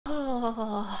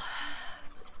Oh,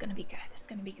 it's gonna be good. It's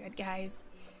gonna be good, guys.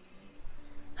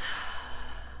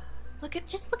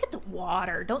 Just look at the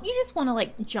water. Don't you just want to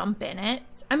like jump in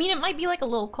it? I mean, it might be like a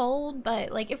little cold,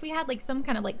 but like if we had like some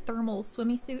kind of like thermal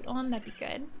swimmy suit on, that'd be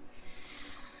good.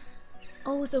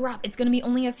 Oh, so Rob, it's gonna be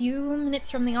only a few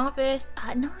minutes from the office.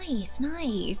 Nice,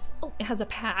 nice. Oh, it has a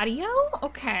patio?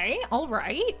 Okay, all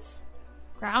right.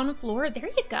 Ground floor, there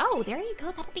you go, there you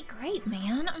go. That'll be great,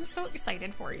 man. I'm so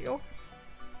excited for you.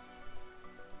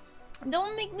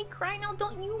 Don't make me cry now,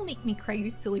 don't you make me cry,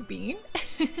 you silly bean.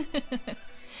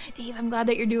 Dave, I'm glad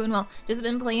that you're doing well. Just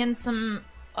been playing some,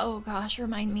 oh gosh,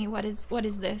 remind me, what is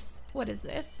this? What is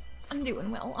this? I'm doing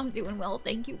well,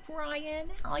 thank you, Brian.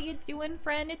 How you doing,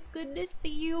 friend? It's good to see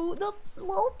you. The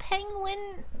little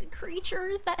penguin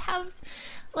creatures that have,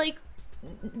 like,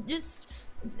 just,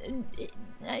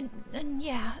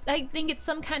 yeah, I think it's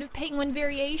some kind of penguin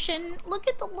variation. Look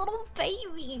at the little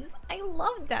babies. I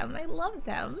love them, I love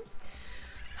them.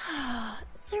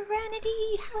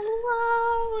 Serenity,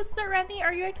 hello! Serenity,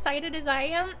 are you excited as I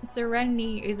am?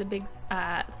 Serenity is a big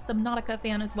Subnautica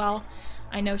fan as well.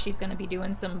 I know she's gonna be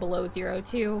doing some Below Zero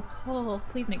too. Oh,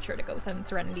 please make sure to go send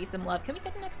Serenity some love. Can we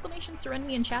get an exclamation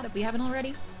Serenity in chat if we haven't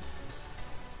already?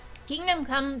 Kingdom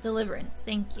Come Deliverance,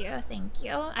 thank you, thank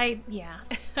you. Yeah,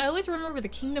 I always remember the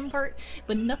kingdom part,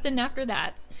 but nothing after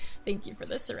that. Thank you for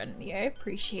the Serenity, I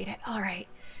appreciate it. All right,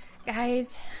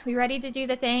 guys, we ready to do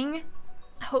the thing?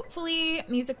 Hopefully,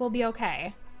 music will be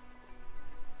okay.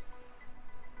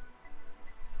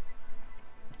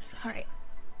 All right.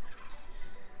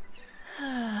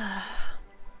 I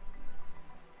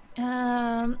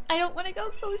don't want to go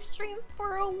stream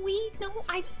for a week. No,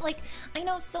 I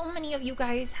know so many of you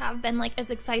guys have been like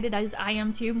as excited as I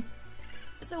am too.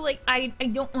 So like, I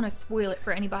don't want to spoil it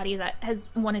for anybody that has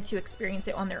wanted to experience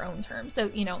it on their own terms. So,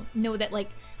 you know that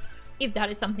like, if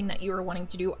that is something that you are wanting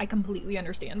to do, I completely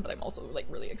understand, but I'm also like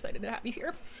really excited to have you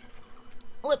here.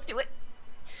 Let's do it.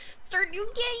 Start new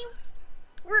game.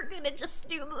 We're gonna just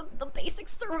do the basic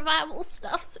survival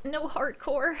stuffs, no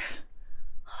hardcore.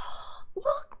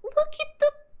 Look at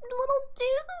the little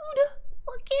dude.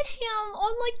 Look at him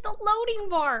on like the loading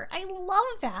bar. I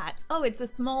love that. Oh, it's the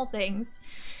small things.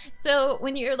 So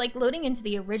when you're like loading into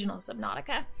the original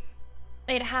Subnautica,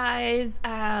 it has,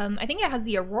 I think it has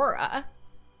the Aurora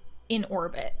in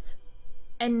orbit,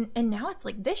 and now it's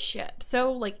like this ship.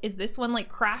 So like, is this one like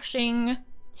crashing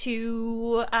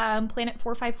to planet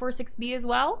 4546b as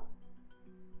well?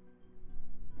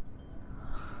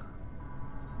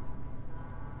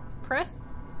 Press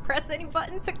any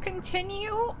button to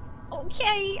continue.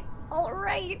 Okay, all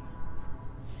right.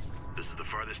 This is the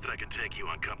farthest that I can take you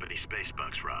on company space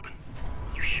bucks, Robin.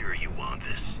 You sure you want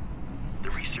this?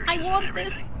 The research is on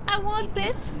everything. I want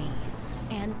this. Me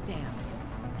and Sam.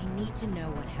 I need to know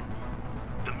what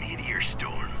happened. The meteor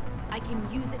storm. I can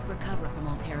use it for cover from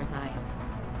Altera's eyes.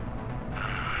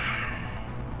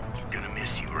 Gonna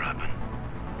miss you, Robin.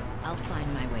 I'll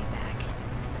find my way back.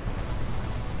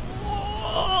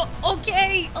 Oh,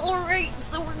 okay, all right.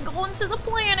 So we're going to the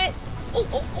planet.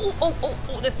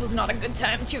 Oh, this was not a good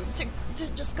time to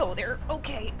just go there.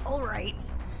 Okay, all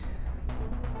right.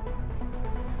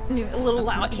 A little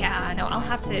loud. Yeah, no, I'll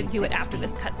have to do it after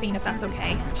this cutscene if that's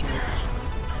okay.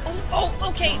 Oh,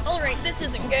 okay, all right. This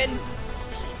isn't good.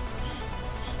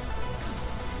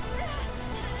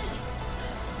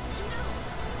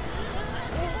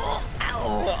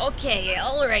 Oh, okay,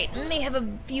 all right. May have a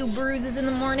few bruises in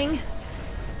the morning.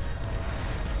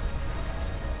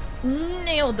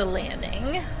 Nailed the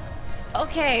landing.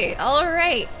 Okay, all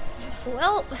right.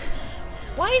 Well,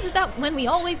 why is it that when we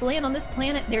always land on this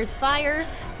planet, there's fire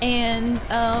and,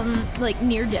 like,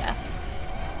 near death?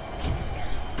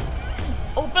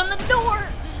 Open the door!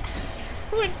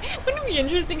 Wouldn't it be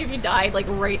interesting if you died, like,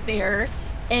 right there?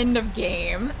 End of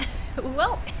game.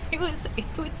 Well, it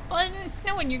was fun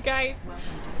knowing you guys.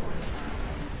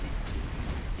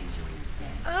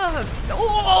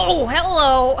 Oh,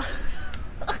 hello!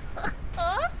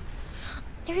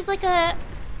 There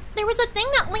was a thing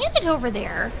that landed over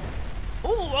there.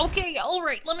 Oh, okay, all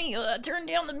right. Let me turn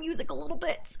down the music a little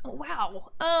bit. Oh,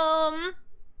 wow.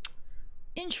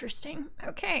 Interesting.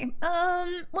 Okay.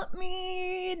 Let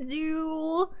me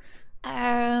do.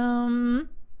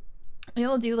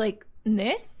 We'll do like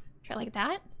this. Try like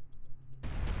that.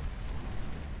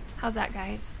 How's that,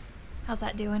 guys? How's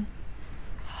that doing?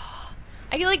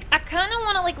 I kind of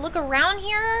want to like look around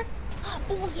here.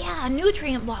 Oh yeah,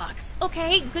 nutrient blocks.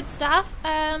 Okay, good stuff.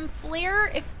 Flare.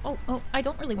 If I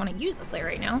don't really want to use the flare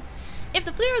right now. If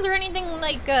the flares are anything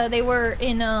like they were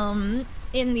in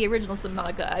the original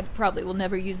Subnautica, I probably will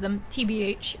never use them.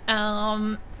 TBH.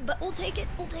 But we'll take it.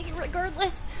 We'll take it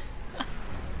regardless.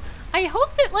 I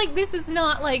hope that like this is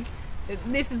not like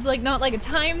not like a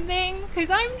time thing, because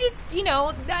I'm just, you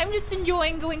know, I'm just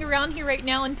enjoying going around here right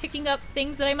now and picking up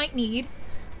things that I might need.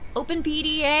 Open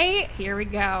PDA, here we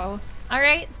go. All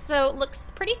right, so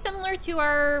looks pretty similar to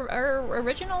our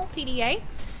original PDA.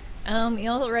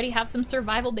 You'll already have some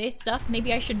survival-based stuff.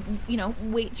 Maybe I should, you know,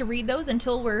 wait to read those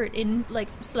until we're in like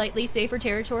slightly safer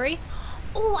territory.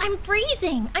 Oh, I'm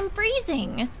freezing! I'm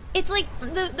freezing! It's like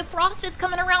the frost is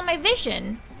coming around my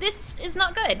vision. This is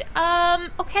not good.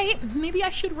 Okay, maybe I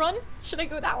should run. Should I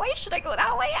go that way? Should I go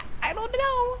that way? I don't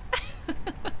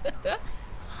know.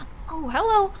 Oh,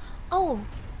 hello. Oh.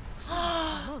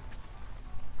 Looks.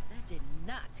 That did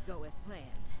not go as planned.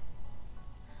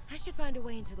 I should find a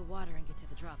way into the water and get to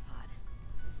the drop pod.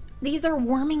 These are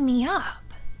warming me up.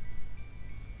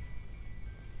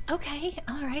 Okay,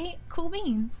 alright, cool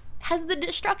beans. Has the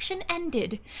destruction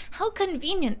ended? How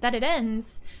convenient that it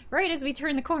ends right as we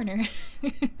turn the corner.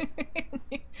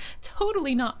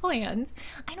 Totally not planned.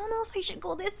 I don't know if I should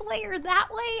go this way or that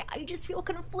way. I just feel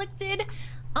conflicted.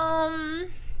 Because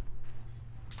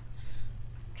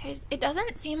it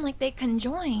doesn't seem like they can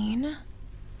join.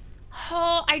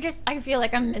 Oh, I feel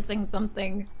like I'm missing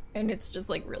something. And it's just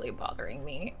like really bothering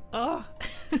me. Oh.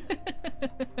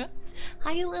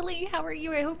 Hi Lily, how are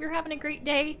you? I hope you're having a great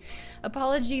day.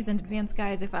 Apologies in advance,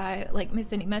 guys, if I like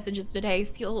missed any messages today.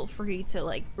 Feel free to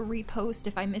like repost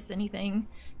if I miss anything,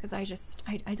 because I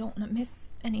don't want to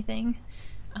miss anything.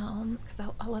 Because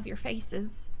I love your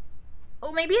faces.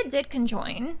 Oh, maybe it did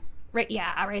conjoin. Right,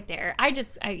 yeah, right there. I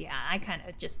kind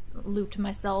of just looped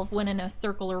myself, went in a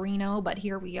circle arena, but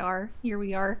here we are. Here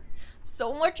we are.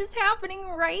 So much is happening,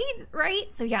 right?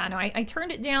 So yeah, no, I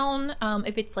turned it down.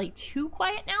 If it's like too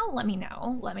quiet now, let me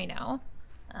know. Let me know.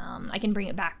 I can bring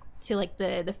it back to like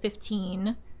the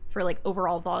 15 for like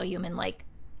overall volume and like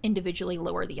individually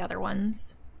lower the other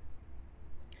ones.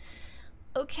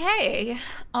 Okay,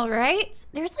 all right.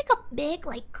 There's like a big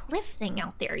like cliff thing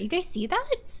out there. You guys see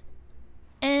that?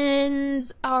 And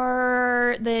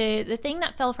the thing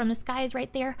that fell from the sky is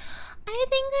right there. I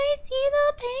think I see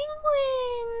the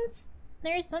penguins.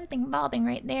 There's something bobbing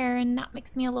right there, and that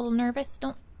makes me a little nervous.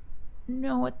 Don't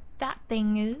know what that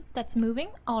thing is that's moving.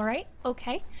 All right,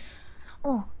 okay.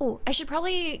 Oh, I should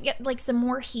probably get like some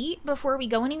more heat before we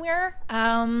go anywhere.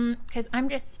 Because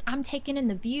I'm taking in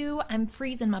the view. I'm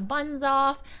freezing my buns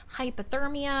off.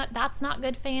 Hypothermia, that's not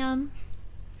good, fam.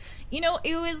 You know,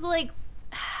 it was like,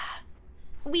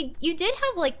 you did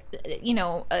have like, you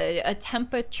know, a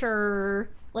temperature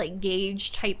like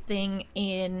gauge type thing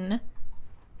in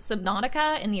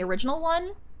Subnautica in the original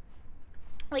one,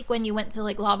 like when you went to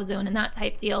like Lava Zone and that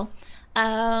type deal,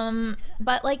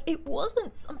 but like it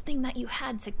wasn't something that you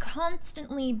had to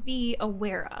constantly be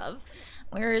aware of,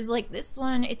 whereas like this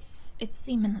one, it's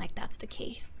seeming like that's the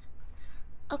case.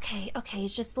 Okay,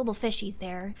 it's just little fishies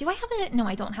there. Do I have a, no,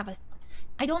 I don't have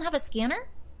a scanner.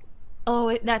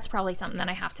 Oh, that's probably something that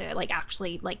I have to like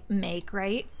actually like make,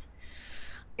 right?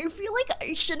 I feel like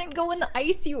I shouldn't go in the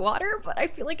icy water, but I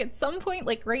feel like at some point,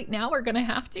 like right now, we're gonna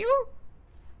have to.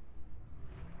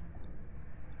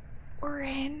 We're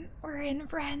in,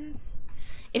 friends.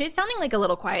 It is sounding like a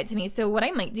little quiet to me, so what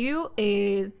I might do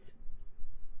is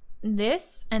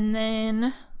this, and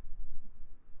then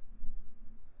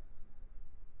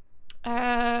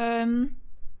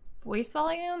voice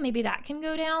volume, maybe that can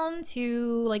go down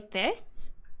to like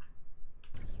this.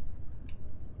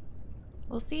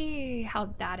 We'll see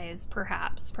how that is,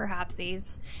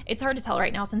 perhapsies. It's hard to tell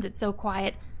right now since it's so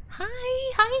quiet.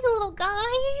 Hi, little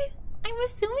guy. I'm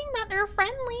assuming that they're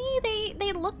friendly.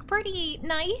 They look pretty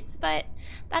nice, but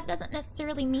that doesn't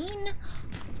necessarily mean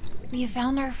we have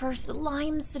found our first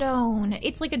limestone.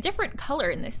 It's like a different color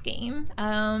in this game,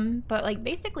 but like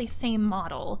basically same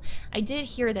model. I did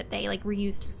hear that they like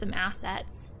reused some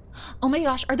assets. Oh my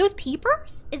gosh, are those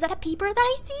peepers? Is that a peeper that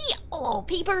I see? Oh,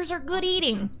 peepers are good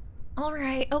eating. All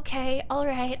right, okay, all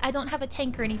right. I don't have a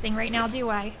tank or anything right now, do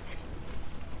I?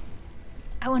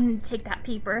 I want to take that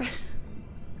peeper.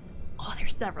 Oh,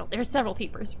 there's several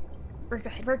peepers.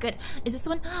 We're good. Is this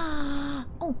one? Oh,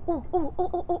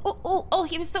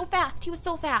 he was so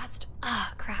fast.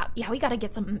 Ah, crap. Yeah, we gotta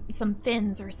get some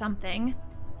fins or something.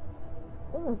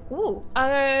 Ooh,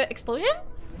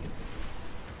 explosions?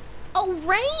 Oh,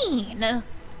 rain!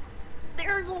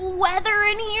 There's weather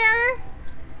in here?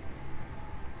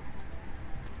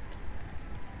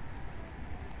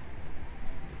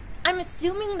 I'm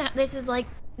assuming that this is like,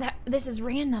 that this is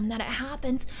random, that it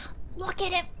happens. Look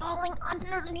at it falling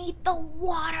underneath the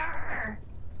water.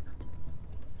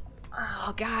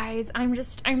 Oh, guys, I'm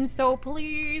so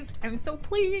pleased. I'm so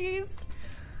pleased.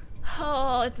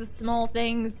 Oh, it's the small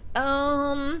things.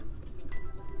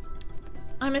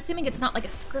 I'm assuming it's not like a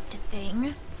scripted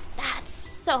thing. That's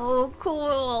so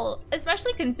cool.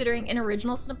 Especially considering in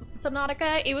original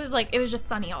Subnautica, it was just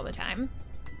sunny all the time.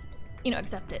 You know,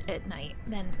 except at night,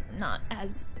 then not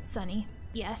as sunny.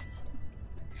 Yes.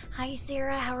 Hi,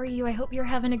 Sarah. How are you? I hope you're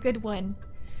having a good one.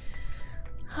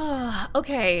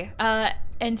 Okay.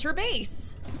 Enter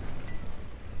base.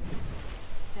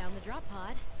 Found the drop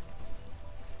pod.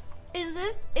 Is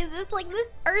this like this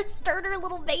our starter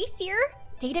little base here?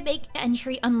 Database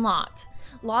entry unlocked.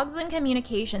 Logs and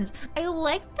communications. I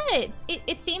like that.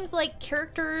 It seems like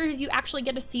characters you actually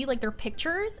get to see like their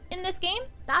pictures in this game.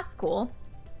 That's cool.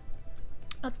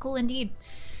 That's cool indeed.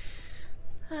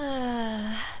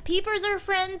 Peepers are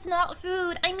friends, not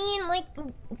food. I mean, like,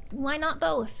 why not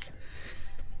both?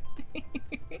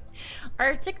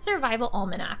 Arctic Survival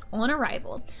Almanac on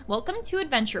arrival. Welcome to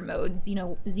adventure mode,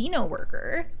 Xeno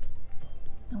worker.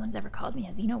 No one's ever called me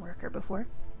a Xeno worker before.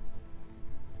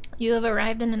 You have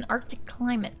arrived in an Arctic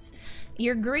climate.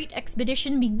 Your great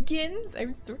expedition begins.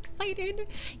 I'm so excited.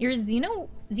 Your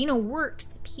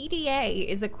XenoWorks PDA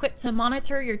is equipped to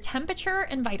monitor your temperature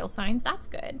and vital signs. That's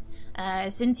good.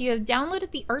 Since you have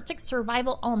downloaded the Arctic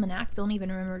Survival Almanac, don't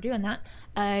even remember doing that,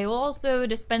 I will also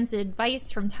dispense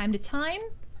advice from time to time.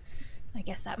 I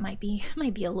guess that might be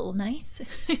a little nice.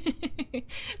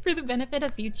 For the benefit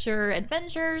of future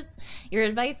adventures, your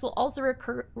advice will also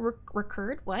record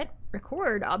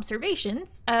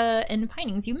observations and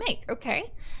findings you make. Okay.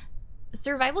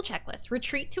 Survival checklist.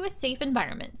 Retreat to a safe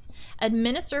environment.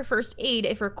 Administer first aid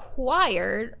if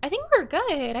required. I think we're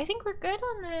good. I think we're good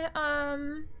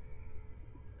on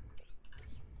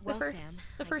the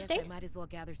first aid. I might as well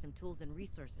gather some tools and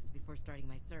resources before starting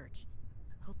my search.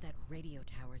 Hope that radio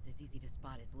tower's as easy to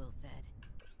spot as Lil said.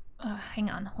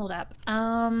 Hang on, hold up.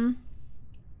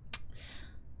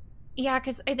 Yeah,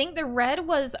 because I think the red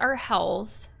was our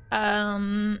health.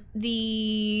 The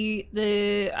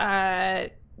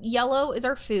yellow is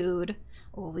our food.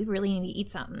 Oh, we really need to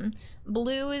eat something.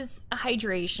 Blue is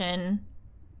hydration.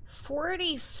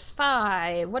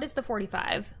 45. What is the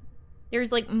 45?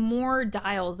 There's like more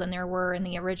dials than there were in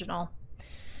the original.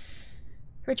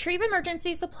 Retrieve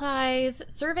emergency supplies,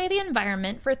 survey the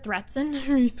environment for threats and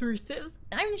resources.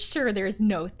 I'm sure there's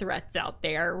no threats out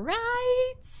there,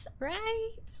 right?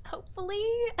 Right? Hopefully.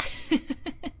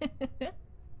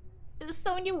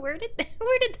 Sonia, where did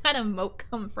that emote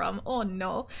come from? Oh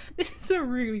no, this is a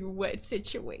really wet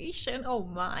situation. Oh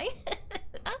my.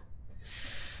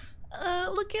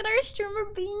 Look at our streamer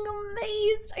being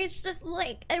amazed. It's just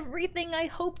like everything I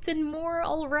hoped and more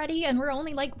already, and we're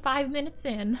only like 5 minutes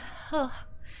in.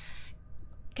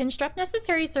 Construct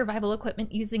necessary survival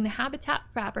equipment using the habitat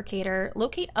fabricator.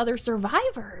 Locate other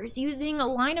survivors using a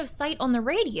line of sight on the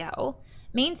radio.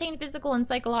 Maintain physical and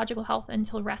psychological health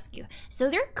until rescue. So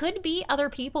there could be other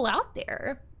people out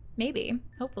there. Maybe.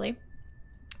 Hopefully.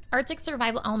 Arctic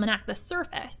Survival Almanac, the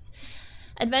surface.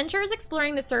 Adventurers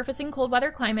exploring the surface in cold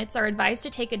weather climates are advised to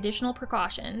take additional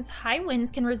precautions. High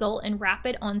winds can result in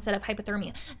rapid onset of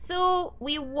hypothermia. So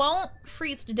we won't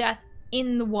freeze to death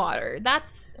in the water.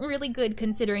 That's really good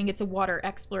considering it's a water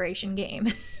exploration game.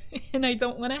 And I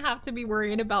don't want to have to be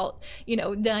worrying about, you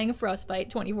know, dying of frostbite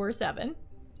 24/7.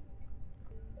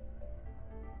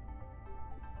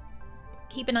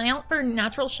 Keep an eye out for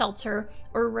natural shelter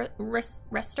or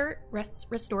restorative?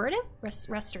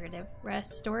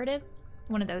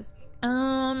 One of those.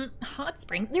 Hot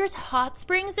springs. There's hot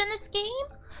springs in this game?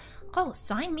 Oh,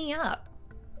 sign me up.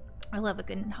 I love a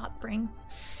good hot springs.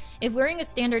 If wearing a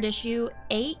standard issue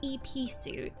AEP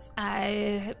suit,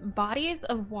 bodies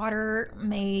of water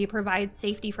may provide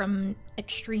safety from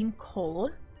extreme cold.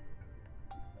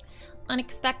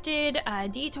 Unexpected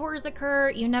detours occur.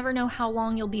 You never know how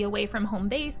long you'll be away from home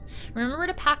base. Remember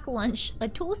to pack lunch, a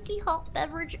toasty hot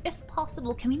beverage if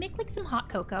possible. Can we make like some hot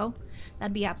cocoa?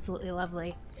 That'd be absolutely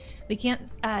lovely. We can't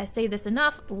say this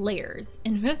enough. Layers.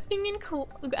 Investing in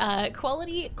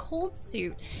quality cold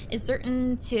suit is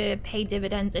certain to pay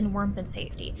dividends in warmth and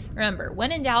safety. Remember,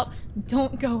 when in doubt,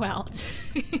 don't go out.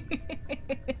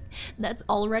 That's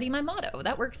already my motto.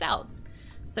 That works out.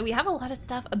 So we have a lot of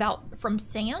stuff from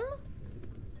Sam,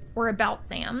 or about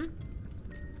Sam.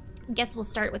 Guess we'll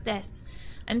start with this.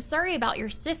 I'm sorry about your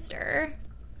sister.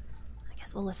 I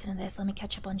guess we'll listen to this. Let me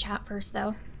catch up on chat first,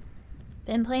 though.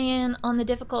 Been playing on the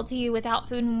difficulty without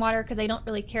food and water because I don't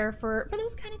really care for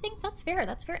those kind of things. That's fair.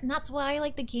 That's fair. And that's why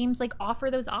like the games like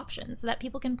offer those options so that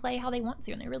people can play how they want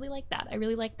to. And I really like that. I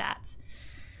really like that.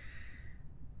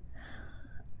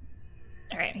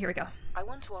 All right, here we go. I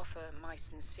want to offer my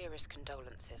sincerest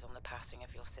condolences on the passing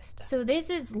of your sister. So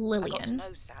this is Lillian. I got to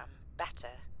know Sam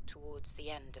better towards the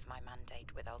end of my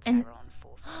mandate with Altera on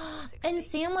 4 years And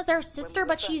Sam was our sister,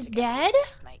 but she's When we dead? were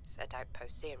first mates at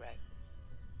Outpost Zero,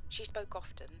 she spoke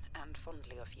often and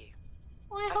fondly of you.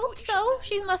 Well, I I hope thought you should so. know.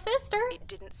 She's my sister. It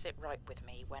didn't sit right with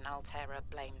me when Altera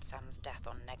blamed Sam's death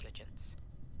on negligence.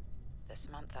 The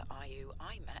Samantha Ayu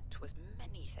I met was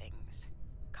many things.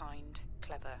 Kind,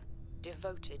 clever,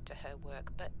 devoted to her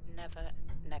work, but never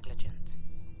negligent.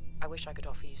 I wish I could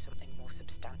offer you something more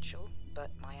substantial, but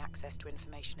my access to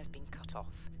information has been cut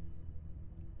off.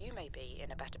 You may be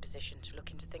in a better position to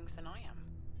look into things than I am.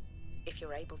 If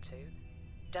you're able to,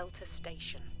 Delta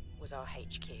Station was our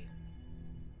HQ.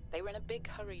 They were in a big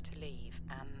hurry to leave,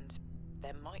 and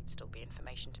there might still be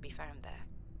information to be found there.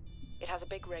 It has a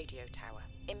big radio tower,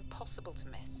 impossible to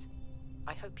miss.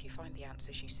 I hope you find the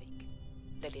answers you seek.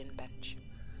 Lillian Bench.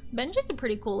 Benj is a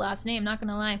pretty cool last name, not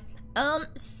gonna lie.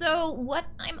 So what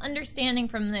I'm understanding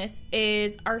from this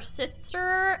is our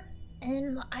sister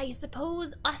and I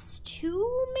suppose us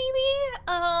too,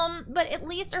 maybe? But at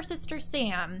least our sister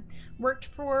Sam worked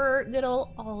for good old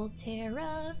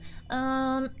Altera,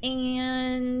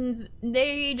 and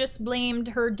they just blamed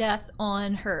her death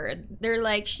on her. They're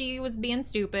like, she was being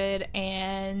stupid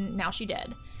and now she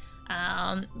dead.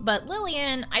 But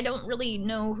Lillian, I don't really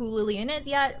know who Lillian is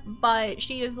yet, but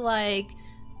she is like,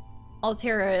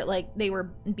 Altera, like, they were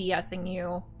BSing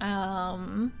you.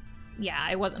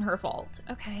 Yeah, it wasn't her fault.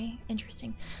 Okay,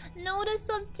 interesting. Notice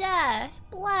of death.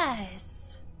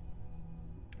 Bless.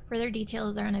 Further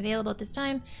details are unavailable at this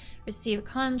time. Receive a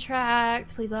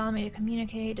contract. Please allow me to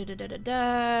communicate. Da da da da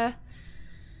da.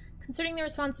 Concerning the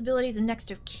responsibilities of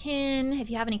next of kin, if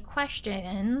you have any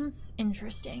questions.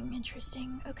 Interesting,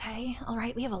 interesting. Okay, all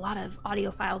right, we have a lot of audio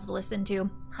files to listen to.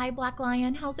 Hi, Black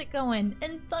Lion, how's it going?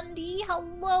 And Thundy,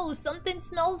 hello, something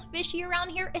smells fishy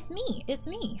around here. It's me,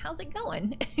 how's it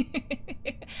going?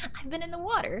 I've been in the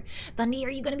water. Thundy, are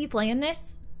you gonna be playing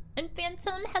this? And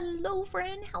Phantom, hello,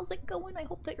 friend, how's it going? I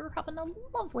hope that you're having a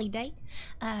lovely day.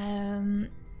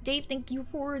 Dave, thank you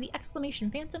for the exclamation.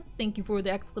 Phantom, thank you for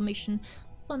the exclamation.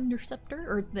 Thunderceptor,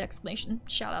 or the exclamation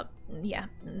shout out. Yeah,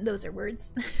 those are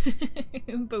words.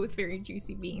 Both very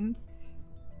juicy beans.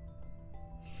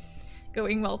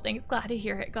 Going well, thanks. Glad to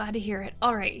hear it. Glad to hear it.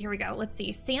 All right, here we go. Let's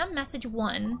see. Sam message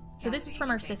 1. So this is from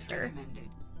our sister.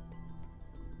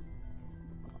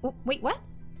 Oh, wait, what?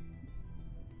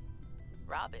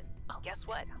 Robin, guess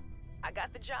what? I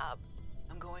got the job.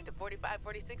 I'm going to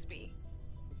 4546B.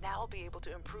 Now I'll be able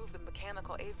to improve the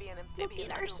mechanical avian amphibian.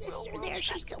 Look at our sister there,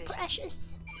 she's so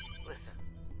precious. Listen,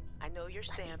 I know your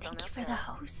stance on Thank you for the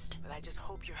host. but I just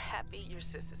hope you're happy your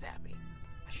sis is happy.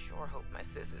 I sure hope my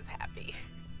sis is happy.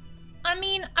 I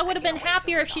mean, I would have been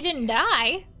happier if she didn't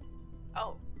die.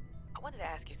 Oh, I wanted to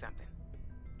ask you something.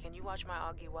 Can you watch my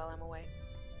Augie while I'm away?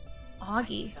 Augie? I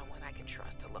need someone I can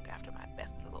trust to look after my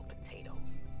best little potato.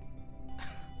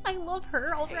 I love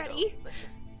her already. Listen.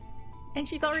 And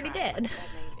she's already dead.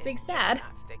 Big sad.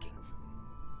 Not sticking.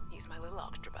 He's my little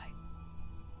Oxtrabite.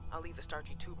 I'll leave the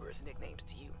starchy tubers nicknames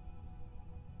to you.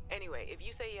 Anyway, if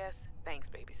you say yes, thanks,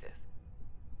 baby sis.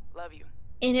 Love you.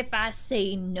 And if I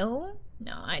say no,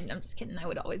 I'm just kidding. I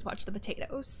would always watch the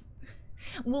potatoes.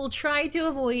 We'll try to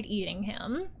avoid eating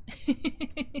him.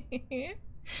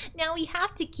 Now we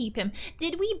have to keep him.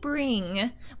 Did we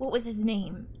bring, what was his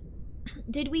name?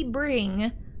 Did we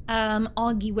bring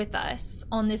Augie with us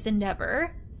on this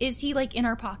endeavor? Is he like in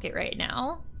our pocket right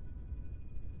now?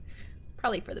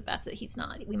 Probably for the best that he's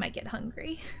not. We might get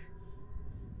hungry.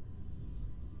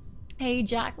 Hey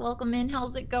Jack, welcome in.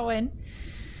 How's it going?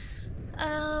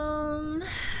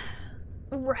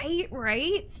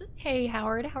 Right. Hey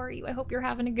Howard, how are you? I hope you're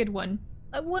having a good one.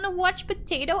 I want to watch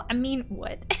Potato. I mean,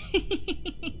 what?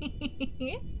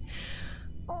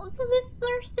 Oh, so this is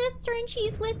our sister, and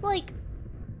she's with like.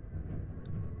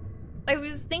 I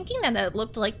was thinking that it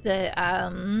looked like the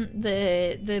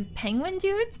penguin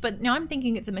dudes, but now I'm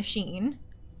thinking it's a machine.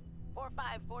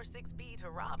 4546B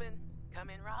to Robin. Come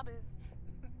in, Robin.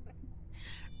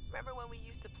 Remember when we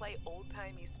used to play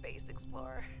old-timey Space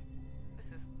Explorer? This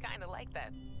is kind of like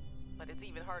that, but it's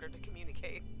even harder to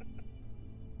communicate.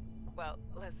 Well,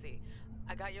 let's see.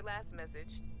 I got your last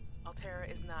message. Altera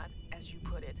is not, as you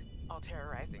put it,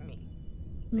 all-terrorizing me.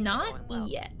 Things are going well. Not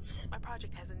yet. My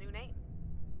project has a new name.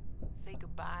 Say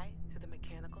goodbye to the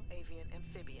mechanical avian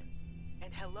amphibian,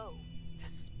 and hello to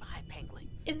spy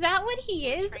penguins. Is that what he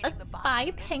is? Training A the bots spy to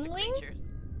mimic the penguin? creatures.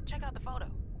 Check out the photo.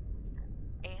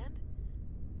 And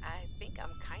I think I'm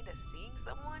kind of seeing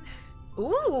someone. I know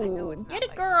Ooh, it's get not it,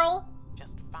 like girl.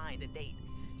 just find a date,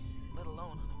 let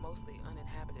alone on a mostly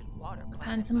uninhabited water planet.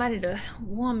 Find somebody to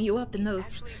warm you up in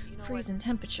those Actually, you know freezing what?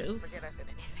 temperatures. Forget I said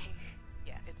anything.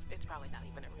 Yeah, it's probably not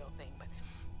even a real thing, but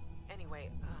anyway,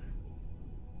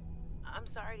 I'm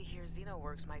sorry to hear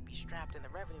Xenoworks might be strapped in the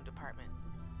revenue department.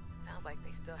 Sounds like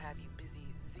they still have you busy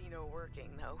Xeno-working,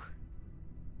 though.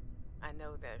 I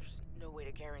know there's no way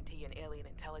to guarantee an alien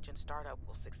intelligence startup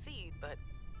will succeed, but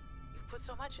you've put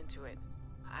so much into it.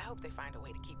 I hope they find a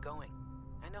way to keep going.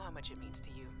 I know how much it means to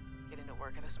you, getting to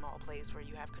work at a small place where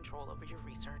you have control over your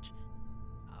research.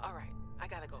 All right, I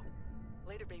gotta go.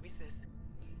 Later, baby sis.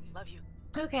 Love you.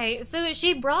 Okay, so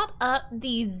she brought up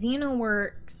the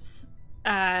Xenoworks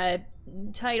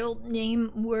title,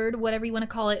 name, word, whatever you want to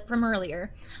call it, from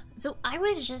earlier. So I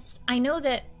know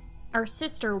that our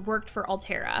sister worked for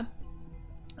Altera,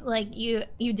 like you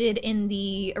did in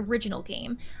the original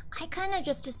game. I kind of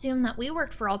just assumed that we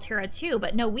worked for Altera too,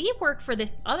 but no, we work for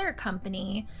this other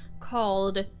company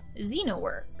called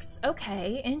Xenoworks.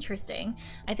 Okay, interesting.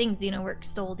 I think Xenoworks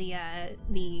stole the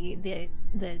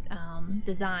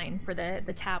design for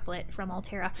the tablet from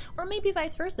Altera, or maybe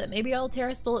vice versa. Maybe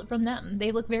Altera stole it from them.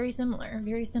 They look very similar,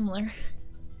 very similar.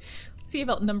 Let's see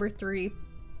about number 3.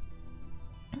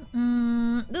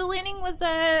 The landing was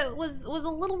a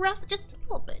little rough, just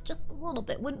a little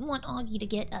bit. Wouldn't want Augie to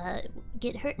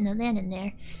get hurt in the landing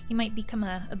there. He might become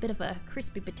a bit of a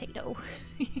crispy potato.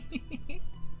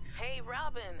 Hey,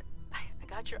 Robin. I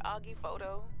got your Augie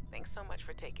photo. Thanks so much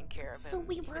for taking care of him. So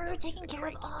we were taking care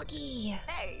of Augie.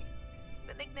 Hey,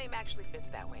 the nickname actually fits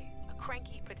that way. A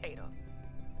cranky potato.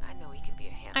 I know he can be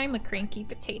a handful. I'm a cranky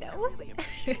potato. I really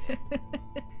appreciate it.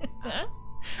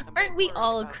 Aren't we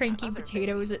all cranky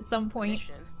potatoes at some point?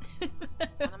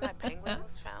 One of my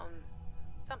penguins found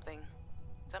something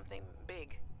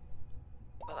big.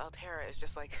 Well, Altera is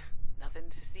just like nothing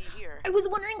to see here. I was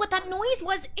wondering what that noise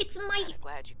was. It's my. I'm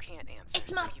glad you can't answer.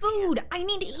 It's my so food. I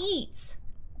need to eat.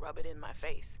 Rub it in my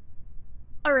face.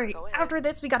 All right. After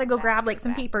this, we gotta go grab like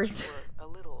some papers. You were a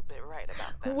little bit right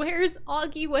about that. Where's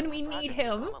Augie when we My need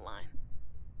project is him? on the line.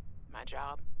 My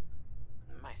job,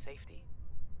 my safety.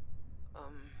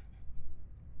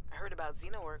 I heard about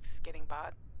Xenoworks getting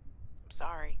bought. I'm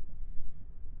sorry,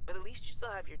 but at least you still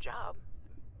have your job.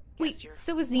 Wait,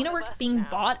 so is Xenoworks being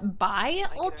bought by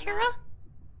Altera?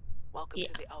 Welcome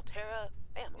to the Altera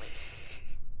family.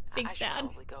 Big I should sad.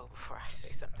 probably go before I say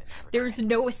something I regret. There's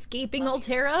no escaping Love you.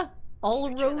 Altera? All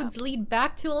Keep your chin roads up. lead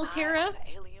back to I Altera? am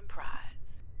the alien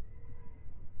prize.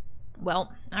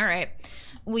 Well, alright.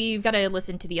 We've got to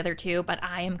listen to the other two, but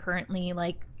I am currently,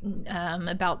 like,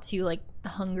 about to, like,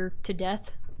 hunger to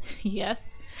death.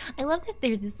 Yes. I love that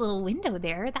there's this little window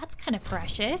there. That's kind of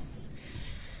precious.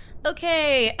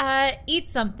 Okay, eat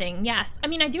something. Yes. I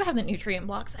mean, I do have the nutrient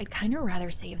blocks. I'd kind of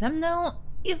rather save them, though,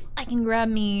 if I can grab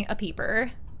me a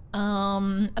peeper.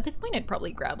 At this point, I'd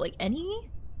probably grab, like, any.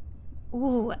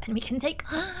 Ooh, and we can take...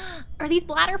 Are these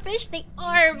bladderfish? They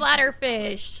are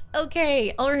bladderfish.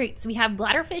 Okay, alright, so we have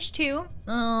bladderfish, too.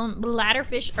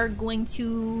 Bladderfish are going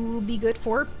to be good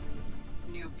for...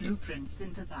 New blueprint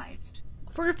synthesized.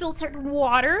 For filtered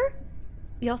water.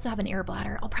 We also have an air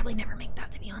bladder. I'll probably never make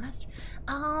that, to be honest.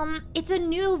 It's a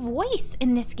new voice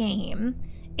in this game.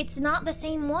 It's not the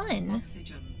same one.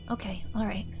 Oxygen. Okay,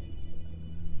 alright.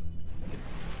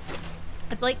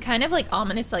 It's like kind of like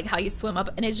ominous, like how you swim up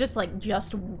and it's just like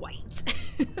just white.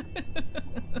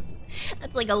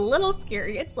 That's like a little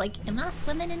scary. It's like, am I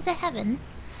swimming into heaven?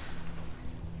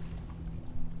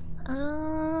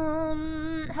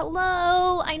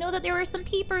 Hello? I know that there were some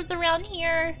peepers around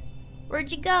here. Where'd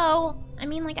you go? I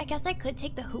mean, like, I guess I could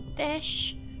take the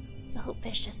hoopfish. The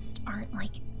hoopfish just aren't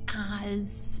like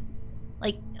as,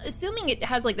 like, assuming it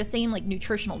has like the same like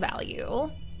nutritional value.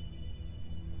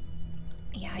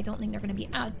 Yeah, I don't think they're gonna be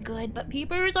as good, but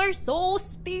peepers are so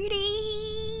speedy.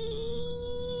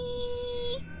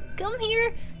 Come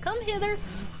here, come hither.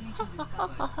 Ha, ha, ha,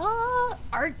 ha, ha.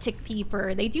 Arctic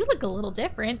peeper. They do look a little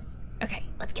different. Okay,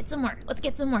 let's get some more. Let's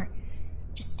get some more.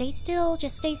 Just stay still,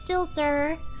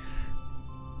 sir.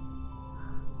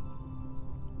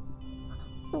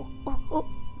 Oh, oh, oh.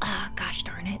 Ah, gosh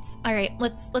darn it. All right,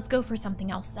 let's go for something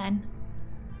else then.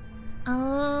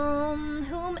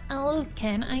 Whom else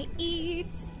can I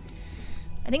eat?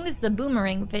 I think this is a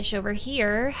boomerang fish over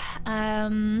here. Wait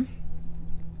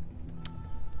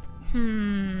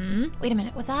a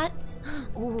minute, was that?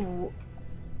 Ooh,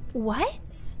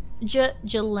 what?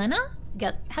 Galena?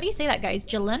 How do you say that, guys?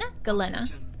 Galena? Galena.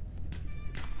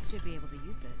 Should be able to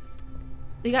use this.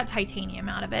 We got titanium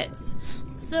out of it.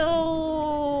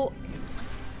 So,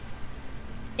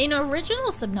 in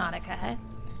original Subnautica,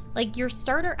 like, your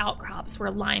starter outcrops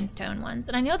were limestone ones.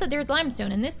 And I know that there's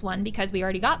limestone in this one because we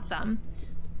already got some.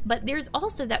 But there's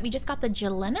also that we just got the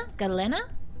Galena?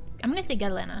 I'm gonna say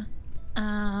Galena.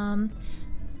 And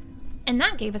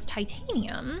that gave us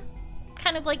titanium.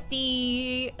 kind of like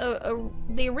the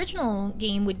original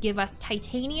game would give us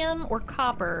titanium or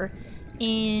copper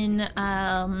in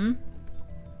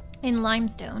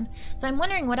limestone. So I'm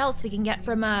wondering what else we can get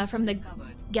from the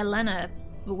Galena,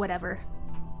 whatever.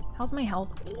 How's my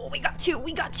health? Oh, we got two.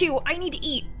 We got two. I need to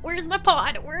eat. Where's my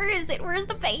pod? Where is it? Where's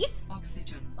the base?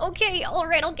 Oxygen. Okay, all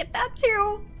right, I'll get that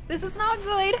too. This is not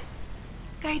good.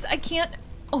 Guys, I can't.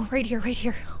 Oh, right here, right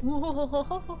here.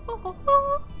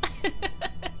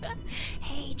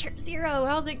 Hey, Trip Zero,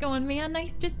 how's it going, man?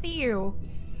 Nice to see you.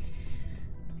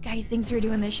 Guys, thanks for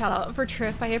doing this shout out for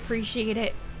Trip. I appreciate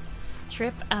it.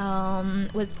 Trip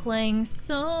was playing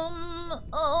some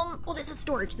oh, this is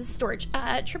storage. This is storage.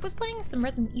 Trip was playing some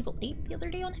Resident Evil 8 the other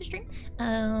day on his stream.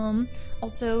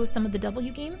 Also some of the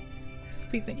W game.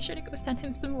 Please make sure to go send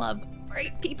him some love. All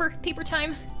right, paper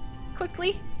time.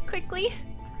 Quickly.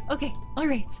 Okay, all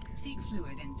right. Seek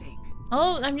fluid intake.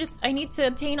 Oh, I need to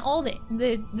obtain all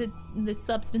the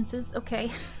substances.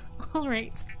 Okay. All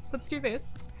right. Let's do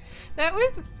this. That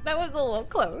was a little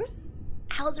close.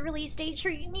 How's the release date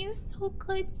treating you? So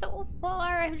good so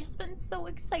far. I've just been so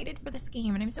excited for this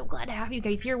game, and I'm so glad to have you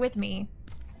guys here with me.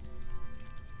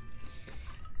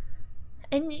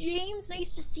 And James,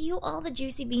 nice to see you. All the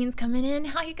juicy beans coming in.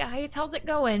 Hi, you guys. How's it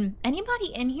going?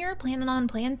 Anybody in here planning on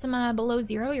playing some Below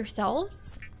Zero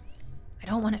yourselves? I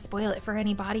don't want to spoil it for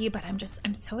anybody, but I'm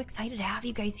so excited to have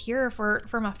you guys here for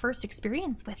my first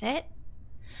experience with it.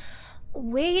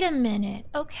 Wait a minute.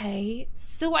 Okay,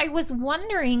 so I was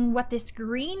wondering what this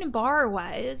green bar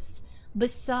was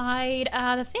beside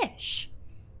the fish.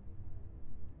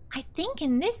 I think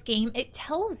in this game it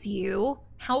tells you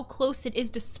how close it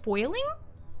is to spoiling.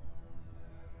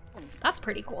 That's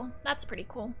pretty cool. That's pretty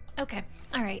cool. Okay,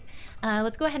 all right.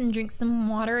 Let's go ahead and drink some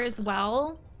water as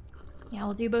well. Yeah,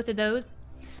 we'll do both of those.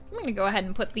 I'm gonna go ahead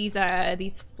and put these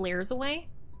flares away.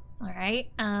 All right.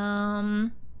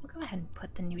 We'll go ahead and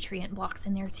put the nutrient blocks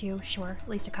in there too. Sure, at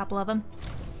least a couple of them.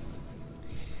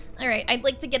 All right, I'd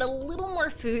like to get a little more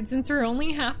food since we're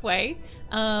only halfway,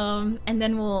 and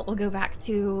then we'll go back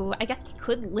to. I guess we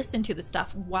could listen to the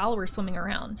stuff while we're swimming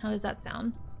around. How does that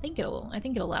sound? I think it'll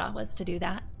allow us to do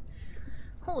that.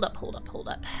 Hold up.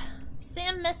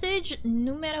 Sam message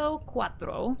numero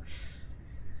 4.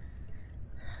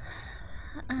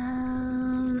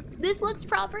 This looks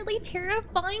properly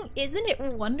terrifying. Isn't it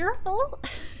wonderful?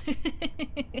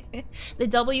 The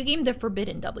W game, the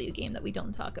forbidden W game that we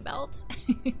don't talk about.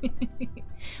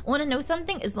 Want to know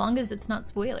something? As long as it's not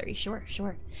spoilery. Sure.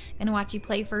 Gonna watch you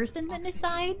play first and then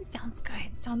decide. Sounds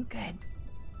good.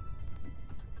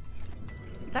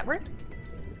 Did that work?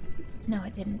 No,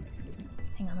 it didn't.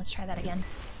 Hang on, let's try that again.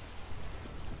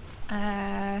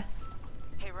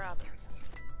 Hey, Robin.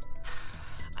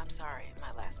 I'm sorry,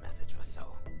 my last message was so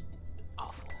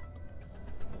awful.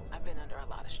 I've been under a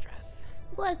lot of stress.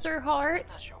 Bless her heart. I'm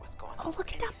not sure what's going on. Oh,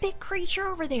 look at that big creature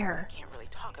over there. I can't really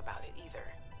talk about it either.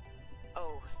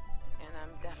 Oh, and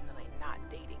I'm definitely not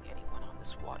dating anyone on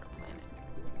this water planet.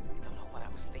 Don't know what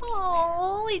I was thinking.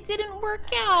 Oh, it didn't work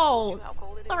out.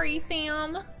 Sorry,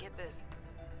 Sam. Get this.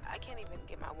 I can't even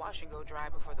get my wash and go dry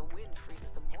before the wind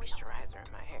freezes the moisturizer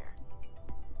in my hair.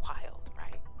 Wild,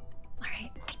 right?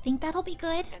 Alright, I think that'll be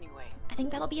good. Anyway, I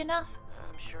think that'll be enough.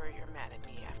 I'm sure you're mad at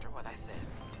me after what I said,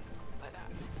 but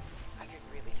I could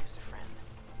really use a friend.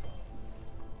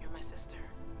 You're my sister.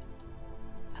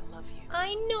 I love you.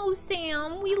 I know,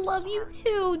 Sam. We love you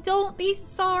too. Don't be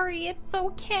sorry. It's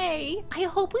okay. I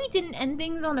hope we didn't end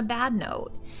things on a bad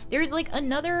note. There's like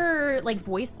another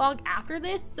voice log after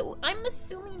this, so I'm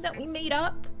assuming that we made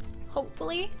up.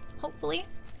 Hopefully.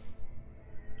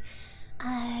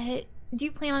 Do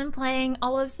you plan on playing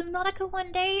all of Subnautica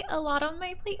one day? A lot on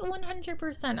my plate,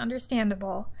 100%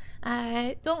 understandable.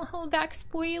 Don't hold back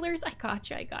spoilers. I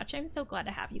gotcha. I'm so glad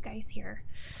to have you guys here.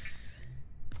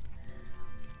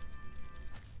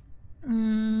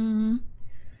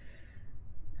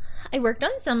 I worked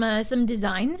on some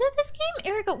designs of this game.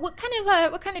 Erica, what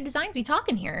kind of designs we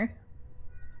talking here?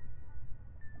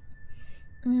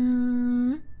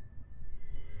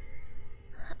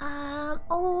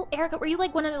 Oh, Erica, were you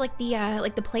one of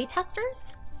the play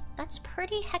testers? That's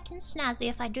pretty heckin' snazzy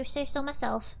if I do say so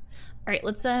myself. All right,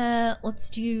 let's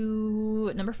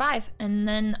do number 5, and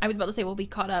then I was about to say we'll be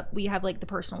caught up. We have the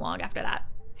personal log after that.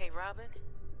 Hey, Robin.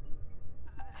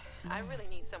 I really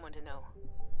need someone to know.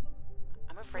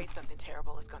 I'm afraid something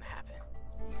terrible is gonna happen.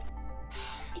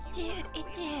 It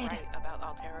did. Right about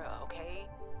Altera, okay?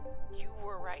 You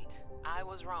were right. I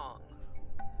was wrong.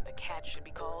 The cat should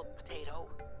be called Potato.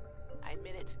 I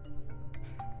admit it.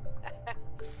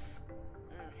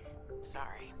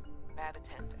 Sorry. Bad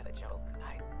attempt at a joke.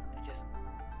 I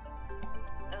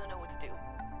don't know what to do.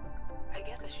 I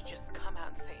guess I should just come out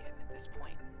and say it at this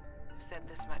point. I've said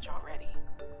this much already.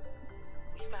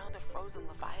 We found a frozen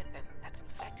leviathan that's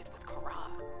infected with Kara.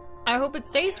 I hope it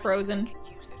stays frozen. We can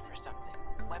use it for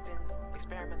something. Weapons,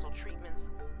 experimental treatments,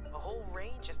 a whole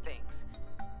range of things.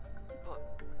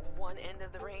 But one end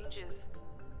of the range is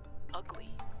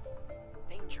ugly,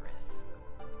 dangerous,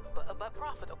 but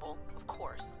profitable, of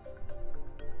course.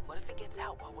 What if it gets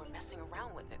out while we're messing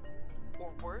around with it?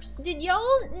 Or worse? Did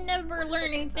y'all never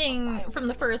learn anything from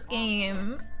the first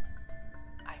game?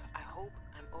 I hope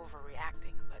I'm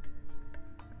overreacting, but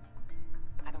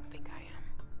I don't think I am.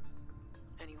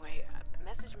 Anyway,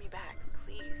 message me back,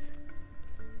 please.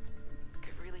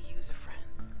 Could really use a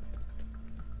friend.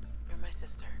 You're my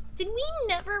sister. Did we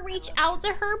never reach out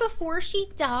to her before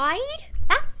she died?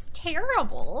 That's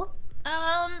terrible.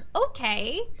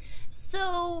 Okay.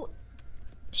 So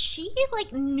she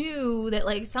like knew that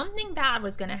like something bad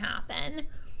was gonna happen.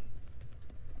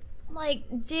 Like,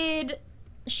 did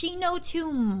she know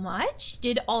too much?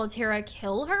 Did Altera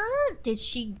kill her? Did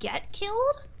she get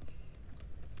killed?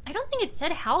 I don't think it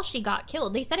said how she got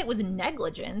killed. They said it was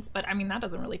negligence, but I mean that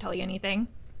doesn't really tell you anything.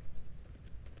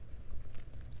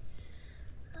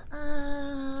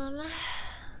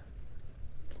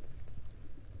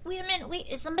 Wait a minute, wait,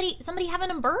 is somebody having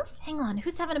a birth? Hang on,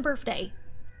 who's having a birthday?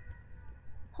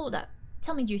 Hold up,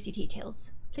 tell me juicy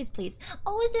details. Please, please.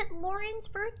 Oh, is it Lauren's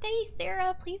birthday?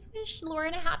 Sarah, please wish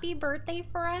Lauren a happy birthday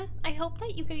for us. I hope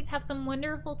that you guys have some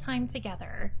wonderful time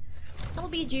together. That'll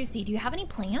be juicy. Do you have any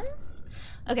plans?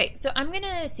 Okay, so I'm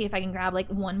gonna see if I can grab like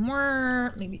one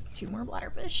more, maybe two more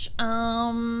bladderfish.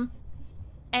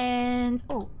 And,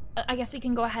 oh, I guess we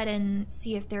can go ahead and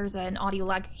see if there's an audio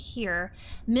lag here.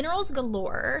 Minerals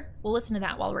galore. We'll listen to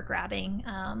that while we're grabbing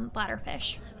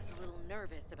bladderfish. I was a little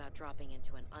nervous about dropping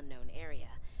into an unknown area.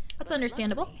 That's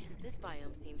understandable. Luckily, this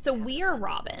biome seems So to have we are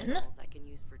abundance of Robin. minerals I can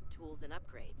use for tools and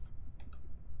upgrades.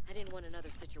 I didn't want another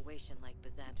situation like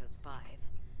Bizanto's 5.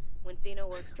 When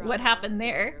Xenoworks dropped What happened off,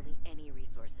 there? barely any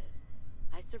resources.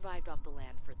 I survived off the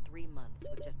land for 3 months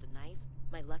with just a knife,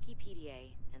 my lucky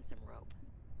PDA, and some rope.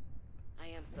 I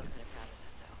am still kind of proud of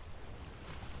that,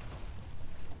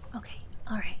 though. Okay,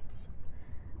 alright.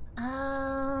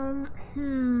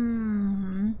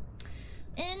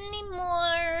 Any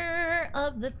more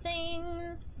of the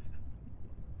things?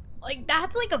 Like,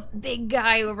 that's like a big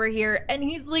guy over here, and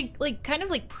he's like kind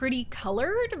of like pretty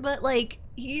colored, but like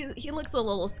he looks a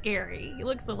little scary. He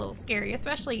looks a little scary,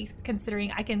 especially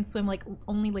considering I can swim like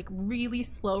only like really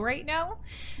slow right now.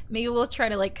 Maybe we'll try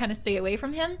to like kind of stay away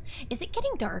from him. Is it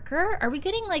getting darker? Are we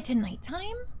getting like to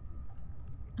nighttime?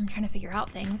 I'm trying to figure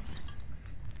out things.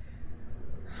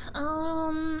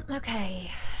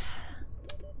 Okay.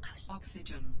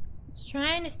 Oxygen. I was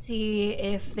trying to see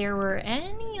if there were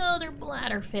any other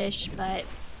bladderfish, but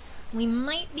we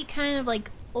might be kind of like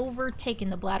overtaking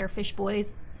the bladderfish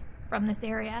boys from this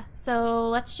area. So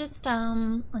let's just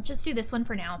do this one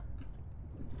for now.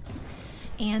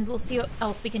 And we'll see what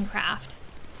else we can craft.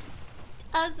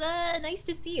 Azza, nice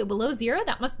to see you. Below zero?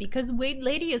 That must be because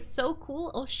WadeLady is so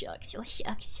cool. Oh shucks, oh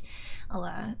shucks.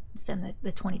 I'll send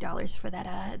the $20 for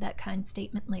that kind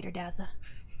statement later, Dazza.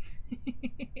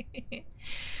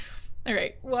 All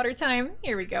right, water time.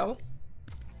 Here we go.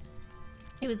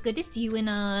 It was good to see you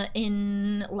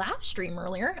in live stream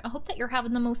earlier. I hope that you're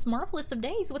having the most marvelous of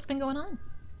days. What's been going on?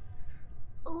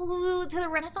 Ooh, to the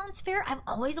Renaissance Fair? I've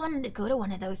always wanted to go to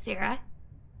one of those, Sarah.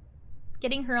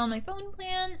 Getting her on my phone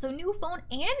plan. So new phone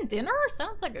and dinner?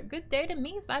 Sounds like a good day to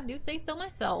me if I do say so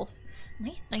myself.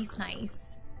 Nice, nice,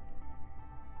 nice.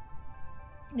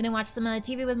 I'm gonna watch some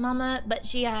TV with Mama, but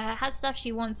she has stuff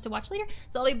she wants to watch later,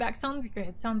 so I'll be back. Sounds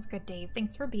good. Sounds good, Dave.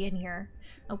 Thanks for being here.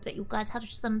 Hope that you guys have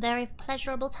some very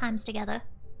pleasurable times together.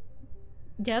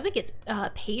 Dazza gets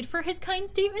paid for his kind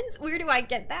statements? Where do I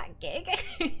get that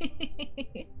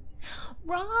gig?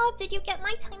 Rob, did you get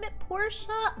My Time at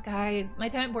Portia? Guys, My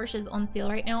Time at Portia is on sale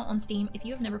right now on Steam. If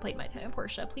you have never played My Time at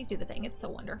Portia, please do the thing. It's so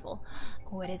wonderful.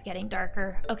 Oh, it is getting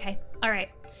darker. Okay, all right.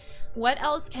 What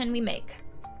else can we make?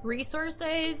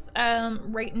 Resources,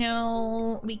 right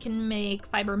now we can make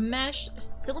fiber mesh,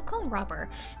 silicone rubber.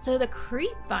 So the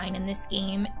creep vine in this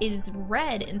game is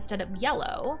red instead of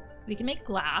yellow. We can make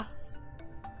glass.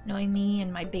 Knowing me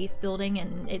and my base building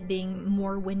and it being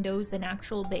more windows than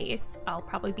actual base, I'll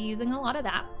probably be using a lot of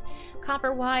that.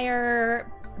 Copper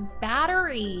wire,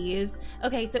 batteries.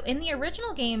 Okay, so in the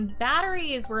original game,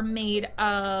 batteries were made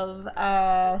of,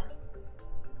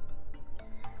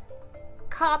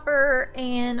 copper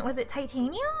and, was it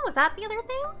titanium? Was that the other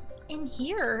thing? In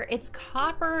here, it's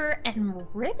copper and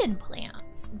ribbon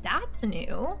plants. That's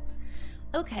new.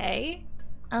 Okay.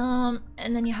 And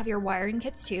then you have your wiring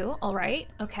kits too. All right.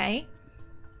 Okay.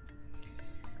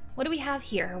 What do we have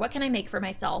here? What can I make for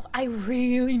myself? I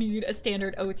really need a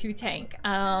standard O2 tank.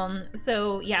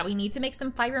 So yeah, we need to make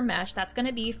some fiber mesh. That's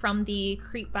gonna be from the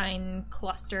creepvine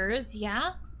clusters,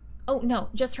 yeah? Oh no,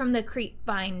 just from the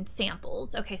creepvine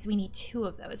samples. Okay, so we need 2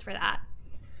 of those for that.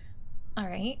 All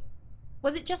right.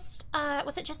 Was it just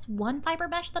one fiber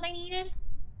mesh that I needed?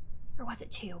 Or was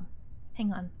it 2?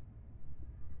 Hang on.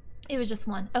 It was just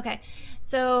 1. Okay,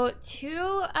 so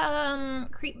 2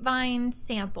 creepvine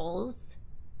samples.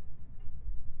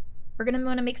 We're gonna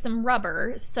want to make some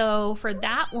rubber, so for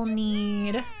that we'll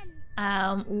need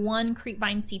 1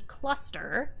 creepvine seed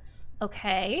cluster.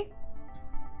 Okay.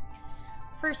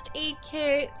 First aid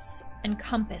kits and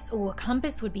compass. Oh, a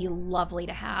compass would be lovely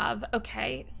to have.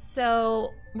 Okay, so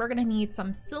we're gonna need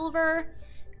some silver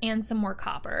and some more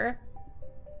copper.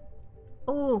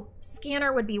 Oh,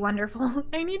 scanner would be wonderful.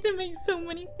 I need to make so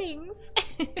many things.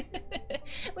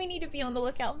 We need to be on the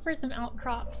lookout for some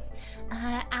outcrops.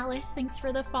 Alice, thanks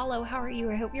for the follow. How are you?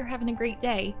 I hope you're having a great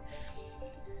day.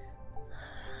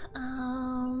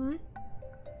 Oh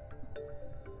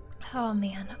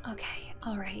man, okay,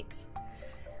 all right.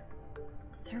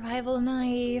 Survival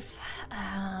knife.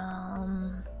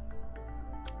 We're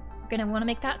gonna wanna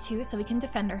make that too so we can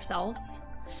defend ourselves.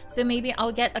 So maybe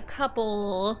I'll get a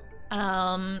couple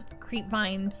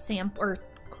creepvine or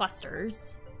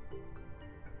clusters.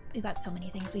 We've got so many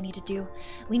things we need to do.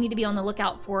 We need to be on the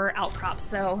lookout for outcrops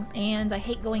though, and I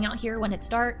hate going out here when it's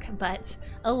dark, but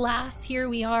alas, here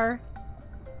we are.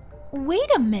 Wait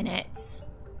a minute.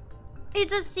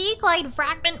 It's a sea glide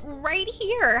fragment right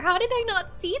here. How did I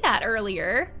not see that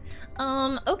earlier?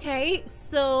 Okay,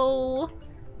 so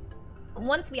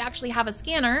once we actually have a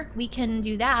scanner, we can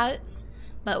do that.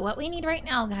 But what we need right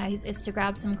now, guys, is to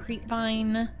grab some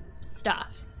creepvine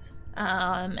stuffs.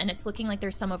 And it's looking like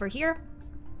there's some over here.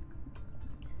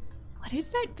 What is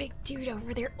that big dude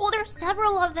over there? Oh, there's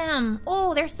several of them.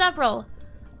 Oh, there's several.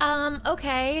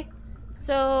 Okay.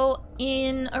 So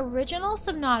in original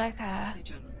Subnautica,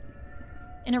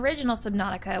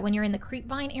 when you're in the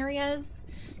creepvine areas,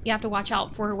 you have to watch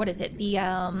out for, what is it? The,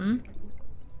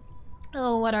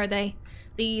 oh, what are they?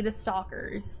 The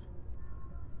stalkers.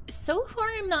 So far,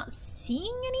 I'm not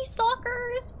seeing any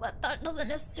stalkers, but that doesn't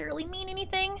necessarily mean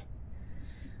anything.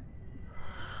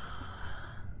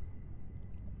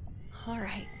 All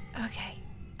right, okay,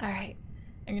 all right.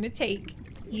 I'm gonna take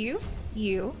you,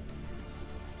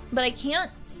 but I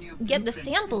can't get the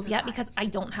samples yet because I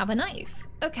don't have a knife.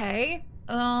 Okay,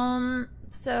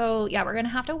 so yeah, we're gonna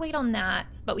have to wait on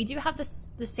that, but we do have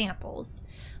the samples.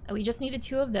 We just needed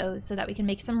 2 of those so that we can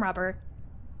make some rubber.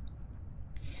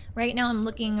 Right now I'm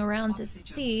looking around to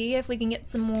see if we can get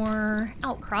some more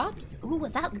outcrops. Ooh,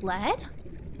 was that lead?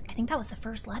 I think that was the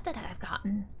first lead that I've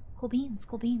gotten. Cool beans,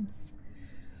 cool beans.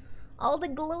 All the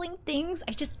glowing things.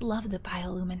 I just love the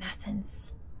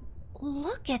bioluminescence.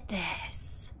 Look at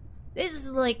this. This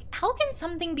is like, how can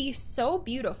something be so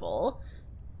beautiful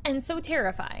and so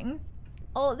terrifying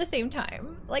all at the same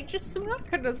time? Like, just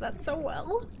Subnautica does that so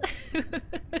well.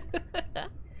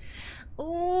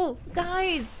 Ooh,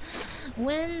 guys,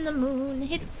 when the moon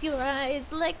hits your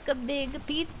eyes like a big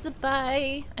pizza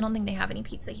pie. I don't think they have any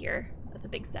pizza here. That's a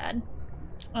big sad.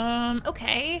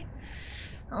 Okay.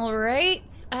 All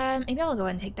right. Maybe I'll go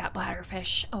ahead and take that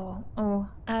bladderfish. Oh,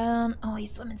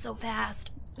 he's swimming so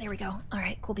fast. There we go. All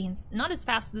right, cool beans. Not as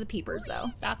fast as the peepers though.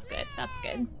 That's good. That's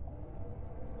good.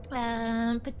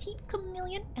 Petite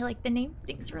Chameleon. I like the name.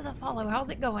 Thanks for the follow. How's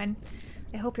it going?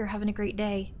 I hope you're having a great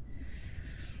day.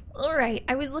 Alright,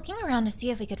 I was looking around to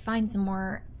see if we could find some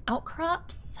more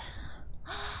outcrops.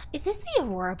 Is this the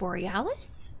Aurora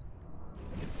Borealis?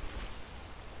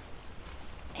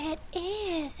 It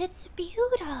is. It's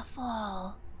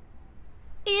beautiful.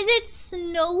 Is it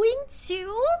snowing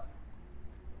too?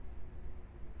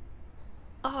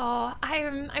 Oh,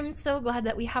 I'm so glad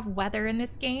that we have weather in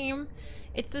this game.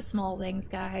 It's the small things,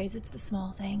 guys. It's the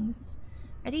small things.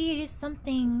 Are these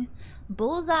something?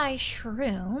 Bullseye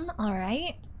shroom.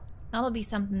 Alright. That'll be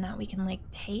something that we can, like,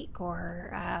 take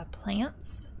or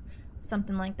plants.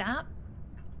 Something like that.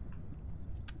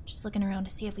 Just looking around to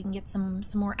see if we can get some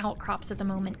more outcrops at the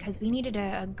moment, because we needed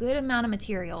a good amount of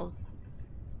materials.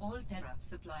 Altera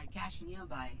supply cache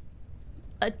nearby.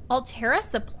 Altera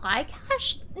supply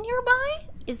cache nearby?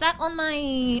 Is that on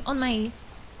my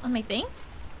thing?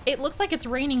 It looks like it's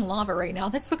raining lava right now.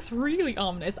 This looks really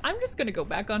ominous. I'm just gonna go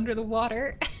back under the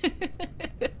water.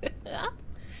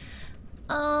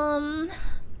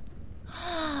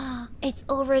 It's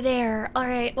over there. All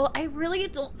right, well, I really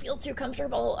don't feel too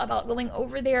comfortable about going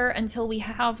over there until we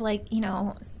have, like, you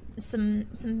know, some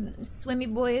swimmy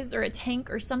boys or a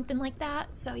tank or something like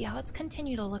that. So yeah, let's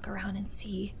continue to look around and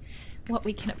see what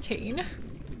we can obtain.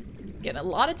 Getting a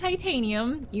lot of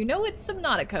titanium. You know it's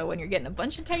Subnautica when you're getting a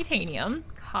bunch of titanium.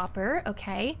 Copper,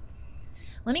 okay.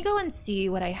 Let me go and see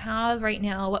what I have right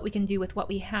now, what we can do with what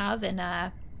we have,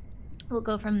 and we'll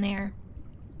go from there.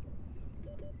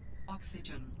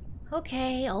 Oxygen.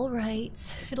 Okay,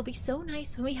 alright. It'll be so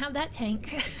nice when we have that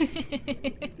tank.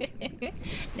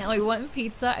 Now we want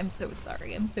pizza. I'm so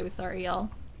sorry. I'm so sorry, y'all.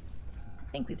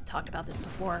 I think we've talked about this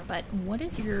before, but what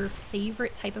is your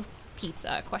favorite type of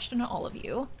pizza? Question to all of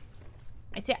you.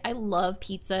 I'd say I love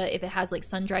pizza if it has like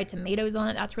sun-dried tomatoes on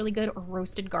it. That's really good. Or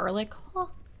roasted garlic. Oh,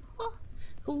 oh,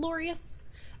 glorious.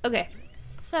 Okay,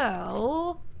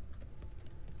 so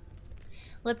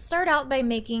let's start out by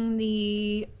making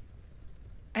the...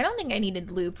 I don't think I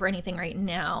needed lube for anything right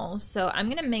now, so I'm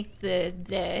gonna make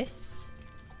this.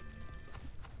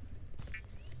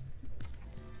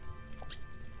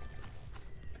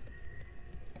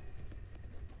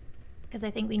 Because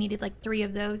I think we needed like 3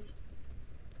 of those.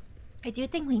 I do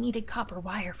think we needed copper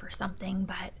wire for something,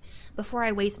 but before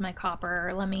I waste my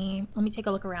copper, let me take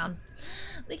a look around.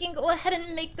 We can go ahead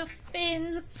and make the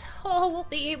fins. Oh, we'll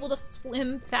be able to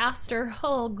swim faster.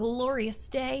 Oh, glorious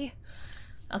day.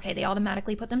 Okay, they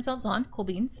automatically put themselves on. Cool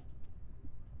beans.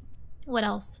 What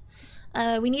else?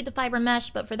 We need the fiber mesh,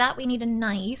 but for that we need a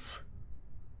knife.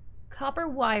 Copper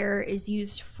wire is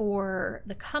used for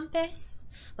the compass,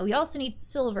 but we also need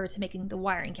silver to making the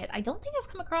wiring kit. I don't think I've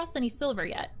come across any silver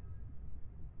yet.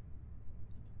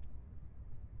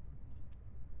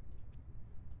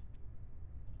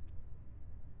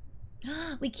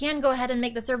 We can go ahead and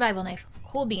make the survival knife.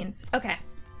 Cool beans. Okay.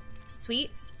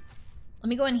 Sweet. Let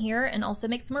me go in here and also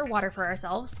make some more water for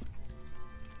ourselves.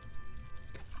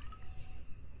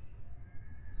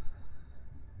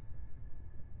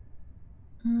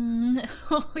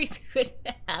 Always good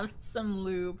to have some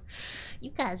lube.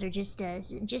 You guys are just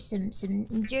some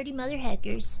dirty mother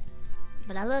hackers.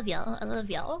 But I love y'all. I love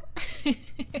y'all.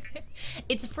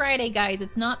 It's Friday, guys.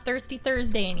 It's not Thirsty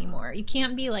Thursday anymore. You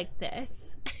can't be like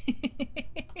this.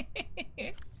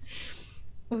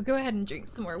 We'll go ahead and drink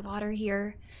some more water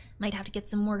here. Might have to get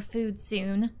some more food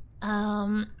soon.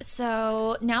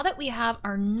 So now that we have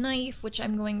our knife, which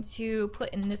I'm going to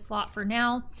put in this slot for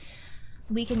now,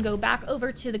 we can go back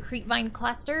over to the creepvine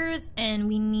clusters, and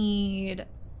we need,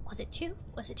 was it 2?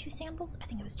 Was it 2 samples? I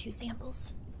think it was 2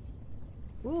 samples.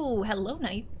 Ooh, hello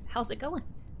knife. How's it going?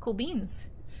 Cool beans.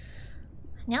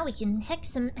 Now we can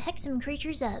hex some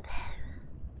creatures up.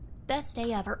 Best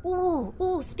day ever.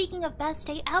 Ooh, speaking of best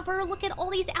day ever, look at all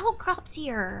these outcrops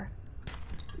here.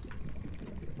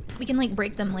 We can like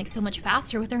break them like so much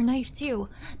faster with our knife too.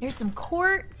 There's some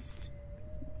quartz.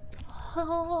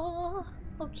 Oh,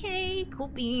 okay, cool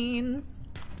beans.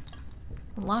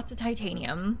 Lots of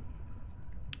titanium,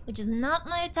 which is not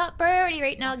my top priority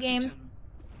right now, game.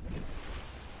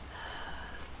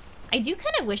 I do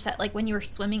kind of wish that like when you were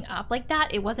swimming up like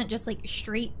that, it wasn't just like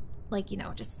straight, like, you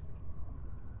know, just...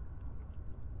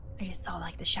 I just saw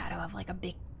like the shadow of like a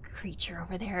big creature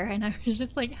over there, and I was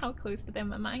just like, how close to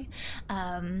them am I?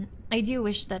 I do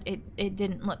wish that it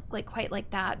didn't look like quite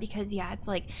like that, because yeah, it's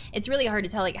like, it's really hard to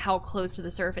tell like how close to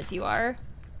the surface you are.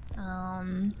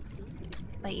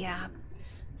 But yeah,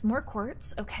 some more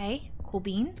quartz. Okay, cool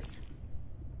beans.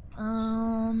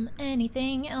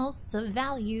 Anything else of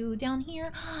value down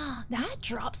here? That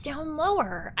drops down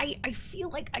lower. I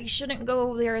feel like I shouldn't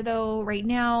go there though right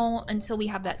now until we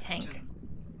have that tank.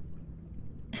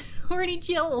 Already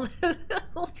chill.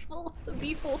 We'll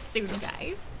be full soon,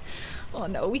 guys. Oh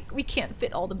no, we can't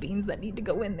fit all the beans that need to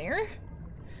go in there.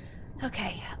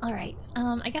 Okay, alright.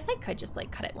 I guess I could just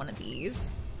like cut at one of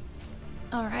these.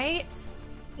 Alright.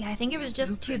 Yeah, I think it was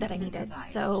just 2 that I needed.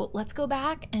 So let's go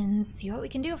back and see what we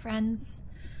can do, friends.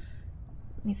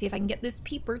 Let me see if I can get this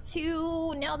peeper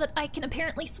too, now that I can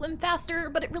apparently swim faster,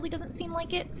 but it really doesn't seem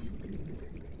like it.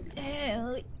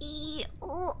 There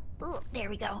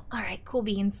we go. Alright, cool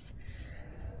beans.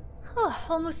 Oh,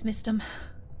 almost missed him.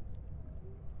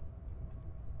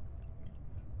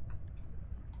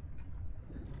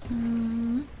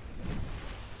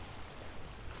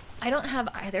 I don't have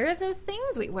either of those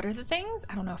things. Wait, what are the things?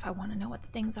 I don't know if I want to know what the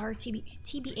things are.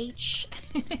 TBH.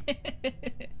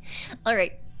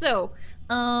 Alright, so,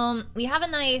 we have a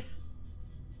knife.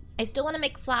 I still want to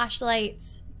make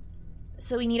flashlights.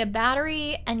 So we need a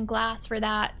battery and glass for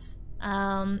that.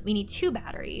 We need 2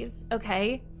 batteries.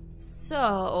 Okay.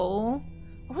 So,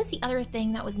 what was the other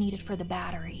thing that was needed for the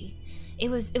battery? It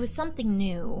was something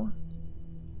new.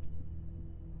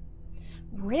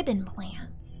 Ribbon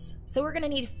plants. So we're gonna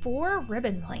need 4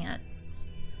 ribbon plants.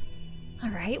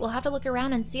 Alright, we'll have to look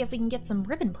around and see if we can get some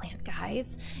ribbon plant,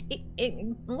 guys.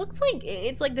 It looks like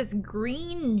it's like this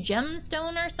green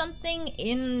gemstone or something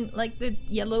in like the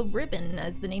yellow ribbon,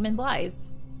 as the name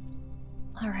implies.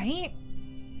 Alright.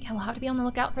 Yeah, we'll have to be on the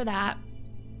lookout for that.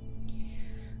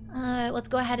 Let's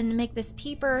go ahead and make this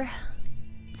peeper.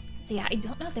 So yeah, I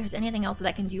don't know if there's anything else that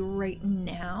I can do right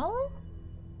now.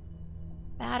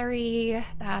 Battery,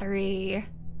 battery,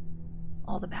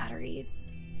 all the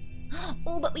batteries.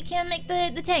 Oh, but we can make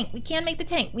the tank. We can make the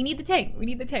tank. We need the tank. We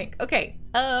need the tank. Okay,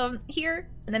 here,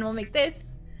 and then we'll make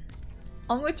this.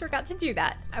 Almost forgot to do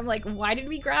that. I'm like, why did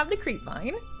we grab the creep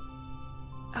vine?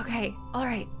 Okay, all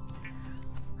right.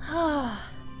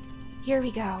 Here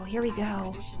we go, here we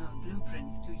go. Additional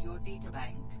blueprints to your data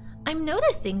bank. I'm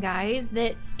noticing, guys,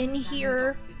 that in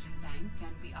here... Oxygen tank can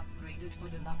be upgraded for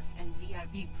deluxe and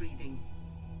VIP breathing.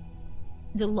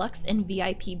 Deluxe and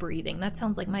VIP breathing. That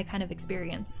sounds like my kind of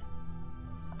experience.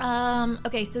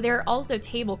 Okay, so there are also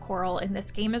table coral in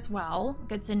this game as well.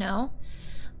 Good to know.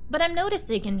 But I'm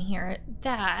noticing in here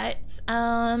that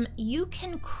you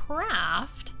can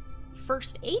craft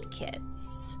first aid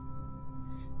kits.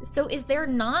 So is there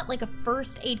not like a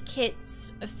first aid kit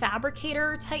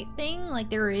fabricator type thing like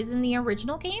there is in the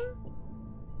original game?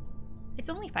 It's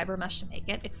only fiber mesh to make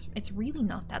it. It's really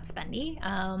not that spendy.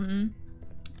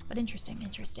 But interesting,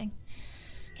 interesting.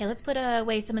 Okay, let's put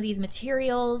away some of these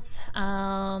materials.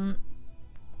 And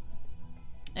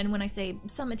when I say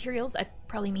some materials, I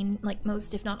probably mean like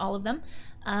most, if not all of them.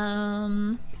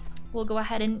 We'll go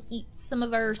ahead and eat some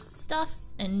of our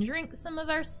stuffs and drink some of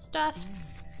our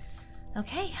stuffs.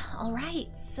 Okay, all right.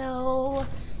 So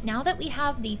now that we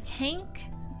have the tank,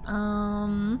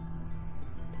 I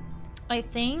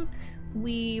think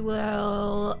we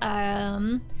will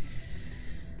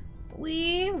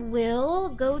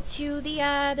go to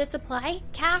the supply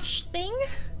cache thing.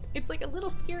 It's like a little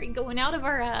scary going out of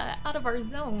our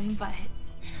zone, but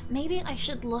maybe I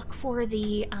should look for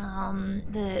the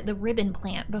ribbon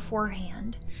plant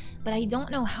beforehand. But I don't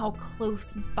know how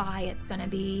close by it's gonna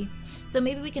be, so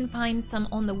maybe we can find some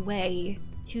on the way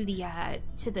to the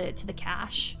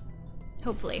cache.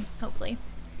 Hopefully.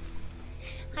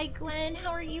 Hi Gwen,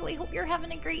 how are you? I hope you're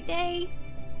having a great day.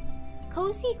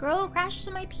 Cozy Grow crashed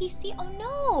to my PC. Oh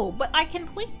no! But I can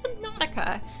play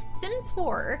Subnautica, Sims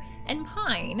 4, and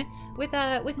Pine with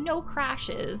no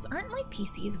crashes. Aren't my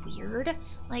PCs weird?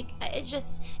 Like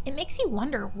it makes you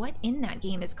wonder what in that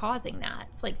game is causing that.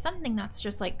 It's like something that's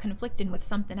just like conflicting with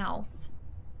something else.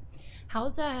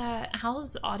 How's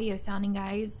audio sounding,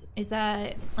 guys? Is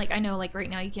that like, I know like right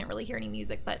now you can't really hear any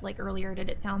music, but like earlier did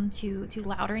it sound too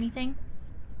loud or anything?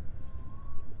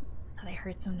 I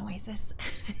heard some noises.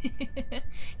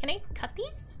 Can I cut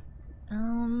these?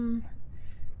 I'm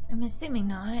assuming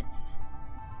not.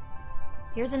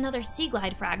 Here's another sea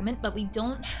glide fragment, but we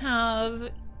don't have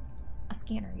a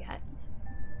scanner yet.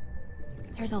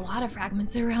 There's a lot of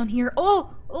fragments around here.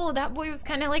 Oh, that boy was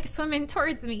kind of like swimming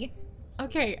towards me.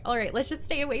 Okay, all right, let's just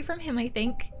stay away from him, I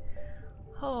think.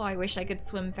 Oh, I wish I could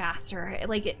swim faster.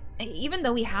 Like, even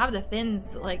though we have the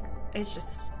fins, like, it's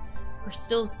just, we're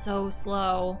still so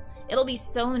slow. It'll be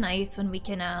so nice when we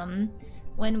can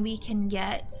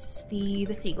get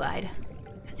the sea glide,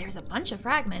 because there's a bunch of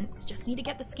fragments. Just need to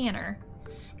get the scanner.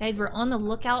 Guys, we're on the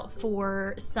lookout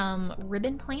for some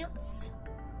ribbon plants.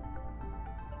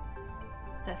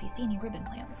 So if you see any ribbon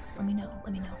plants, let me know.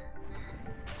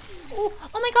 Oh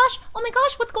my gosh! Oh my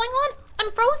gosh! What's going on?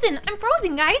 I'm frozen,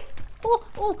 guys! Oh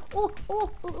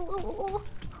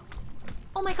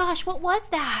my gosh! What was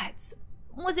that?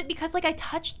 Was it because like I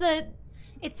touched the?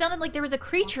 It sounded like there was a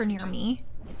creature near me.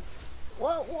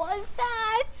 What was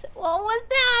that? What was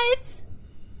that?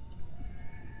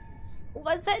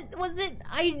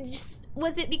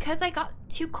 Was it because I got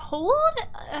too cold?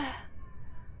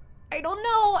 I don't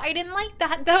know. I didn't like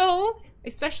that though.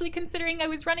 Especially considering I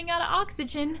was running out of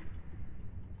oxygen.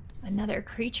 Another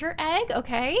creature egg,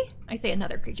 okay. I say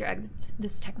another creature egg.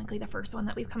 This is technically the first one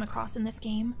that we've come across in this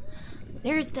game.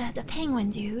 There's the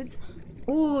penguin dudes.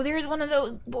 Ooh, there's one of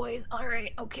those boys. All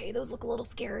right, okay, those look a little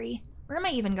scary. Where am I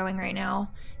even going right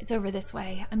now? It's over this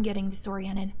way. I'm getting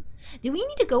disoriented. Do we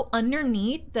need to go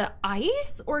underneath the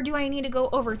ice, or do I need to go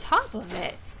over top of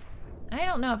it? I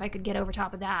don't know if I could get over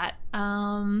top of that.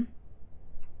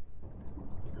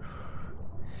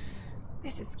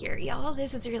 This is scary, y'all.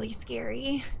 This is really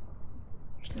scary.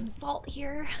 There's some salt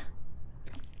here.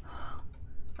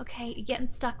 Okay, you're getting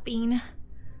stuck, Bean.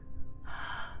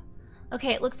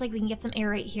 Okay, it looks like we can get some air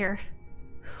right here.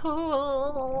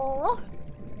 Oh,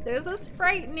 this is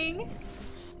frightening.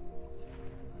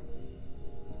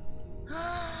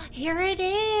 Here it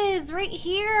is, right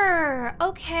here.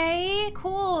 Okay,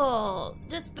 cool.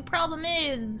 Just the problem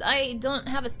is I don't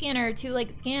have a scanner to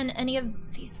like scan any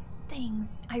of these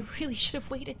things. I really should have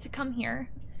waited to come here.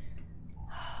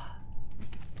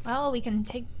 Well, we can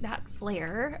take that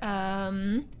flare.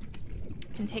 Can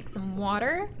take some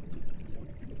water.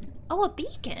 Oh, a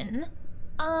beacon.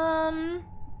 I'll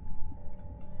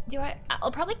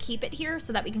probably keep it here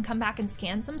so that we can come back and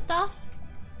scan some stuff.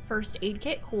 First aid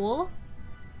kit, cool.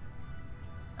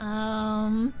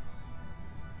 I'm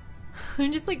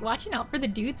just like watching out for the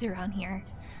dudes around here.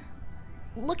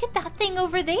 Look at that thing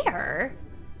over there.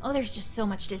 Oh, there's just so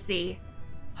much to see.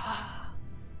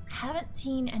 Haven't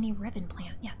seen any ribbon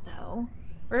plant yet though.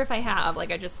 Or if I have,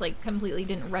 like I just like completely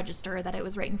didn't register that it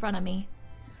was right in front of me.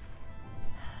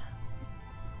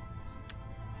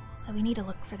 So we need to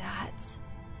look for that.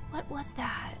 What was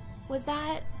that? Was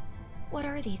that... What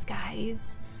are these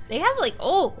guys? They have like...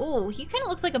 Oh, he kind of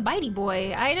looks like a bitey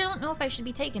boy. I don't know if I should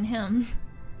be taking him.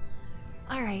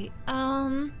 Alright,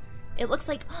 it looks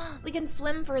like we can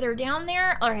swim further down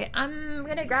there. Alright, I'm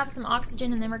gonna grab some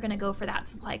oxygen and then we're gonna go for that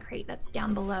supply crate that's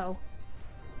down below.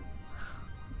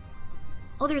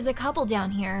 Oh, there's a couple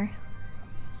down here.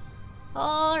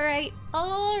 Alright,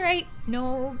 alright.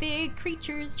 No big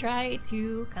creatures try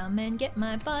to come and get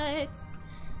my butts.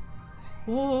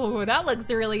 Oh, that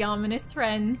looks really ominous,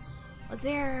 friends. Was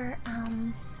there,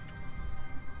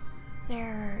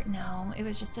 no, it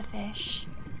was just a fish.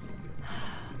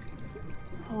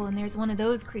 Oh, and there's one of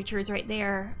those creatures right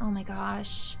there. Oh my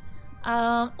gosh.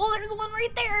 Oh, there's one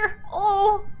right there.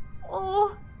 Oh.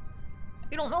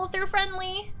 You don't know if they're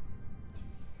friendly.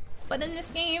 But in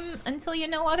this game, until you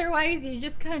know otherwise, you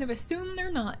just kind of assume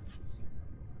they're not.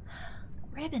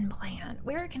 Ribbon plant.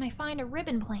 Where can I find a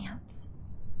ribbon plant?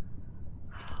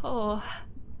 Oh.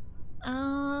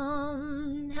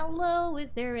 Hello,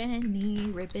 is there any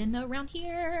ribbon around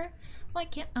here? Why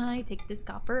can't I take this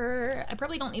copper? I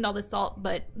probably don't need all this salt,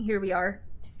 but here we are.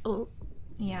 Oh,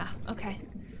 yeah, okay.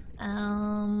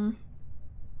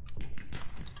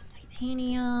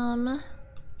 Titanium.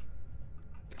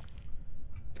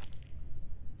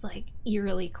 It's like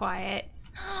eerily quiet.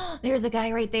 There's a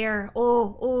guy right there.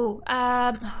 Oh,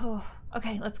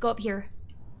 okay, let's go up here.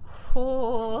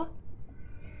 Oh.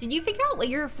 Did you figure out what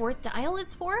your fourth dial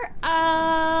is for?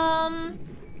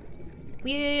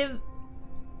 We have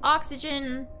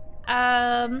oxygen.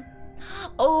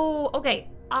 Oh, okay.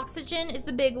 Oxygen is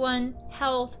the big one.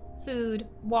 Health, food,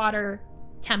 water,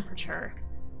 temperature.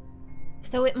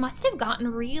 So it must have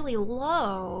gotten really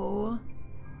low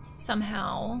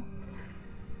somehow.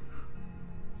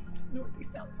 I don't know what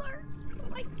these sounds are.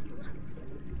 Like,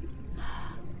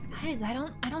 guys, I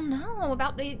don't know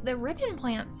about the ribbon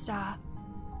plant stuff.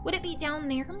 Would it be down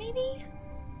there, maybe?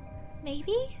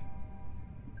 Maybe?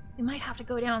 We might have to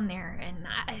go down there, and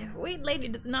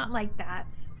WadeLady does not like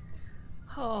that.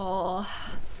 Oh.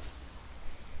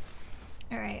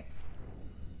 Alright.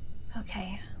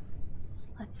 Okay.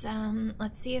 Let's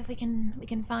see if we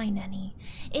can find any.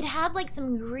 It had like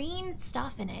some green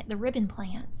stuff in it, the ribbon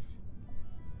plants.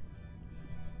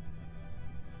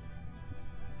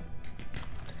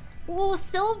 Oh,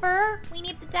 silver! We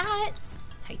need that!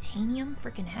 Titanium,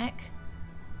 freaking heck.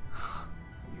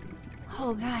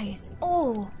 Oh, guys.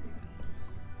 Oh!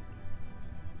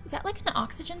 Is that like an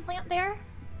oxygen plant there?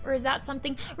 Or is that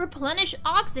something? Replenish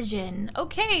oxygen!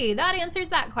 Okay, that answers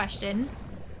that question.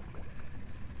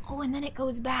 Oh, and then it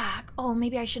goes back. Oh,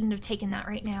 maybe I shouldn't have taken that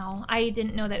right now. I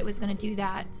didn't know that it was gonna do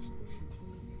that.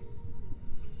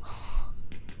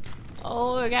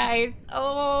 Oh, guys,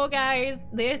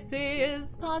 this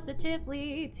is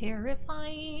positively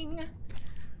terrifying.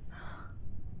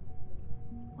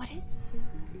 What is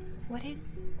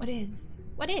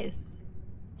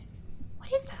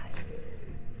that?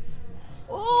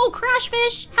 Oh, crash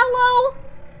fish! Hello!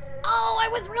 Oh, I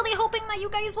was really hoping that you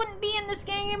guys wouldn't be in this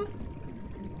game.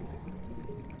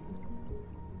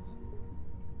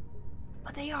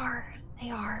 But they are.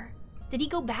 Did he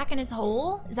go back in his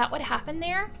hole? Is that what happened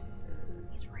there?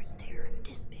 He's right there,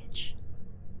 this bitch.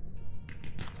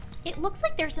 It looks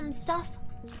like there's some stuff.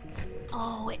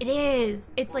 Oh, it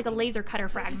is. It's like a laser cutter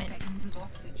fragment.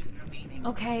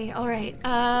 Okay, alright.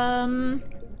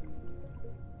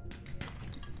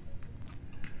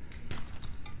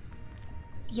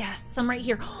 Yes, some right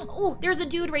here. Oh, there's a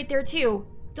dude right there too.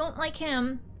 Don't like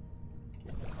him.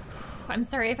 I'm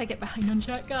sorry if I get behind on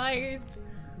chat, guys.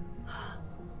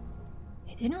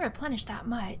 It didn't replenish that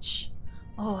much.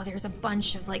 Oh, there's a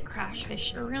bunch of like crash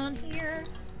fish around here.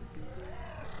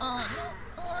 Oh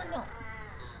no, oh no.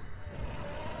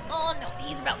 Oh no,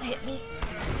 he's about to hit me.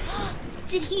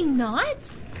 Did he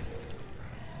not?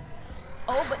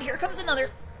 Oh, but here comes another.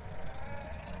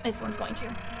 This one's going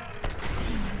to.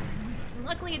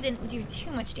 Luckily it didn't do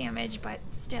too much damage, but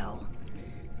still.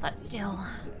 But still.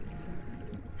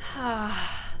 I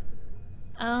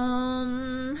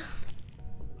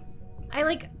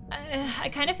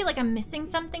kind of feel like I'm missing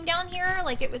something down here.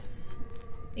 Like it was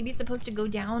maybe supposed to go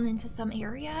down into some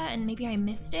area and maybe I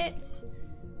missed it.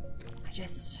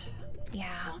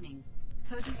 Yeah. Warning.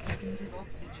 30 seconds of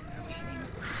oxygen remaining.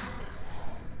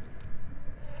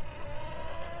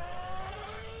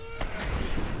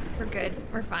 We're good.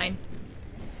 We're fine.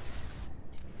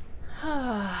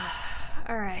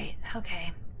 Alright,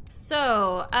 okay.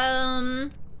 So,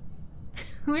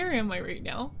 where am I right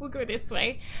now? We'll go this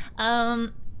way.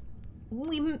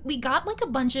 We got like a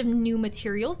bunch of new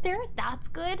materials there. That's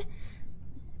good.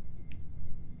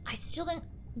 I still didn't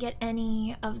get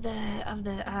any of the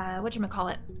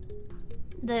whatchamacallit?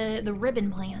 The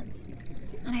ribbon plants.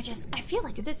 And I feel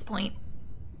like at this point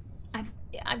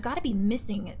I've got to be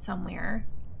missing it somewhere.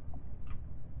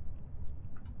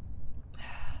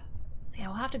 So yeah,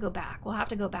 we'll have to go back. We'll have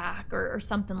to go back or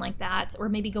something like that. Or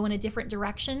maybe go in a different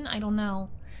direction. I don't know.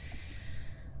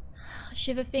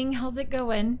 Shiva Fing, how's it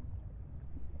going?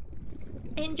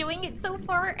 Enjoying it so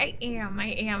far? I am.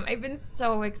 I've been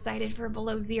so excited for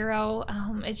Below Zero.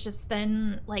 It's just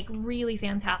been like really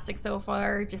fantastic so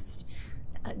far. Just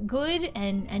good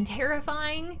and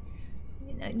terrifying.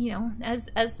 You know, as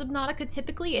Subnautica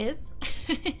typically is.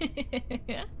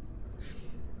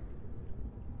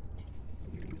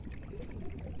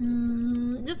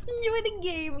 Just enjoy the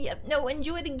game. Yep, no,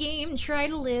 enjoy the game. Try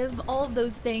to live. All of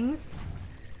those things.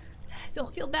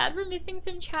 Don't feel bad for missing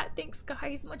some chat. Thanks,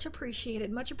 guys. Much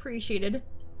appreciated. Much appreciated.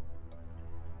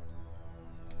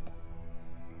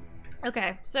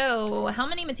 Okay, so how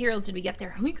many materials did we get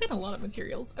there? We got a lot of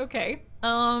materials. Okay.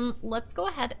 Let's go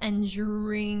ahead and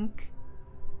drink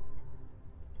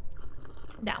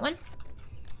that one.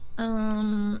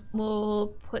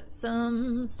 We'll put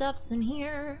some stuffs in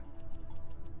here.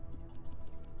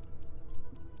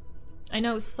 I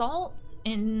know salt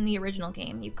in the original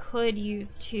game you could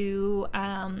use to,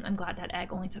 I'm glad that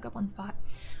egg only took up one spot.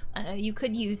 You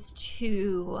could use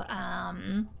to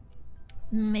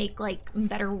make like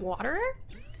better water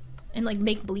and like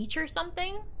make bleach or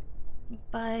something.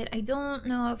 But I don't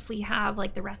know if we have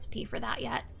like the recipe for that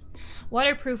yet.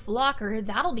 Waterproof locker,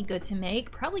 that'll be good to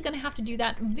make. Probably gonna have to do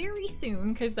that very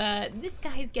soon because this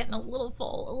guy's getting a little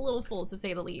full to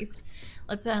say the least.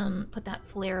 Let's put that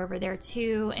flare over there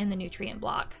too and the nutrient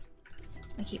block.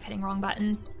 I keep hitting wrong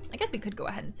buttons. I guess we could go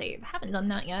ahead and save. Haven't done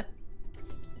that yet.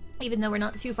 Even though we're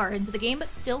not too far into the game,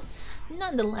 but still,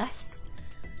 nonetheless.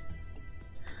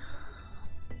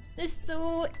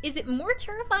 So, is it more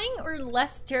terrifying or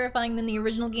less terrifying than the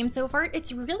original game so far?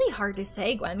 It's really hard to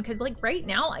say, Gwen, because like right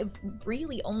now I've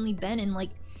really only been in like,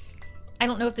 I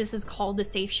don't know if this is called the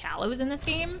safe shallows in this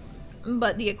game,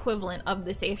 but the equivalent of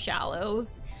the safe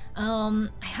shallows. I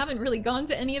haven't really gone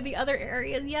to any of the other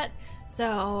areas yet,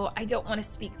 so I don't want to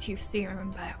speak too soon,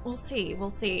 but we'll see,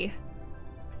 we'll see.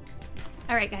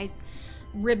 All right, guys.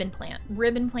 Ribbon plant.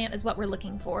 Ribbon plant is what we're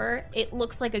looking for. It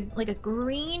looks like a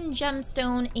green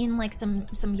gemstone in like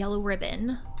some yellow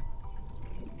ribbon.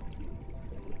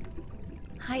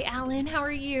 Hi Alan, how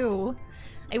are you?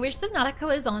 I wish Subnautica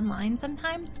was online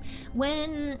sometimes.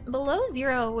 When Below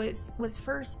Zero was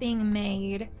first being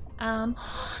made,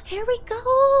 here we go,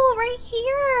 right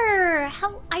here.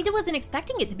 Hell, I wasn't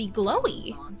expecting it to be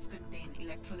glowy. Plants contain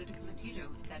electrolytic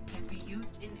materials that can be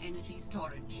used in energy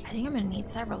storage. I think I'm gonna need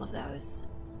several of those.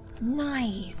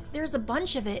 Nice. There's a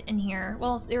bunch of it in here.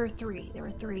 Well, there were three.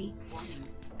 Warning.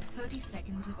 30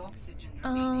 seconds of oxygen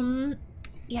remaining.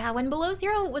 Yeah, when Below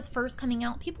Zero was first coming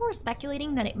out, people were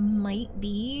speculating that it might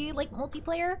be like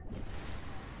multiplayer.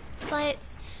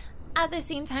 But at the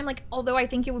same time, like, although I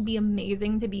think it would be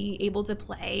amazing to be able to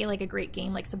play like a great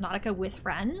game like Subnautica with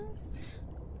friends,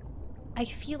 I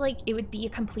feel like it would be a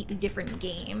completely different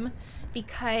game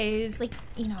because, like,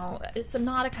 you know,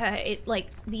 Subnautica, it like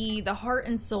the heart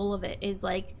and soul of it is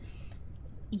like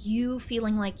you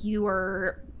feeling like you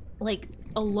are like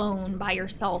alone by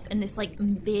yourself in this like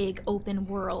big open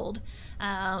world,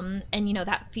 and you know,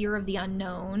 that fear of the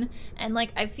unknown. And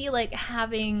like I feel like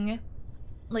having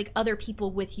like other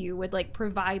people with you would like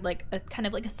provide like a kind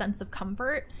of like a sense of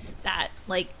comfort that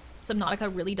like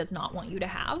Subnautica really does not want you to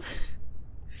have.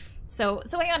 So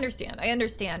I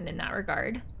understand in that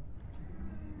regard.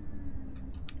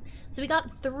 So we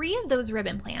got 3 of those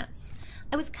ribbon plants.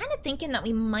 I was kind of thinking that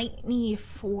we might need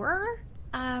 4.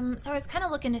 So I was kind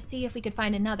of looking to see if we could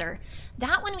find another.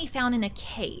 That one we found in a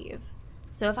cave.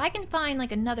 So if I can find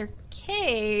like another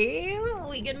cave,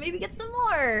 we can maybe get some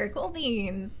more. Cool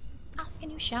beans. ask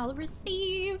and you shall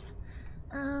receive.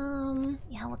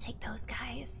 Yeah, we'll take those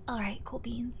guys. Alright, cool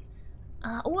beans.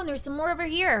 Oh, and there's some more over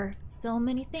here. So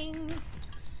many things.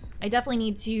 I definitely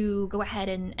need to go ahead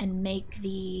and make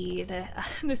the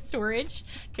the storage,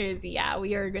 because yeah,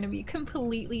 we are gonna be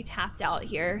completely tapped out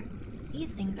here.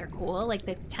 These things are cool, like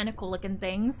the tentacle looking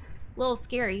things. A little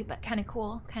scary, but kind of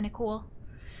cool, kind of cool.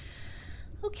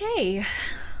 Okay.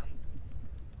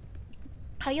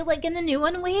 How you liking the new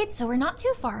one, Wade? So we're not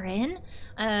too far in.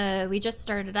 We just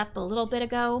started up a little bit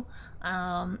ago,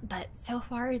 but so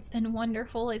far it's been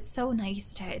wonderful. It's so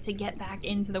nice to get back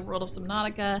into the world of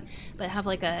Subnautica, but have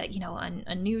like a, you know,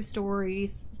 a new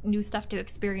stories, new stuff to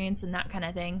experience and that kind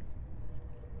of thing.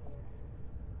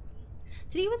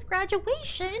 Today was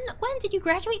graduation. When did you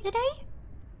graduate today?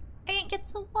 I didn't get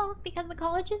to walk because the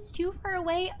college is too far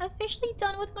away. Officially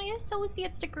done with my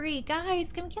associate's degree.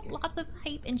 Guys, come get lots of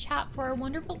hype and chat for our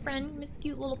wonderful friend, Miss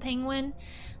Cute Little Penguin.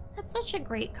 That's such a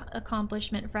great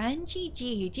accomplishment, friend.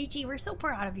 GG. GG, we're so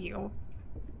proud of you.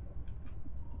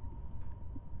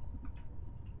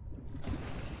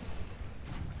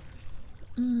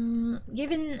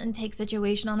 Given and take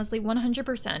situation, honestly,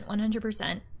 100%.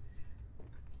 100%.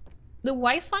 The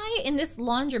Wi-Fi in this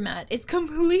laundromat is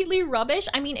completely rubbish.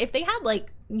 I mean, if they had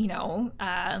like, you know,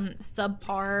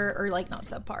 subpar, or like not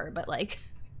subpar, but like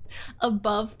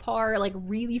above par, like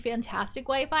really fantastic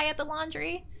Wi-Fi at the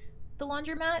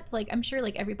laundromats, like I'm sure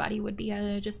like everybody would be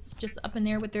just up in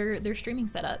there with their streaming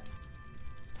setups.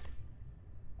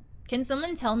 Can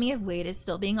someone tell me if Wade is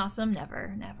still being awesome?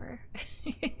 Never, never.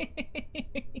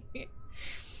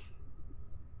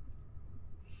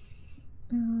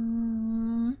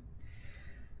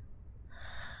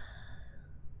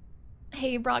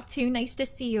 Hey, Brock2, nice to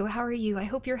see you. How are you? I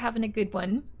hope you're having a good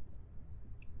one.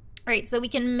 All right, so we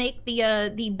can make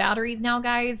the batteries now,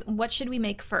 guys. What should we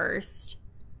make first?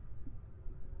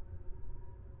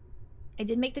 I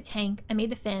did make the tank. I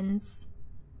made the fins.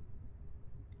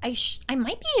 I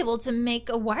might be able to make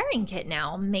a wiring kit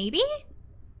now. Maybe?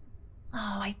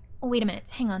 Oh, wait a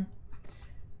minute. Hang on.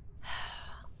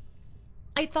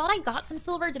 I thought I got some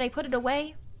silver. Did I put it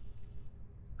away?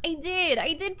 I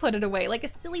did put it away like a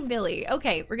silly Billy.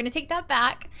 Okay, we're gonna take that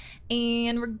back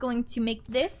and we're going to make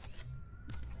this.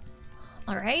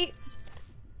 All right.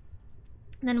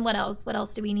 And then what else? What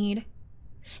else do we need?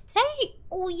 Today,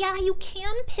 oh yeah, you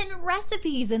can pin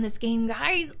recipes in this game,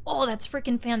 guys. Oh, that's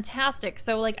freaking fantastic.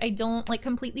 So like I don't like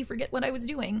completely forget what I was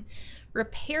doing.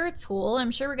 Repair tool, I'm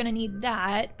sure we're gonna need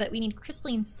that, but we need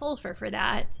crystalline sulfur for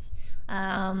that,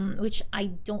 which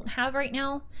I don't have right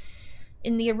now.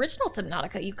 In the original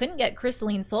Subnautica, you couldn't get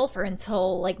crystalline sulfur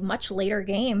until like much later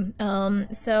game.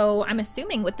 So I'm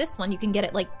assuming with this one you can get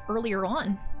it like earlier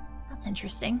on. That's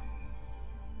interesting.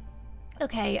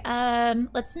 Okay,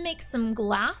 let's make some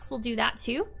glass. We'll do that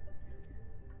too.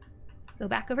 Go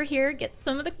back over here, get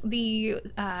some of the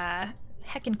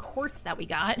heckin' quartz that we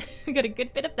got. We got a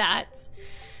good bit of that.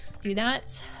 Do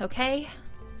that, okay.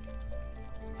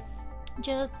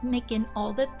 Just making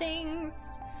all the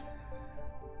things.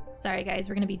 Sorry guys,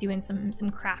 we're gonna be doing some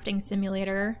crafting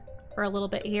simulator for a little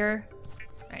bit here.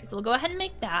 All right, so we'll go ahead and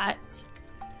make that.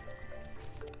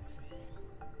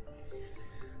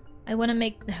 I want to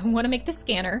make the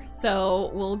scanner, so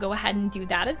we'll go ahead and do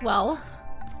that as well.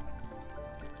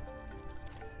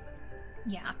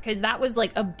 Yeah, because that was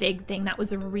like a big thing that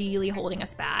was really holding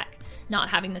us back, not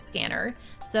having the scanner.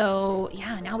 So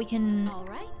yeah, now we can. All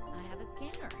right, I have a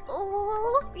scanner.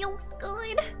 Oh, feels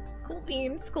good. Cool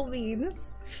beans, cool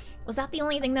beans. Was that the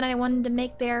only thing that I wanted to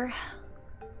make there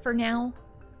for now?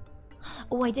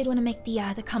 Oh, I did want to make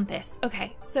the compass.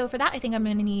 Okay, so for that, I think I'm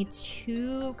gonna need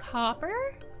 2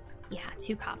 copper. Yeah,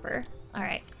 2 copper. All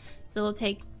right, so we'll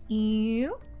take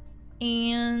you,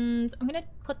 and I'm gonna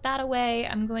put that away.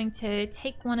 I'm going to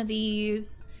take one of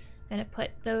these. I'm gonna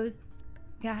put those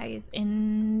guys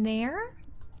in there.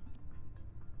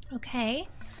 Okay,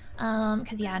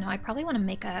 because yeah, no, I probably want to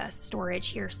make a storage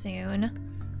here soon.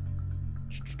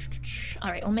 All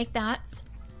right, we'll make that.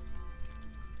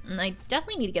 And I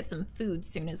definitely need to get some food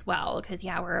soon as well, because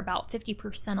yeah, we're about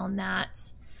 50% on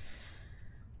that.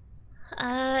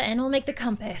 And we'll make the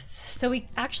compass, so we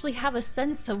actually have a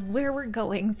sense of where we're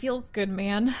going. Feels good,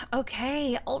 man.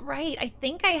 Okay, all right. I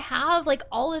think I have like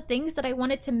all the things that I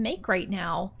wanted to make right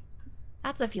now.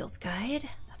 That's a feels good.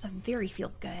 That's a very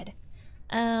feels good.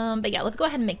 But yeah, let's go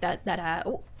ahead and make that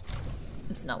oh,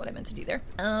 that's not what I meant to do there.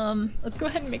 Let's go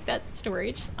ahead and make that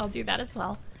storage. I'll do that as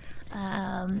well.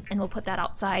 And we'll put that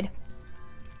outside.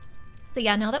 So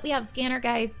yeah, now that we have scanner,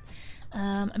 guys,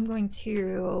 I'm going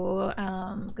to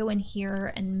go in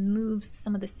here and move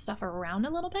some of this stuff around a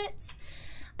little bit.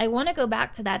 I want to go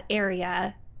back to that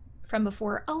area from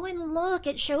before. Oh, and look,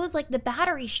 it shows like the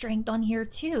battery strength on here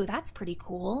too. That's pretty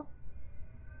cool.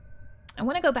 I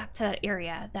want to go back to that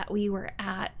area that we were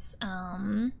at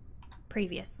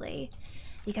previously,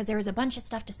 because there was a bunch of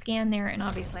stuff to scan there, and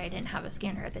obviously I didn't have a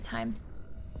scanner at the time.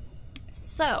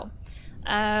 So,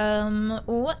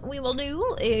 what we will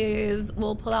do is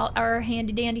we'll pull out our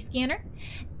handy dandy scanner,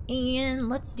 and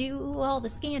let's do all the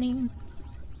scannings.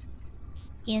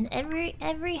 Scan every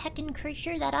heckin'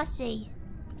 creature that I see.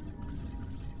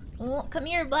 Oh, come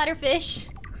here, bladderfish.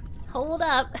 Hold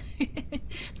up.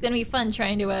 It's gonna be fun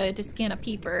trying to scan a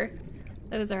peeper.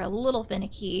 Those are a little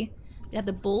finicky. We have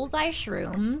the bullseye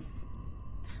shrooms.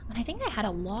 And I think I had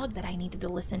a log that I needed to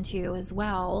listen to as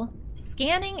well.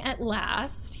 Scanning at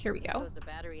last. Here we go. Goes a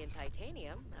battery and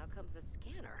titanium. Now comes a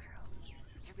scanner.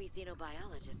 Every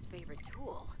xenobiologist's favorite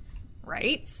tool.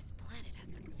 Right? This planet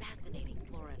has some fascinating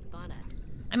flora and fauna.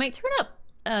 I might turn up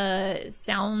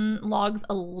sound logs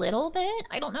a little bit.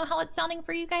 I don't know how it's sounding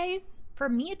for you guys. For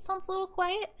me, it sounds a little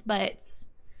quiet, but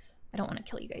I don't want to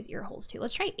kill you guys' ear holes too.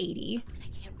 Let's try 80.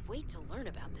 I can't wait to learn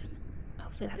about them.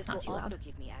 Hopefully that's not too This will loud. also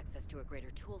give me access to a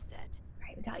greater tool set. All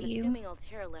right, we got I'm you. assuming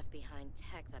Altera left behind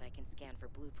tech that I can scan for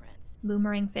blueprints.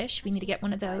 Boomerang fish. We need to get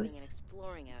one of Surviving those. and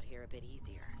exploring out here a bit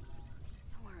easier.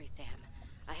 Don't worry, Sam.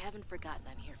 I haven't forgotten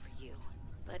I'm here for you.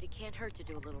 But it can't hurt to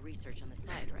do a little research on the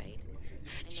side, right?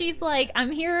 She's like,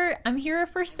 I'm here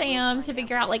for Sam to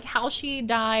figure out like how she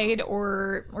died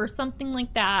or something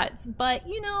like that. But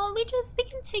you know, we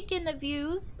can take in the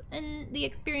views and the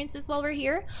experiences while we're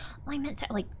here. Well,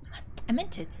 I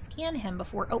meant to scan him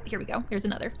before. Oh, here we go. Here's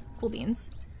another. Cool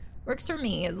beans. Works for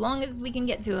me as long as we can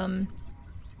get to him.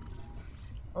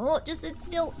 Oh, just sit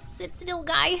still,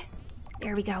 guy.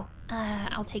 There we go.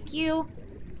 I'll take you.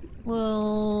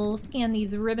 We'll scan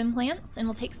these ribbon plants, and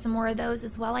we'll take some more of those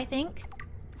as well, I think.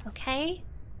 Okay.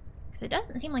 Because it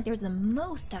doesn't seem like there's the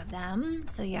most of them.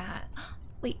 So yeah.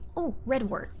 Wait. Oh,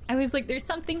 redwort. I was like, there's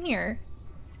something here.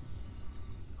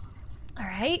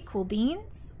 Alright, cool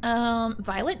beans.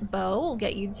 Violet bow will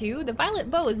get you too. The violet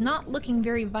bow is not looking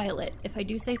very violet, if I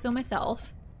do say so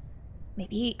myself.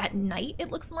 Maybe at night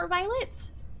it looks more violet?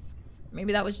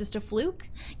 Maybe that was just a fluke.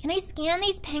 Can I scan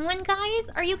these penguin guys?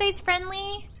 Are you guys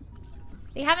friendly?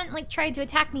 They haven't like tried to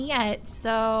attack me yet,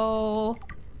 so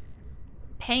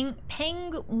penguins.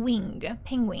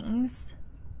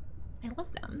 I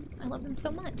love them. I love them so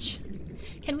much.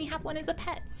 Can we have one as a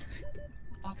pet?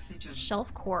 Oxygen.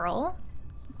 Shelf coral.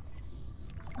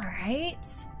 All right.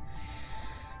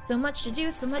 So much to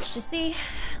do, so much to see.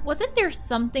 Wasn't there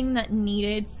something that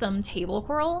needed some table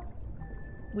coral?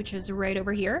 Which is right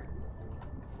over here.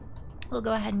 We'll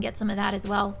go ahead and get some of that as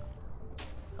well.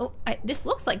 Oh, this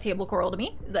looks like table coral to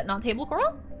me. Is that not table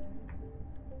coral?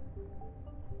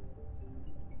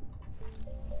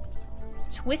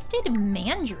 Twisted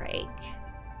mandrake.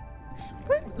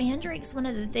 Weren't mandrakes one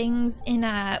of the things in,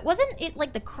 wasn't it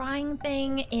like the crying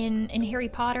thing in Harry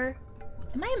Potter?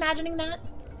 Am I imagining that?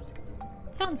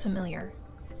 It sounds familiar.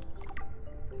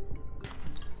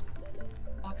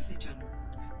 Oxygen.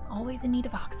 Always in need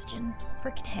of oxygen.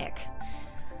 Frickin' heck.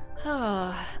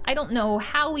 Oh, I don't know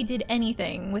how we did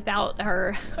anything without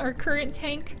our current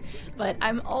tank, but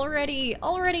I'm already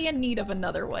in need of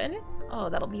another one. Oh,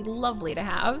 that'll be lovely to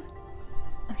have.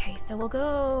 Okay, so we'll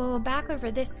go back over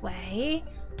this way.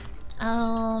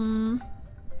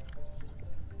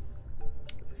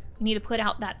 We need to put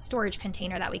out that storage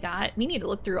container that we got. We need to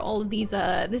look through all of these,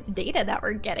 this data that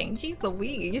we're getting. Jeez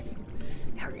Louise.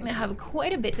 Now we're gonna have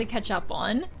quite a bit to catch up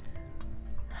on.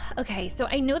 Okay, so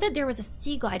I know that there was a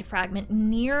sea glide fragment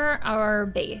near our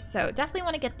base, so definitely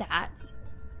want to get that.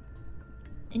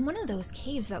 In one of those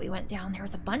caves that we went down, there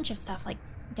was a bunch of stuff like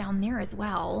down there as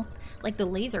well, like the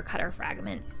laser cutter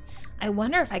fragments. I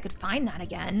wonder if I could find that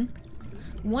again.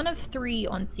 1 of 3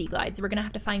 on sea glides. We're gonna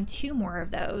have to find 2 more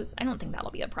of those. I don't think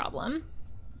that'll be a problem.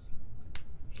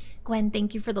 Gwen,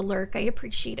 thank you for the lurk. I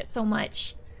appreciate it so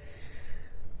much.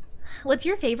 What's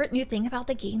your favorite new thing about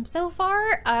the game so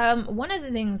far? One of the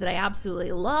things that I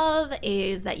absolutely love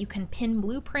is that you can pin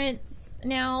blueprints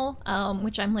now,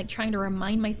 which I'm like trying to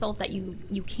remind myself that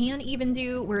you can even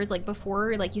do, whereas like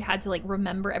before, like you had to like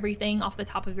remember everything off the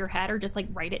top of your head or just like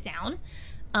write it down.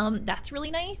 That's really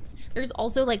nice. There's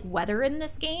also like weather in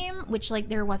this game, which like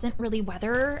there wasn't really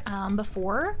weather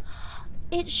before.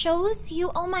 It shows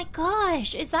you, oh my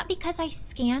gosh, is that because I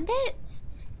scanned it?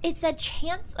 It's a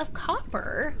chance of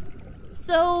copper.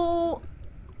 So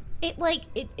it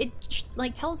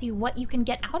like tells you what you can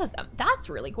get out of them. That's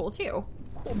really cool too.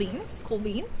 Cool beans, cool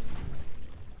beans.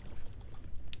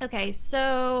 Okay,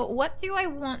 so what do I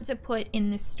want to put in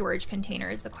this storage container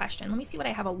is the question. Let me see what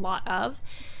I have a lot of.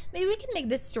 Maybe we can make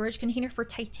this storage container for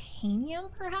titanium,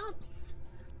 perhaps?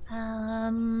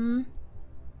 Yeah,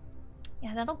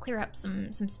 that'll clear up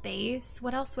some space.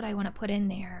 What else would I want to put in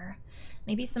there?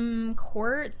 Maybe some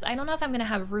quartz. I don't know if I'm gonna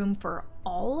have room for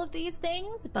all of these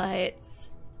things, but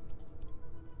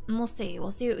we'll see.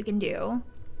 We'll see what we can do.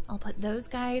 I'll put those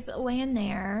guys away in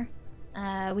there.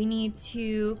 We need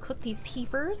to cook these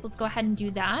peepers. Let's go ahead and do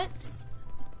that.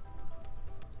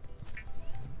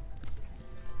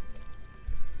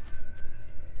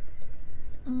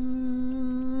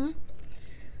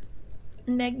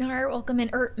 Megnar, welcome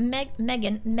in. Or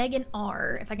Megan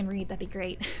R, if I can read, that'd be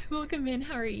great. Welcome in,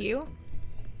 how are you?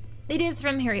 It is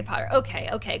from Harry Potter.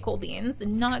 Okay, cool beans.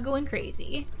 Not going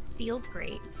crazy. Feels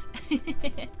great.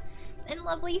 And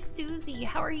lovely Susie,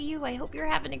 how are you? I hope you're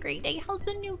having a great day. How's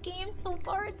the new game so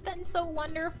far? It's been so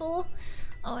wonderful.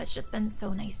 Oh, it's just been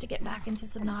so nice to get back into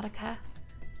Subnautica.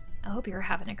 I hope you're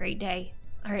having a great day.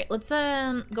 All right, let's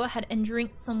go ahead and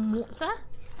drink some water.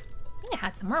 I think I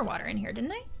had some more water in here,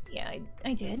 didn't I? Yeah,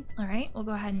 I did. All right, we'll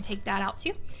go ahead and take that out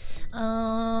too.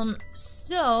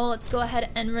 So let's go ahead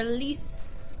and release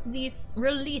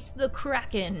the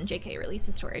Kraken. JK, release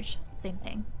the storage. Same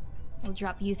thing. We'll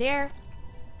drop you there.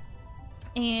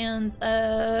 And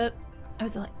I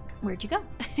was like, where'd you go?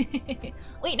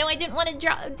 Wait, no, I didn't want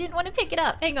to pick it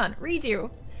up. Hang on, redo.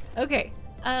 Okay.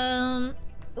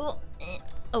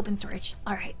 Open storage.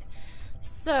 All right.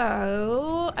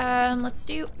 So, let's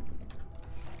do.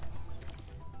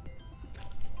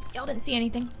 Y'all didn't see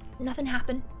anything. Nothing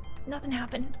happened. Nothing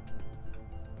happened.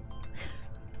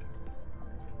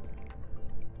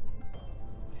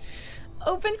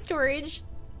 Open storage.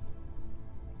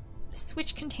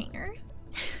 Switch container.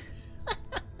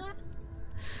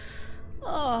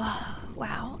 Oh,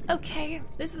 wow. Okay,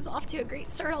 this is off to a great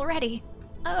start already.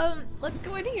 Let's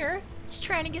go in here. Just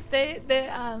trying to get the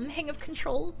hang of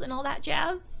controls and all that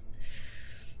jazz.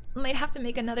 Might have to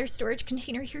make another storage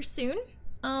container here soon.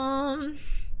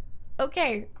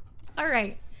 Okay. All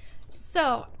right.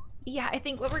 So, yeah, I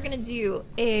think what we're gonna do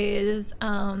is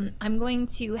I'm going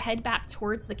to head back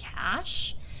towards the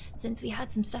cache since we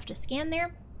had some stuff to scan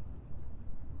there.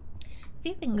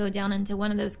 See if we can go down into one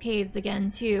of those caves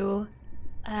again too,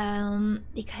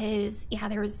 because yeah,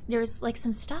 there's like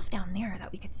some stuff down there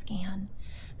that we could scan,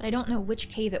 but I don't know which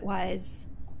cave it was.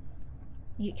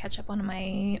 Need to catch up on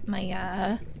my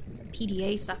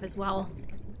PDA stuff as well.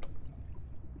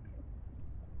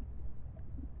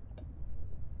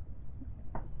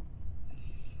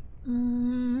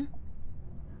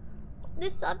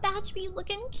 This sub badge be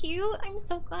looking cute. I'm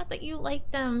so glad that you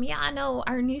like them. Yeah, I know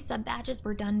our new sub badges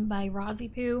were done by Rosie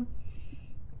Poo.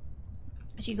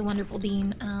 She's a wonderful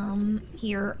bean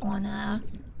here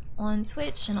on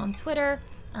Twitch and on Twitter.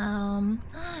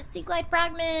 Sea Glide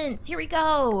Fragments, here we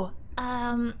go.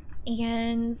 And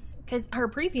because her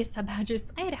previous sub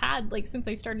badges I had like since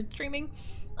I started streaming.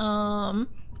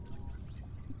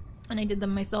 And I did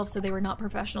them myself, so they were not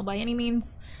professional by any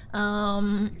means.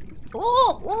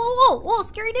 Whoa,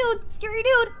 scary dude,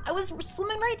 I was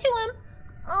swimming right to him.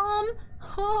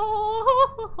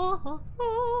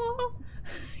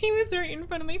 He was right in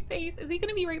front of my face. Is he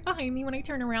gonna be right behind me when I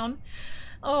turn around?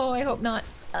 Oh, I hope not.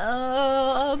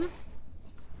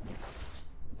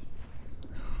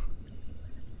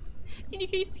 Did you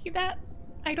guys see that?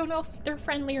 I don't know if they're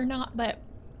friendly or not, but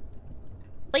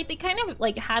like they kind of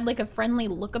like had like a friendly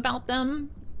look about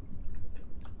them.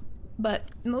 But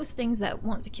most things that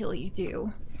want to kill you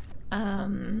do.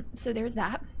 So there's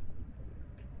that.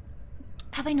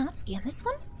 Have I not scanned this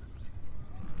one?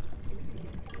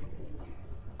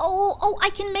 Oh, I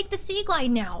can make the sea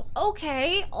glide now.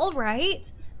 Okay, all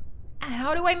right.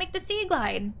 How do I make the sea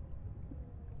glide?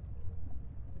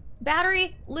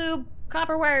 Battery, lube,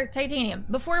 copper wire, titanium.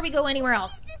 Before we go anywhere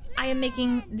else, I am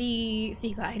making the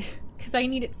sea glide because I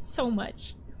need it so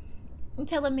much.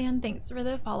 Teleman, thanks for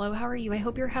the follow. How are you? I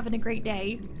hope you're having a great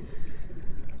day.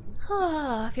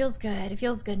 Oh, feels good. It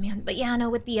feels good, man. But yeah, no,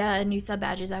 with the new sub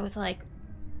badges, I was like,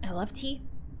 I love tea.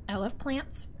 I love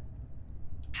plants.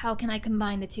 How can I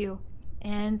combine the two?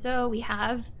 And so we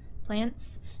have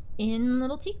plants in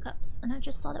little teacups, and I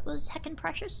just thought it was heckin'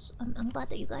 precious. I'm glad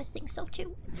that you guys think so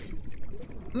too.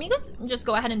 Let me just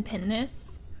go ahead and pin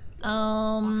this.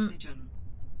 Oxygen.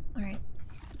 All right.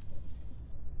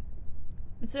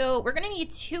 So we're gonna need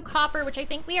 2 copper, which I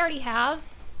think we already have.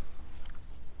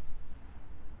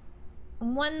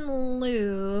 1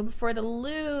 lube. For the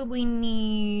lube, we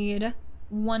need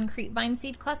 1 creepvine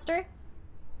seed cluster.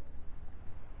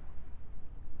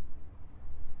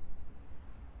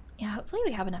 Yeah, hopefully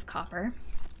we have enough copper.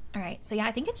 All right, so yeah,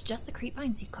 I think it's just the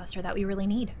creepvine seed cluster that we really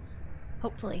need.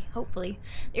 Hopefully, hopefully.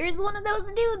 There's one of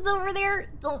those dudes over there.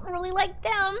 Don't really like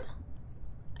them.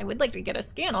 I would like to get a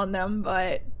scan on them,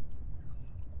 but...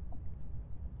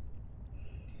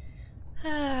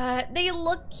 they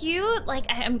look cute. Like,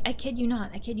 I kid you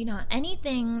not. I kid you not.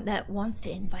 Anything that wants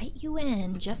to invite you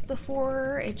in just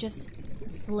before it just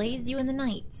slays you in the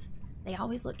night, they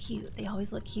always look cute. They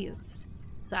always look cute.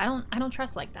 So I don't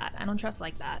trust like that. I don't trust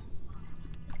like that.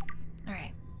 All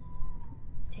right.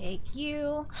 Take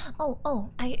you.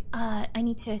 Oh, I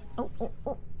need to.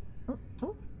 Oh.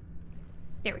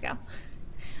 There we go.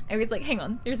 I was like, hang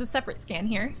on. There's a separate scan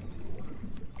here.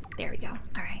 There we go.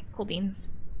 All right, cool beans.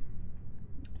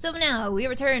 So now we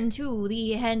return to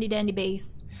the handy dandy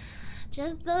base.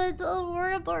 Just the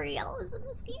Aurora Borealis in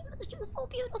this game is just so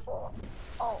beautiful.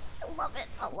 Oh, I love it.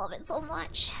 I love it so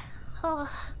much.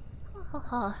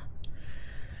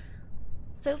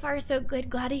 So far, so good.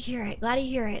 Glad to hear it. Glad to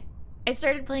hear it. I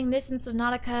started playing this in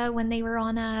Subnautica when they were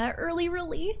on a early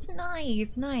release.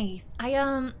 Nice, nice.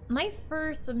 My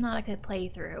first Subnautica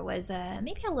playthrough was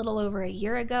maybe a little over a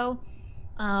year ago.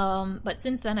 But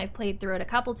since then I've played through it a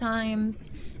couple times,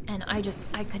 and I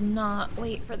could not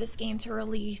wait for this game to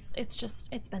release.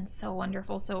 It's been so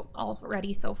wonderful so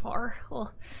already so far.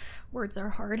 Oh, words are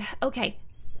hard. Okay,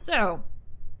 so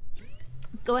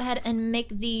let's go ahead and make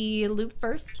the loop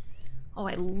first. Oh,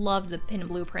 I love the pin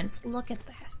blueprints. Look at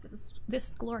this. This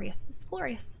is glorious. This is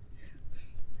glorious.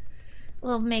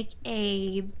 We'll make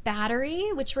a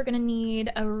battery, which we're gonna need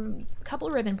a couple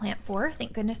ribbon plant for.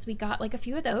 Thank goodness we got like a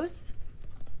few of those.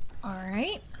 All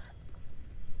right.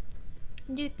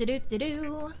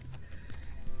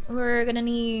 We're gonna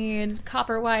need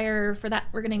copper wire for that.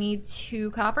 We're gonna need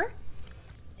 2 copper.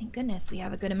 Thank goodness we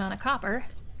have a good amount of copper.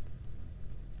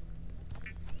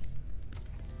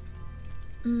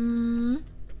 They're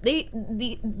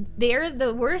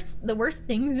the worst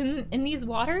things in these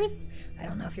waters. I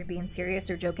don't know if you're being serious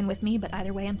or joking with me, but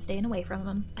either way, I'm staying away from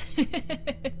them.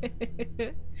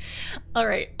 All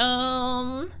right.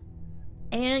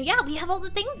 And yeah, we have all the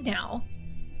things now.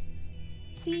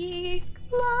 Sea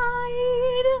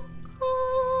glide.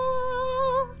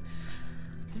 Oh.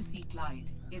 The Sea Glide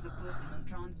is a personal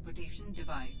transportation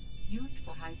device used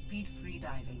for high-speed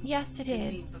freediving. Yes, it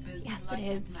is. Yes, it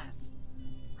is.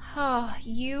 Oh,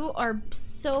 you are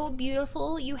so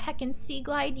beautiful. You heckin' sea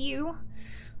glide, you.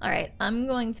 All right, I'm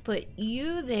going to put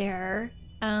you there.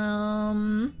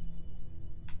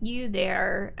 You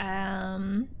there.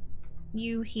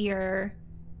 You here.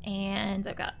 And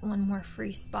I've got one more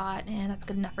free spot, and that's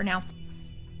good enough for now.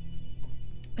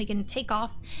 We can take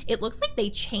off. It looks like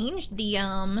they changed the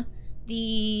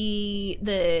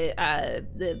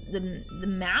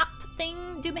map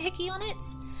thing doohickey on it,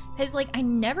 because like I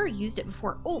never used it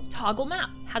before. Oh, toggle map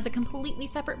has a completely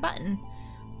separate button.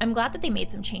 I'm glad that they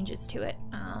made some changes to it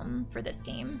for this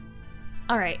game.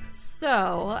 All right,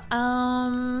 so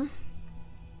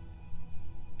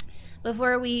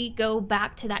before we go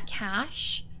back to that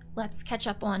cache, let's catch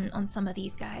up on some of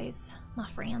these guys, my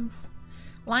friends.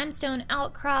 Limestone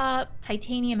outcrop,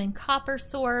 titanium and copper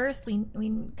source. We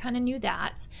kind of knew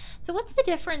that. So what's the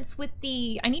difference with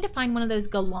the... I need to find one of those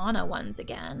Galana ones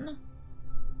again.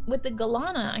 With the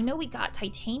Galana, I know we got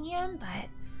titanium, but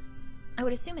I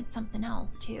would assume it's something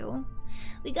else too.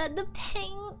 We got the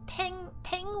penguins.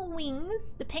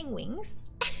 The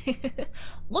penguins.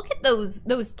 Look at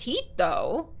those teeth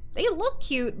though. They look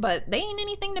cute, but they ain't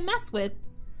anything to mess with.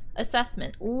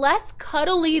 Assessment. Less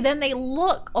cuddly than they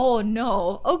look. Oh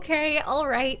no. Okay, all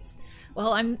right.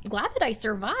 Well, I'm glad that I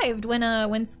survived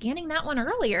when scanning that one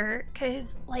earlier,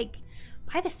 because like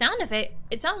by the sound of it,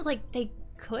 it sounds like they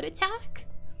could attack.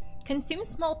 Consumes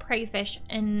small prey fish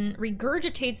and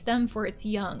regurgitates them for its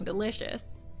young.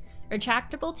 Delicious.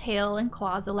 Retractable tail and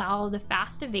claws allow the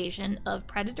fast evasion of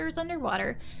predators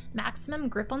underwater, maximum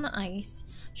grip on the ice.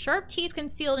 Sharp teeth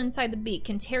concealed inside the beak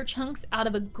can tear chunks out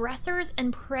of aggressors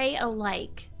and prey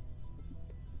alike.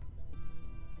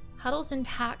 Huddles in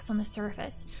packs on the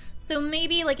surface. So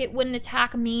maybe like it wouldn't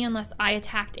attack me unless I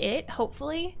attacked it,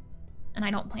 hopefully. And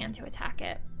I don't plan to attack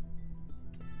it.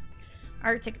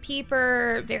 Arctic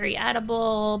peeper, very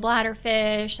edible.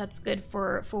 Bladderfish, that's good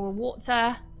for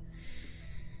water.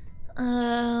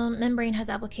 Membrane has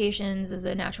applications as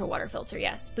a natural water filter,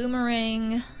 yes.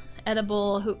 Boomerang,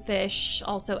 edible. Hoopfish,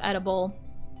 also edible.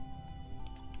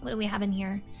 What do we have in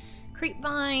here?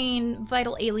 Creepvine,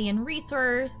 vital alien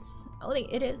resource. Oh,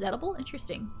 it is edible,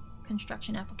 interesting.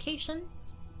 Construction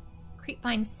applications.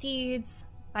 Creepvine seeds,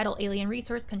 vital alien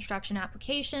resource, construction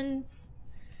applications.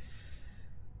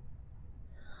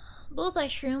 Bullseye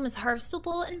shroom is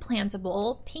harvestable and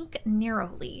plantable. Pink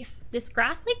narrowleaf. This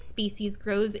grass-like species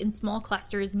grows in small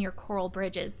clusters near coral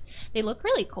bridges. They look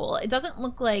really cool. It doesn't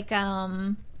look like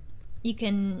you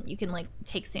can like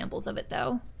take samples of it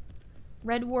though.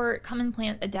 Redwort, common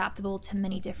plant, adaptable to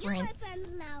many different. You're my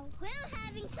friends now. We're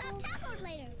having soft tacos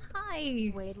later.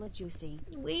 Hi. WadeLady.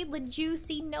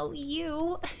 WadeLady, know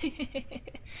you.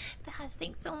 Baz,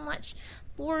 thanks so much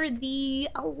for the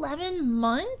 11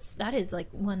 months. That is like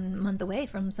 1 month away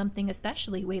from something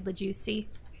especially, WadeLady.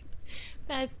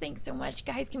 Baz, thanks so much.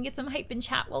 Guys, can we get some hype in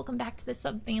chat? Welcome back to the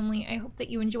sub family. I hope that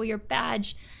you enjoy your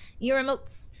badge, your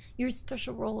emotes, your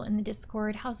special role in the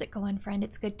Discord. How's it going, friend?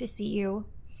 It's good to see you.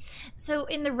 So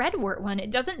in the Redwort one,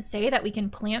 it doesn't say that we can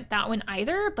plant that one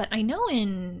either, but I know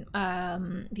in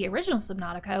the original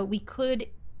Subnautica, we could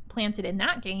plant it in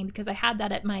that game because I had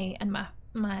that at my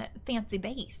fancy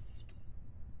base.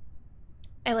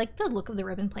 I like the look of the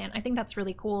ribbon plant. I think that's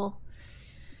really cool.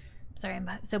 Sorry, I'm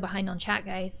so behind on chat,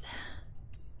 guys.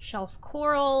 Shelf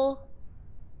coral.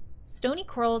 Stony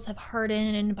corals have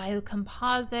hardened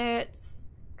biocomposites,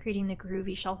 creating the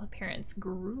groovy shelf appearance.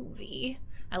 Groovy.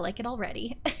 I like it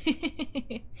already.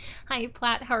 Hi,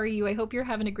 Platt. How are you? I hope you're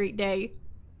having a great day.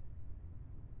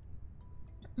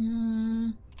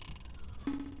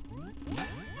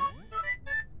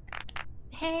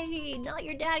 Hey, not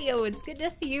your daddy-o. It's good to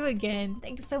see you again.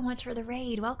 Thanks so much for the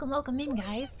raid. Welcome, welcome in,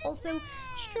 guys. Also,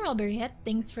 Strawberry Head,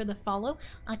 thanks for the follow.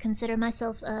 I consider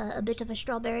myself a bit of a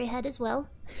strawberry head as well.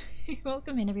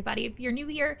 Welcome in, everybody. If you're new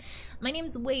here, my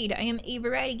name's Wade. I am a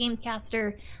variety games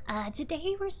caster.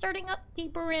 Today we're starting up the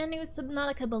brand new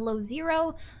Subnautica Below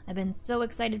Zero. I've been so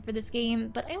excited for this game,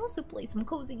 but I also play some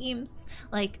cozy games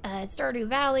like Stardew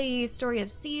Valley, Story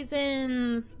of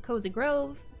Seasons, Cozy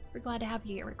Grove. We're glad to have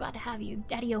you here. We're glad to have you.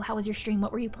 Daddy-o, how was your stream?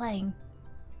 What were you playing?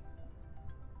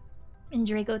 And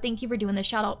Draco, thank you for doing the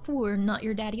shout out for Not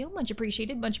Your Daddy-o. Much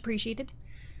appreciated, much appreciated.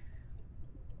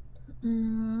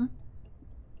 And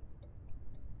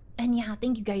yeah,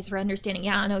 thank you guys for understanding.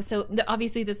 Yeah, I know. So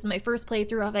obviously this is my first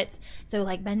playthrough of it. So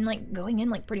like been like going in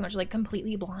like pretty much like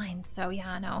completely blind. So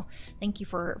yeah, I know. Thank you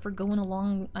for going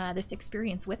along this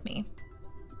experience with me.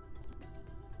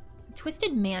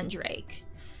 Twisted Mandrake.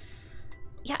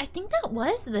 Yeah, I think that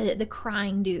was the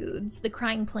crying dudes, the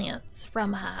crying plants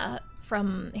from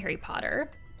Harry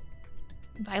Potter.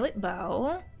 Violet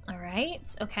bow. All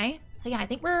right. Okay. So yeah, I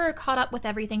think we're caught up with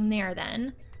everything there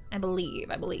then. I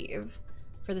believe.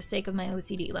 For the sake of my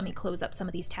OCD, let me close up some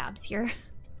of these tabs here.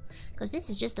 Because this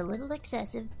is just a little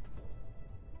excessive.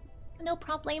 No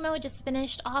problemo, just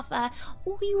finished off,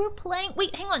 oh, you were playing,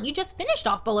 wait, hang on, you just finished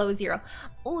off Below Zero.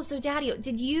 Oh, so Daddy,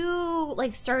 did you,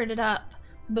 like, start it up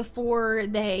before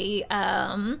they,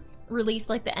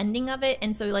 released, like, the ending of it?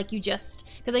 And so, like, you just,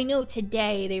 because I know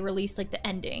today they released, like, the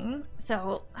ending,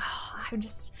 so,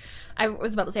 I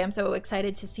was about to say I'm so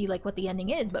excited to see, like, what the ending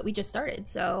is, but we just started,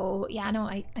 so, yeah, no,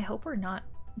 I hope we're not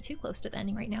too close to the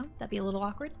ending right now. That'd be a little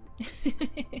awkward.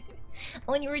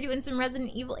 When you were doing some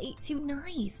Resident Evil 8 too.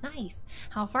 Nice, nice.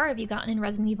 How far have you gotten in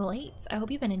Resident Evil 8? I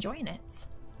hope you've been enjoying it.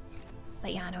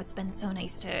 But yeah, no, it's been so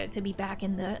nice to be back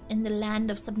in the land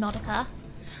of Subnautica.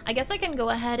 I guess I can go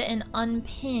ahead and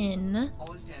unpin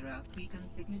Alterra beacon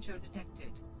signature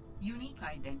detected. Unique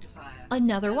identifier.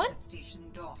 Another one? Delta Station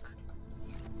dock.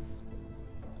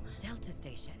 Delta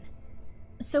Station.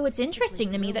 So it's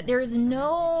interesting to me that there's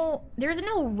no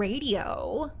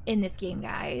radio in this game,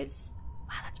 guys.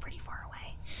 Wow, that's pretty far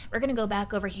away. We're gonna go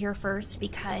back over here first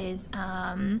because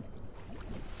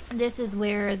this is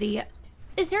where the,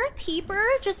 is there a peeper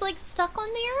just like stuck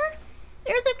on there?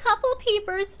 There's a couple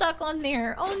peepers stuck on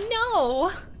there. Oh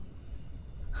no.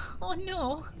 Oh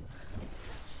no.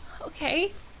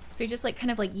 Okay. So we just like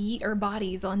kind of like yeet our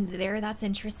bodies on there. That's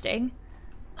interesting.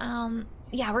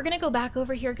 Yeah, we're gonna go back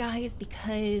over here, guys,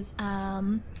 because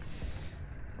there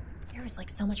was like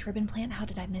so much ribbon plant. How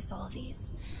did I miss all of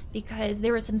these? Because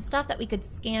there was some stuff that we could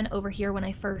scan over here when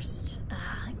I first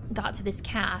got to this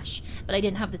cache, but I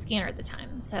didn't have the scanner at the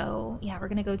time. So yeah, we're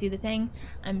gonna go do the thing.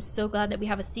 I'm so glad that we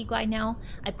have a sea glide now.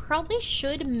 I probably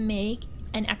should make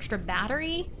an extra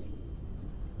battery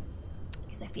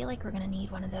because I feel like we're gonna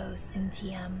need one of those soon,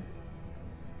 TM.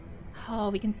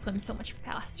 Oh, we can swim so much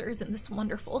faster. Isn't this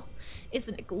wonderful?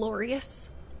 Isn't it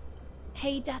glorious?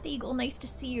 Hey, Death Eagle, nice to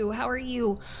see you. How are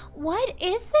you? What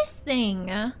is this thing?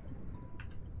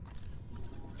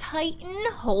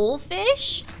 Titan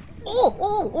holefish?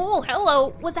 Oh,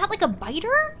 hello. Was that like a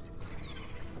biter?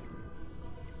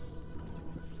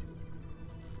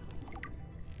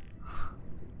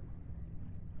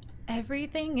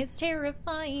 Everything is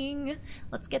terrifying.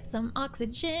 Let's get some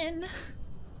oxygen.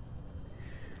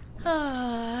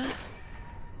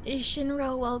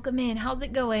 Shinro, welcome in. How's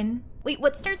it going? Wait,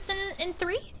 what starts in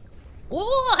 3?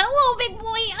 Oh, hello, big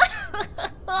boy.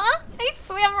 I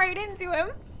swam right into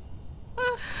him.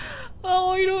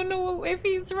 Oh, I don't know if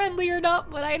he's friendly or not,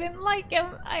 but I didn't like him.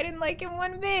 I didn't like him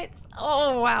one bit.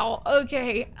 Oh, wow.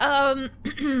 Okay.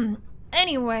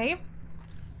 Anyway.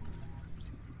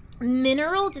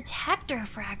 Mineral detector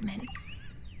fragment.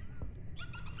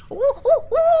 Ooh, ooh,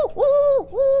 ooh, ooh,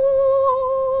 ooh,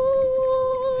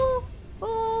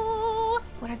 ooh.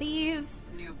 What are these?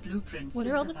 New blueprints. What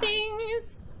are all the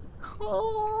things?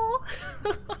 Oh.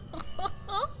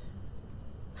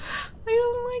 I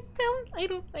don't like them. I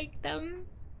don't like them.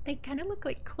 They kind of look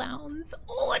like clowns.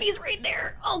 Oh, and he's right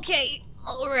there. Okay.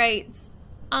 All right.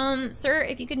 Sir,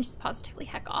 if you can just positively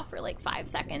heck off for like 5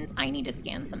 seconds. I need to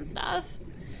scan some stuff.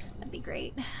 That'd be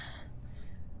great.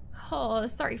 Oh,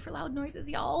 sorry for loud noises,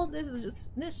 y'all. This is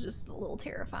just a little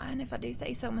terrifying if I do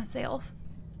say so myself.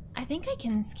 I think I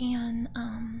can scan,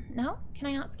 no? Can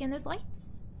I not scan those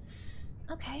lights?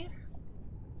 Okay.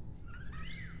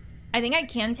 I think I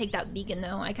can take that beacon,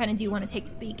 though. I kind of do want to take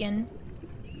the beacon.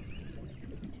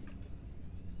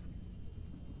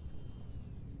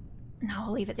 No,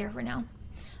 I'll leave it there for now.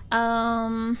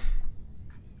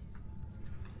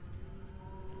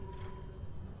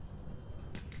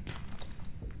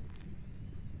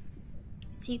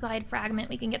 Sea glide fragment.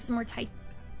 We can get some more tight.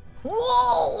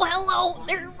 Whoa! Hello!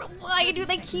 There. Why do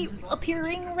they keep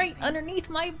appearing right underneath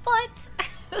my butt?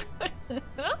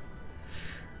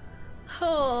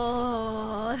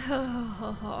 Oh.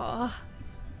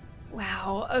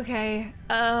 Wow. Okay.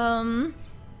 Yeah,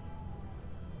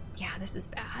 this is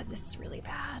bad. This is really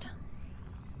bad.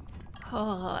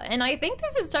 Oh, and I think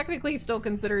this is technically still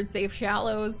considered safe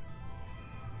shallows.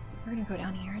 We're gonna go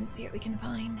down here and see what we can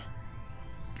find.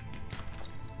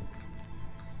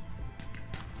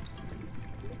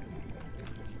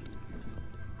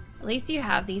 At least you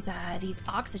have these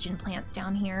oxygen plants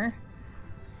down here.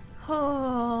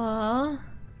 Oh,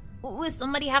 ooh, is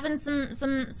somebody having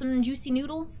some juicy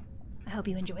noodles? I hope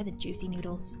you enjoy the juicy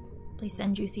noodles. Please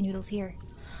send juicy noodles here.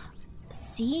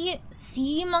 Sea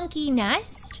monkey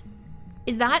nest?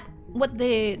 Is that what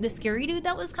the scary dude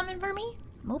that was coming for me?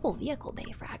 Mobile vehicle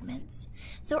bay fragments.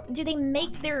 So do they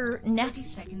make their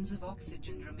nest? 30 seconds of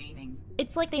oxygen remaining.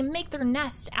 It's like they make their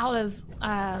nest out of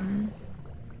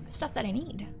stuff that I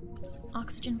need.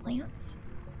 Oxygen plants.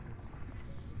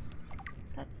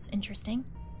 That's interesting.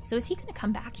 So is he gonna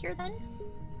come back here then?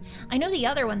 I know the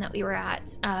other one that we were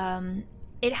at,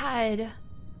 it had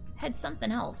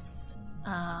something else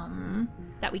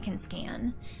that we can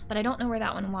scan, but I don't know where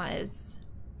that one was.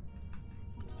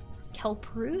 Kelp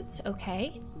root,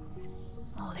 okay.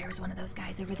 Oh, there's one of those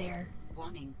guys over there.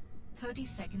 Warning. 30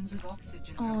 seconds of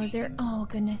oxygen. Oh, is there? Oh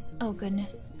goodness. Oh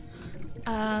goodness.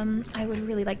 I would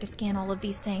really like to scan all of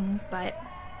these things, but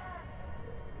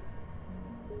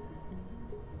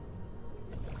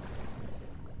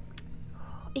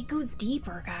it goes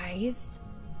deeper, guys.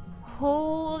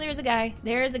 Oh, there's a guy.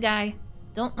 There's a guy.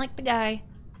 Don't like the guy.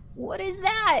 What is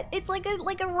that? It's like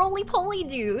a roly-poly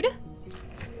dude.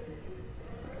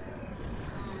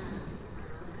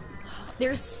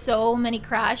 There's so many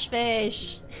crash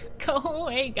fish. Go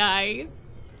away, guys.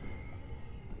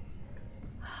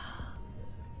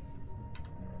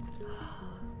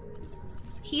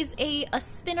 He's a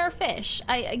spinner fish.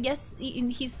 I guess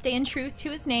he's staying true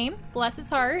to his name. Bless his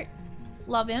heart.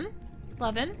 Love him.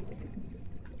 Love him.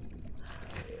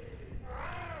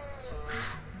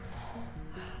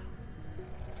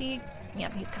 See?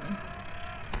 Yep, he's coming.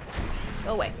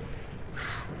 Go away.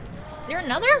 Is there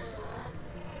another?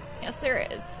 Yes, there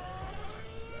is.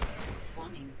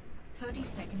 Warning. 30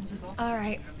 seconds of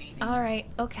oxygen remaining. Alright,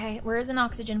 okay. Where is an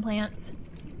oxygen plant?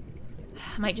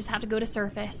 I might just have to go to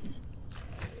surface.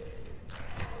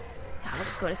 Yeah, we'll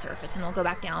just go to surface and we'll go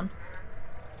back down.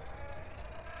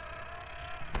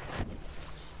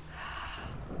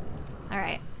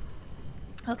 Alright.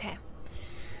 Okay.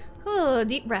 Ooh,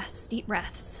 deep breaths, deep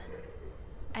breaths.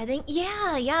 I think,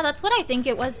 yeah, that's what I think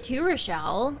it was too,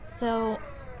 Rochelle. So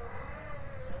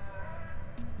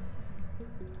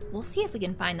we'll see if we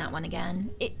can find that one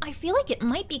again. I feel like it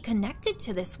might be connected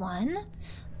to this one.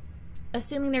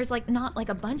 Assuming there's like not like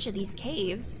a bunch of these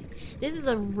caves. This is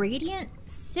a radiant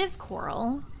sieve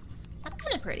coral. That's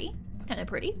kind of pretty. It's kind of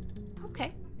pretty.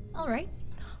 Okay, all right.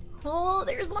 Oh,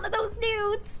 there's one of those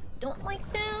dudes. Don't like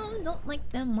them. Don't like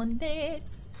them one bit.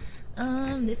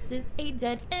 This is a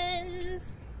dead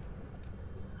end.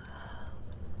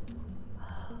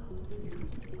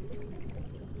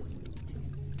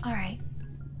 All right.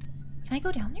 Can I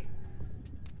go down there?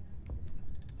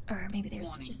 Or maybe there's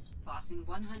Warning. just... Passing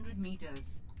 100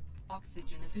 meters.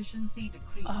 Oxygen efficiency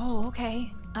decreased. Oh,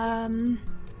 okay.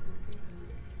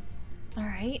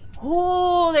 Alright.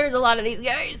 Oh, there's a lot of these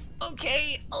guys.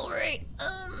 Okay, alright.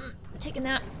 Taking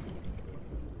that.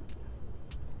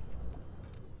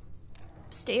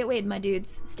 Stay away, my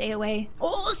dudes. Stay away.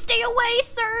 Oh, stay away,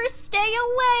 sir! Stay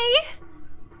away!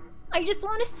 I just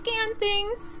want to scan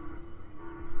things.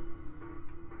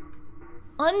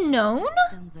 Unknown?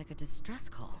 Sounds like a distress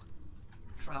call.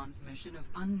 Transmission of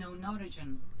unknown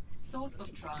origin. Source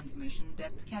of transmission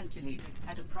depth calculated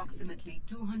at approximately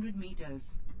 200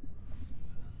 meters.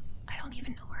 I don't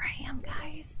even know where I am,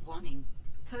 guys. Warning.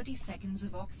 30 seconds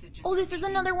of oxygen. Oh, this is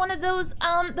another one of those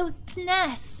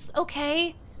nests.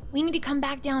 Okay. We need to come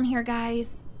back down here,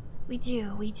 guys. We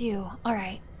do. All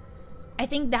right. I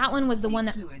think that one was the one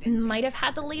that might have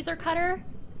had the laser cutter.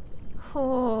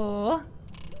 Oh.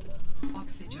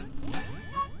 Oxygen.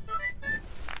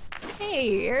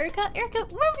 Hey, Erica. Erica,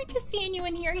 why were we just seeing you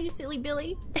in here, you silly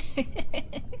Billy?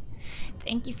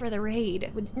 Thank you for the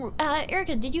raid.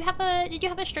 Erica, did you have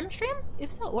a stream?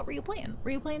 If so, what were you playing?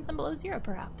 Were you playing some Below Zero,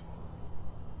 perhaps?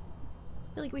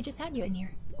 I feel like we just had you in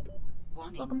here.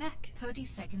 Warning. Welcome back. 30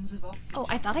 seconds of oxygen. Oh,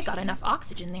 I thought I got enough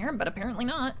oxygen there, but apparently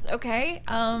not. Okay,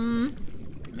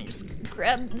 let me just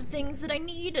grab the things that I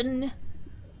need and...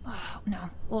 Oh, no.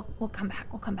 We'll come back.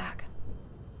 We'll come back.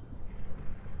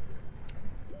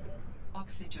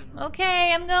 Oxygen.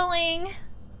 Okay, I'm going.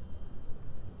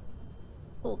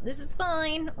 Oh, this is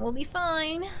fine. We'll be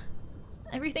fine.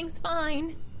 Everything's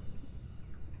fine.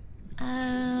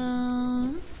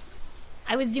 I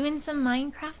was doing some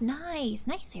Minecraft. Nice,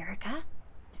 Erica.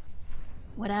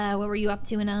 What were you up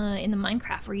to in the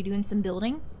Minecraft? Were you doing some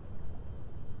building?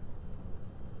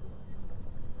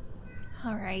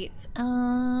 All right.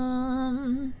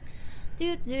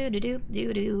 Do.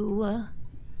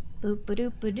 Boop ba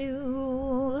doop ba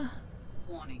doo.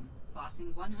 Warning.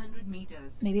 Passing 100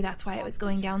 meters. Maybe that's why it was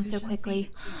going down so quickly.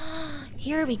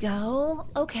 Here we go.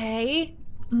 Okay.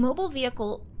 Mobile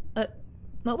vehicle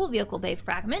bay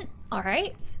fragment. All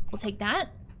right. We'll take that.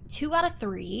 2 out of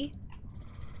 3.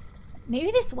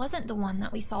 Maybe this wasn't the one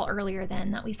that we saw earlier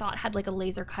then that we thought had like a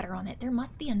laser cutter on it. There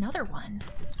must be another one.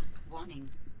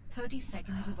 Warning. 30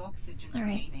 seconds of oxygen All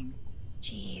right. remaining.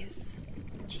 Jeez.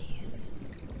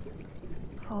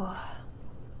 Oh.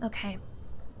 Okay.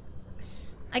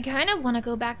 I kind of want to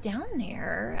go back down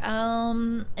there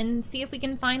and see if we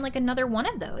can find like another one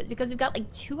of those because we've got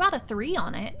like 2 out of 3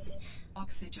 on it.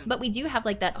 Oxygen. But we do have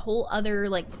like that whole other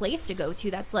like place to go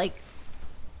to that's like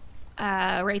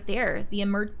right there.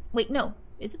 Wait, no.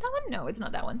 Is it that one? No, it's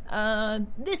not that one.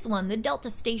 This one, the Delta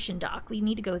Station dock. We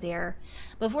need to go there.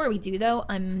 Before we do though,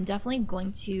 I'm definitely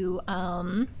going to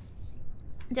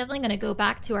go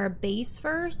back to our base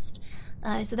first.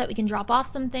 So that we can drop off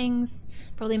some things,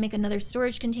 probably make another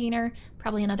storage container,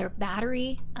 probably another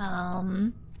battery.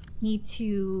 Need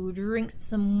to drink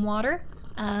some water.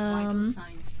 When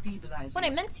I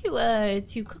meant to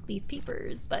cook these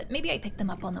peepers, but maybe I picked them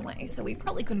up on the way, so we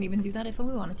probably couldn't even do that if we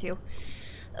wanted to.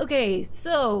 Okay,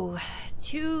 so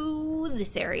to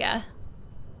this area.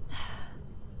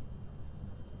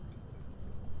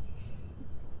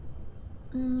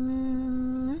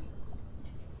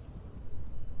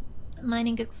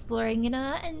 Mining, exploring,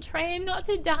 and trying not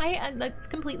to die, and that's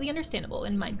completely understandable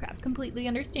in Minecraft. Completely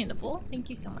understandable. Thank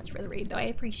you so much for the raid, though. I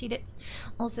appreciate it.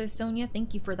 Also, Sonia,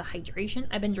 thank you for the hydration.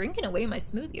 I've been drinking away my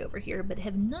smoothie over here, but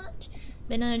have not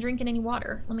been drinking any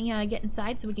water. Let me get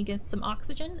inside so we can get some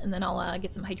oxygen, and then I'll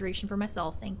get some hydration for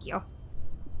myself. Thank you.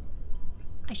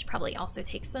 I should probably also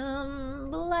take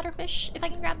some bladderfish if I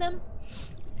can grab them,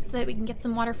 so that we can get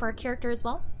some water for our character as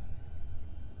well.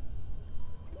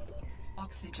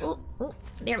 Oxygen. Oh,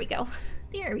 there we go.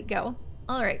 There we go.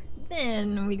 Alright,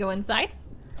 then we go inside.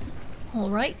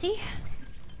 Alrighty.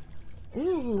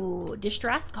 Ooh,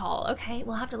 distress call. Okay,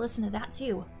 we'll have to listen to that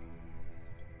too.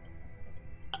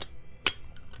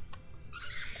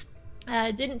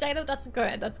 Didn't die though? That's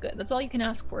good. That's good. That's all you can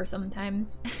ask for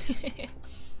sometimes.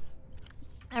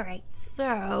 Alright,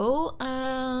 so,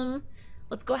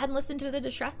 let's go ahead and listen to the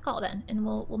distress call then, and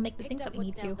we'll make the things that we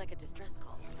need to. Sounds like a distress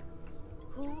call.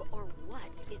 Who or what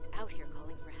is out here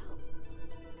calling for help?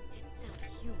 Didn't sound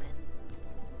human.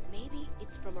 Maybe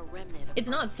it's from a remnant of... It's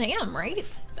not Sam, right?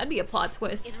 That'd be a plot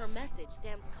twist. In her message,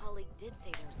 Sam's colleague did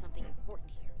say there was something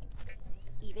important here.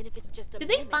 Even if it's just a... Did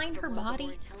they find her body?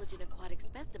 More intelligent aquatic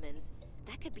specimens,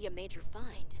 that could be a major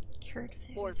find. Cured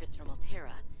food. Or if it's from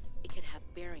Altera, it could have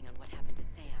bearing on what happened to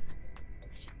Sam. I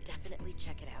should definitely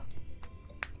check it out.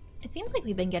 It seems like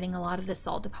we've been getting a lot of the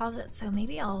salt deposits, so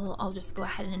maybe I'll just go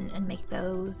ahead and make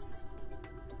those.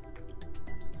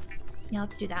 Yeah,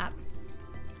 let's do that.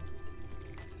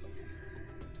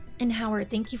 And Howard,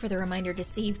 thank you for the reminder to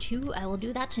save too. I will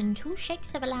do that in 2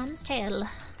 shakes of a lamb's tail,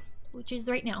 which is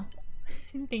right now.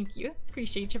 Thank you.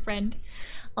 Appreciate you, friend.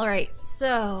 Alright,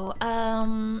 so,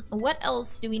 what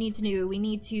else do we need to do? We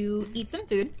need to eat some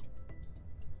food.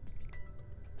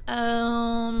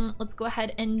 Let's go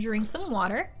ahead and drink some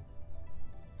water.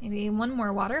 Maybe 1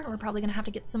 more water. We're probably gonna have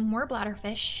to get some more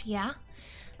bladderfish, yeah.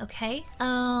 Okay,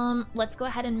 let's go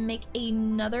ahead and make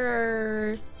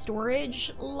another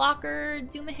storage locker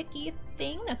doomahickey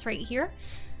thing. That's right here.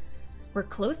 We're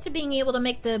close to being able to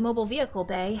make the mobile vehicle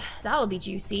bay. That'll be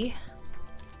juicy.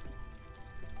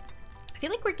 I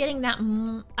feel like we're getting that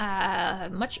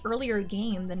much earlier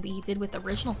game than we did with the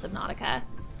original Subnautica.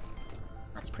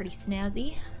 That's pretty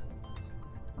snazzy.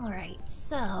 Alright,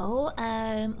 so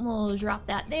we'll drop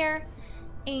that there.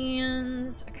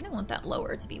 And I kind of want that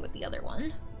lower to be with the other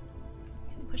one.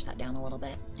 Can we push that down a little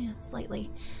bit? Yeah,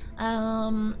 slightly.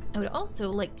 I would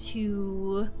also like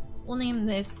to... We'll name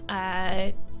this...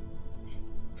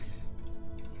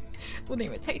 we'll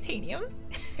name it Titanium.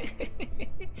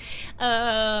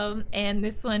 And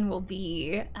this one will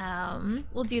be...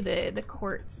 we'll do the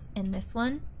quartz in this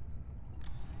one.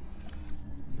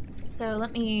 So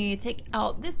let me take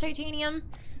out this titanium.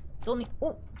 Don't need...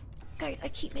 Oh! Guys, I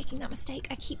keep making that mistake.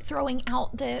 I keep throwing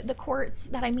out the quartz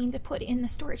that I mean to put in the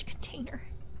storage container.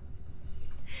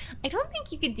 I don't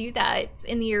think you could do that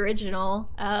in the original,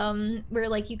 where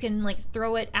like you can like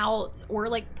throw it out or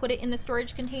like put it in the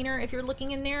storage container if you're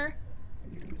looking in there.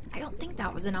 I don't think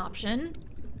that was an option.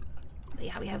 But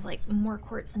yeah, we have like more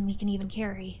quartz than we can even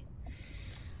carry.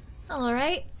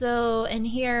 Alright, so in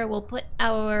here we'll put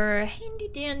our handy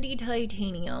dandy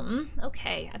titanium.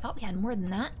 Okay, I thought we had more than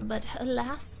that, but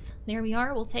alas, there we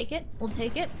are. We'll take it. We'll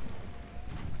take it.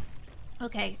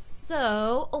 Okay,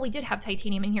 so... Oh, we did have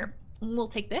titanium in here. We'll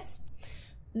take this.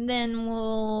 Then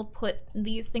we'll put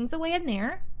these things away in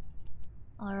there.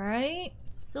 Alright,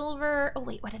 silver... Oh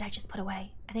wait, what did I just put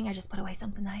away? I think I just put away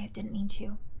something that I didn't mean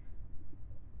to.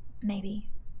 Maybe.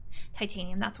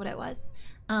 Titanium, that's what it was.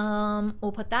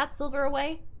 We'll put that silver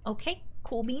away. Okay,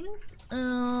 cool beans.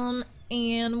 And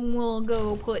we'll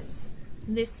go put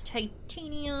this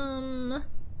titanium...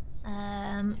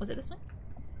 was it this one?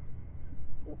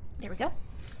 Ooh, there we go.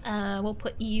 We'll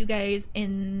put you guys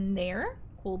in there.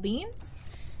 Cool beans.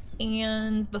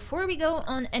 And before we go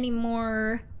on any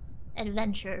more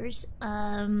adventures,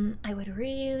 I would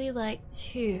really like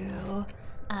to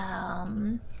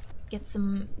get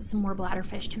some more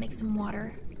bladderfish to make some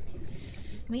water.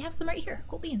 And we have some right here.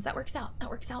 Cool beans. That works out. That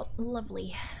works out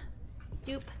lovely.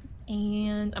 Doop.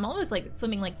 And I'm almost like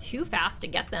swimming like too fast to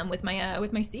get them with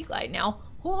my sea glide now.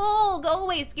 Whoa! Go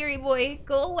away, scary boy.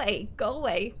 Go away. Go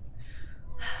away.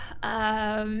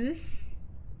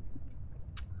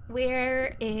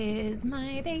 Where is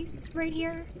my base? Right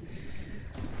here.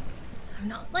 I'm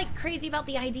not like crazy about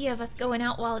the idea of us going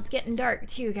out while it's getting dark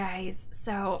too, guys.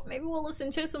 So maybe we'll listen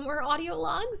to some more audio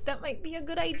logs. That might be a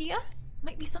good idea.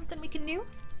 Might be something we can do.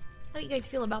 How do you guys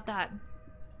feel about that?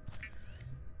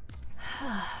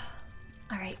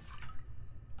 Alright.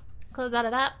 Close out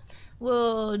of that.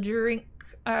 We'll drink,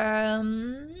 we'll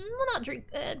not drink,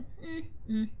 yeah,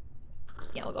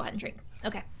 we'll go ahead and drink.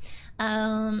 Okay.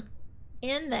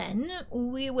 And then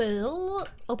we will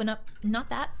open up, not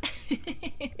that.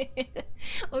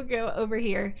 We'll go over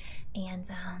here and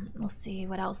we'll see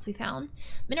what else we found.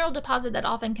 Mineral deposit that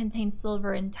often contains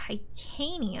silver and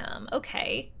titanium.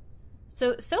 Okay.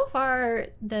 So far,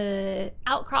 the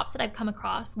outcrops that I've come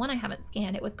across, one I haven't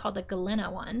scanned, it was called the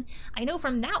Galena one. I know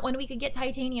from that one we could get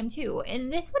titanium too. And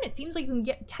this one, it seems like we can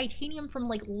get titanium from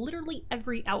like literally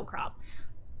every outcrop.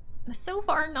 So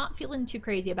far, not feeling too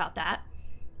crazy about that.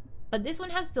 But this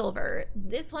one has silver.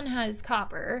 This one has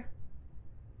copper.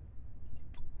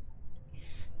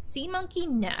 Sea monkey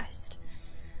nest.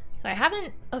 So I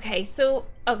haven't... Okay, so...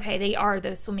 Okay, they are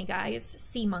those swimmy guys.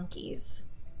 Sea monkeys.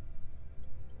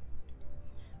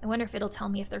 I wonder if it'll tell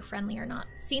me if they're friendly or not.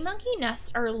 Sea monkey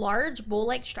nests are large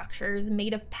bowl-like structures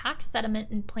made of packed sediment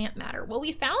and plant matter. Well,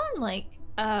 we found like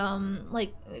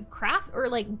craft or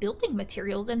like building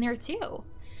materials in there too.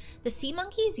 The sea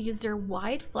monkeys use their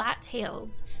wide, flat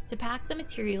tails to pack the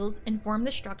materials and form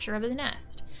the structure of the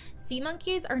nest. Sea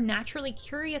monkeys are naturally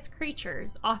curious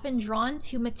creatures, often drawn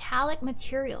to metallic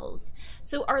materials.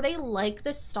 So are they like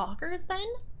the stalkers then?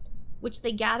 Which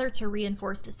they gather to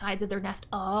reinforce the sides of their nest.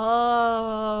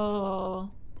 Oh.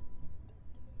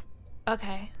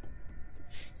 Okay.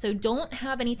 So don't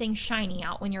have anything shiny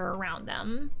out when you're around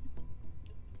them,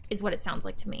 is what it sounds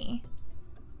like to me.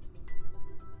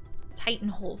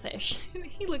 Titan holefish.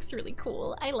 He looks really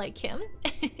cool. I like him.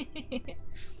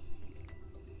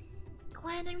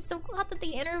 Gwen, I'm so glad that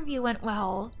the interview went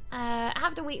well. I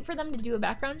have to wait for them to do a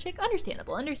background check.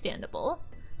 Understandable, understandable.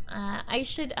 I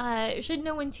should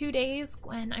know in 2 days.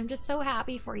 Gwen, I'm just so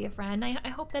happy for you, friend. I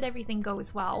hope that everything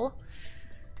goes well.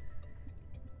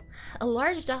 A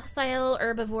large docile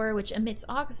herbivore which emits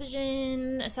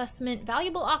oxygen. Assessment,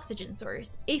 valuable oxygen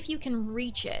source, if you can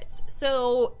reach it.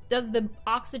 So, does the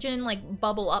oxygen, like,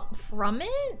 bubble up from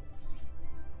it?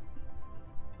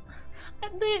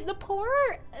 The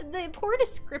poor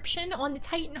description on the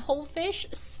Titan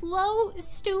holefish, slow,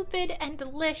 stupid, and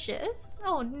delicious.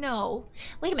 Oh no.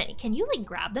 Wait a minute, can you like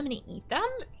grab them and eat them?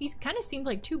 He's kind of seemed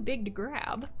like too big to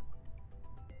grab.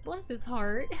 Bless his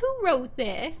heart. Who wrote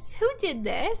this? Who did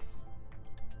this?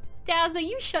 Dazza,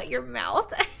 you shut your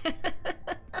mouth.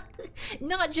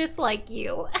 Not just like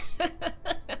you.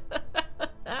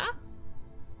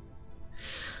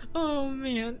 Oh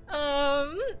man.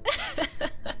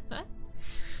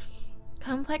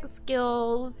 Complex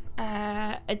skills,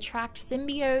 attract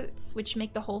symbiotes, which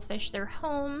make the whole fish their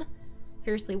home.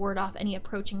 Fiercely ward off any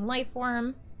approaching life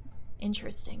form.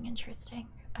 Interesting, interesting.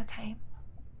 Okay.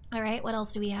 Alright, what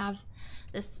else do we have?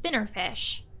 The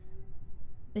spinnerfish.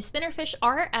 The spinnerfish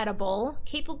are edible,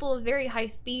 capable of very high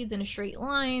speeds in a straight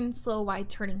line, slow, wide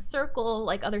turning circle,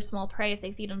 like other small prey if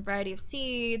they feed on a variety of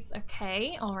seeds.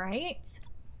 Okay, alright.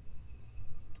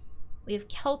 We have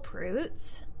kelp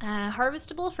root,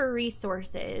 harvestable for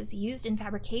resources, used in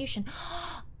fabrication.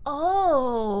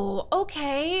 Oh,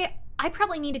 okay. I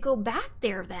probably need to go back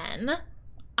there then.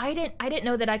 I didn't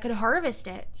know that I could harvest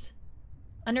it.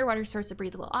 Underwater source of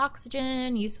breathable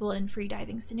oxygen, useful in free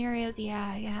diving scenarios.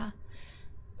 Yeah.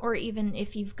 Or even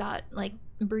if you've got like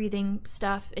breathing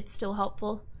stuff, it's still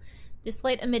helpful. This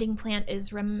light emitting plant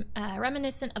is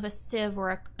reminiscent of a sieve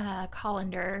or a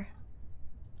colander.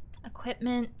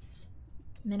 Equipment,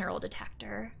 mineral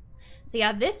detector. So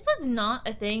yeah, this was not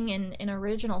a thing in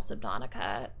original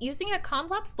Subnautica. Using a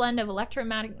complex blend of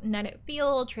electromagnetic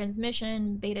field,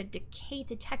 transmission, beta decay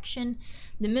detection,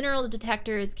 the mineral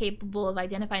detector is capable of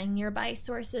identifying nearby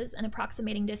sources and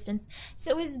approximating distance.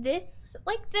 So is this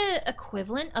like the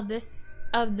equivalent of this,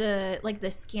 of the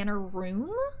scanner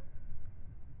room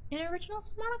in original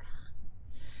Subnautica?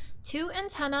 2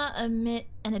 antennae emit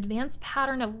an advanced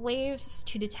pattern of waves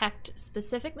to detect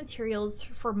specific materials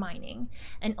for mining.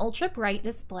 An ultra-bright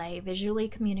display visually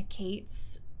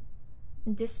communicates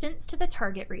distance to the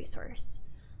target resource.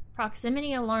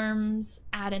 Proximity alarms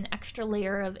add an extra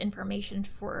layer of information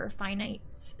for finite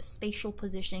spatial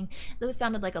positioning. Those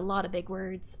sounded like a lot of big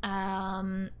words,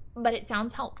 but it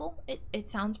sounds helpful. It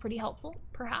sounds pretty helpful,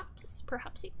 perhaps.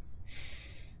 Perhaps.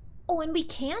 Oh, and we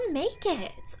can make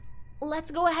it.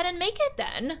 Let's go ahead and make it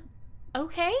then.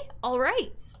 Okay, all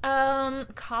right.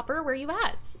 Copper, where you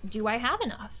at? Do I have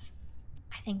enough?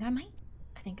 I think I might.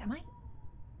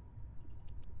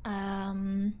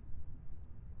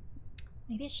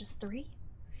 Maybe it's just 3.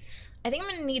 I think I'm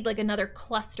gonna need like another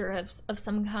cluster of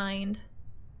some kind.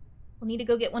 We'll need to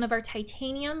go get one of our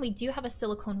titanium. We do have a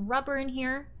silicone rubber in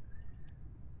here.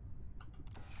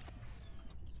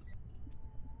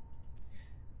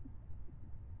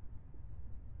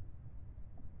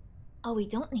 Oh, we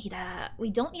don't need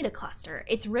a cluster.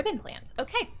 It's ribbon plants.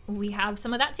 Okay, we have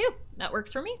some of that too. That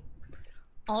works for me.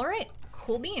 All right,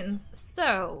 cool beans.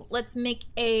 So let's make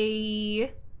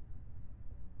I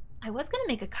was gonna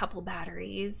make a couple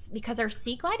batteries because our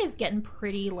Sea Glide is getting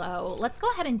pretty low. Let's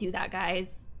go ahead and do that,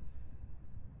 guys.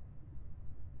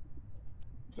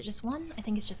 Is it just one? I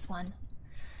think it's just one.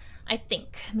 I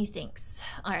think, methinks.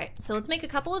 All right, so let's make a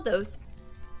couple of those.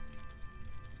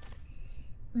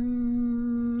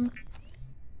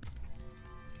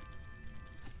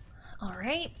 All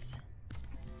right.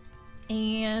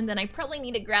 And then I probably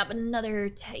need to grab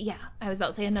another, yeah, I was about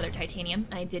to say another titanium.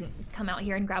 I didn't come out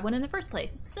here and grab one in the first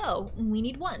place. So we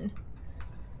need one.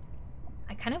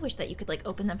 I kind of wish that you could like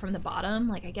open them from the bottom.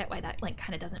 Like I get why that like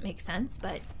kind of doesn't make sense,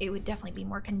 but it would definitely be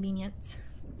more convenient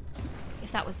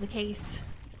if that was the case.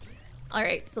 All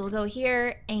right, so we'll go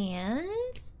here and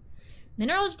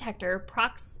mineral detector,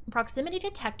 proximity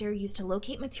detector used to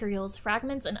locate materials,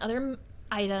 fragments, and other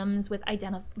items with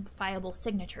identifiable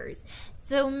signatures.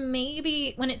 So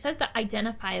maybe when it says the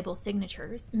identifiable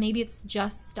signatures, maybe it's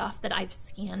just stuff that I've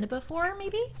scanned before,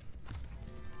 maybe?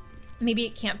 Maybe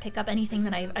it can't pick up anything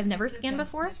that I've never scanned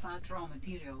before. Raw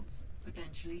materials,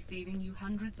 potentially saving you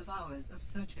hundreds of hours of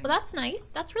searching. Well, that's nice.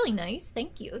 That's really nice.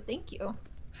 Thank you. Thank you.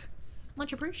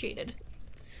 Much appreciated.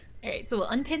 All right, so we'll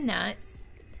unpin that.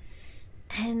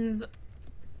 And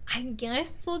I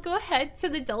guess we'll go ahead to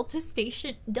the Delta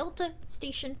Station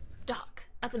dock.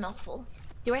 That's a mouthful.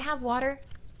 Do I have water?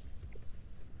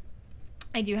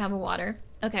 I do have a water.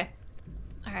 Okay.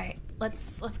 All right.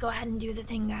 let's go ahead and do the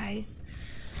thing, guys.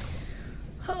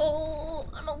 Oh,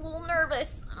 I'm a little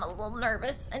nervous. I'm a little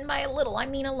nervous, and by a little, I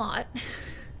mean a lot.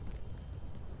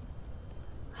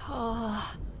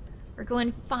 Oh, we're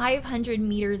going 500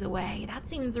 meters away. That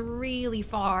seems really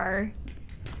far.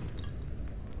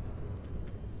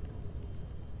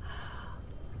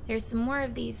 There's some more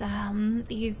of these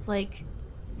like,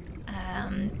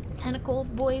 tentacle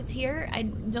boys here. I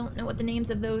don't know what the names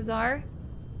of those are.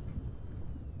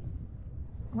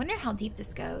 I wonder how deep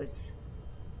this goes.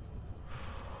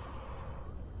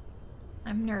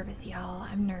 I'm nervous, y'all.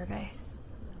 I'm nervous.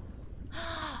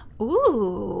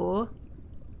 Ooh.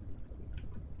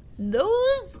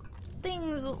 Those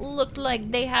things looked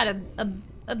like they had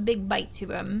a big bite to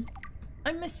them.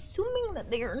 I'm assuming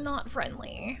that they are not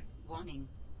friendly. Warning.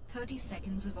 30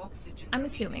 seconds of oxygen. I'm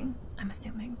assuming.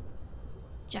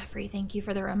 Jeffrey, thank you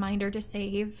for the reminder to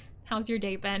save. How's your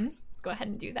day been? Let's go ahead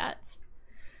and do that.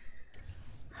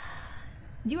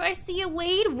 Do I see a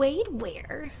Wade? Wade,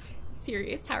 where?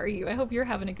 Sirius, how are you? I hope you're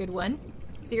having a good one.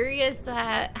 Sirius,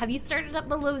 have you started up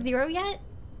below zero yet?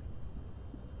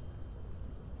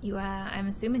 You, I'm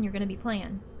assuming you're gonna be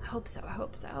playing. I hope so, I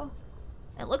hope so.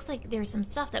 It looks like there's some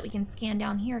stuff that we can scan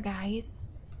down here, guys.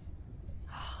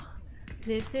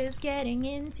 This is getting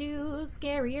into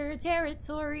scarier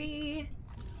territory.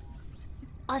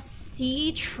 A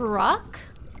sea truck?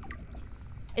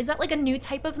 Is that like a new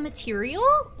type of material?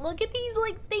 Look at these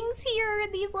like things here,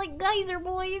 these like geyser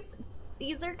boys.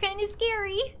 These are kind of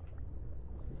scary.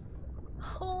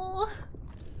 Oh,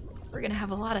 we're gonna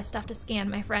have a lot of stuff to scan,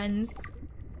 my friends.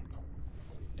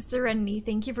 Serenity,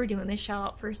 thank you for doing this shout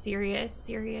out for Sirius.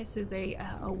 Sirius is a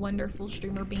wonderful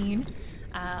streamer bean.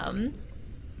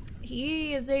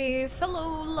 He is a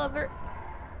fellow lover.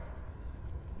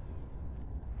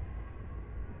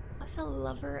 A fellow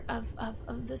lover of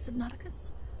the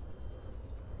Subnauticas.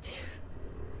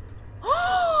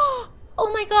 Oh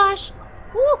my gosh!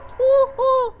 Ooh, ooh,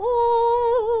 ooh,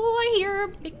 ooh. I hear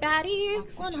big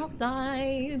baddies on all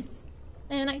sides.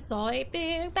 And I saw a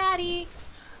big baddie.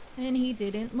 And he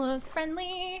didn't look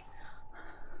friendly.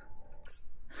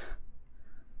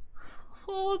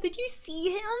 Oh, did you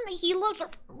see him? He looked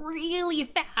really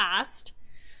fast.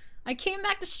 I came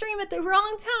back to stream at the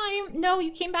wrong time. No,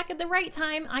 you came back at the right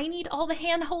time. I need all the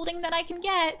hand holding that I can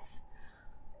get.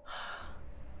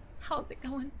 How's it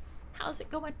going? How's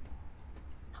it going?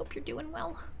 Hope you're doing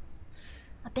well.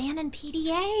 Abandoned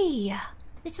PDA.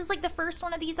 This is like the first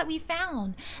one of these that we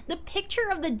found. The picture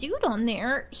of the dude on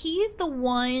there, he's the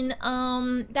one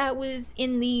that was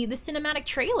in the cinematic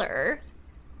trailer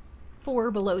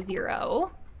for Below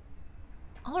Zero.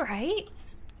 All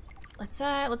right.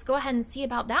 Let's go ahead and see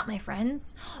about that, my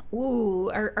friends. Ooh,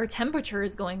 our temperature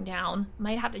is going down.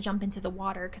 Might have to jump into the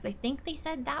water because I think they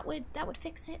said that would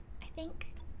fix it. I think.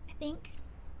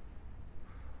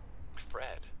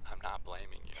 Fred, I'm not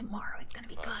blaming you. Tomorrow it's gonna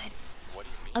be good. What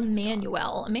do you mean?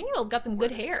 Emmanuel. Emmanuel's got some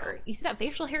good hair. You see that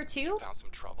facial hair too? Found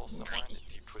some trouble somewhere in the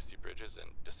deep twisty bridges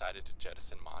and decided to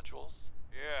jettison modules?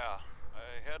 Yeah,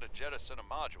 I had to jettison a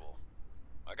module.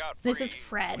 I got free. This is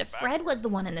Fred. Fred was the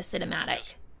one in the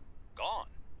cinematic. Gone.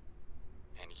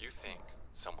 And you think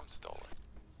someone stole it?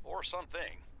 Or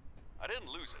something. I didn't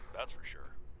lose it, that's for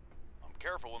sure. I'm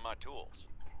careful with my tools.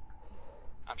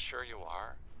 I'm sure you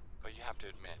are, but you have to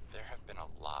admit there have been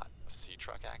a lot of sea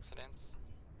truck accidents,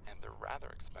 and they're rather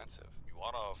expensive. You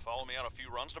want to follow me on a few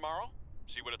runs tomorrow?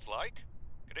 See what it's like?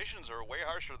 Conditions are way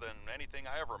harsher than anything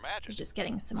I ever imagined. He's just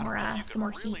getting some more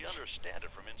really heat. Understand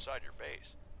it from inside your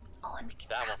base. Oh, and we can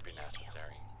that won't be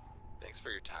necessary. Thanks for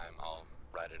your time. I'll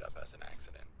write it up as an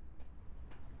accident.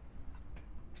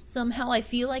 Somehow I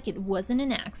feel like it wasn't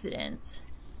an accident.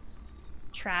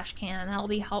 Trash can, that'll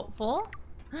be helpful.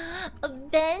 A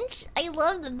bench? I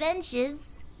love the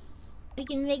benches. We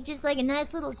can make just like a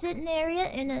nice little sitting area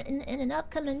in an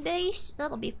upcoming base.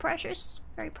 That'll be precious.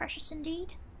 Very precious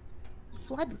indeed.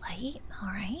 Floodlight,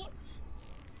 alright.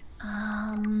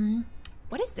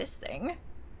 What is this thing?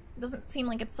 It doesn't seem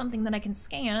like it's something that I can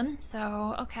scan,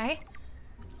 so okay.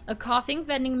 A coughing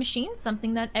vending machine,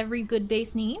 something that every good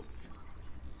base needs.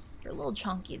 They're a little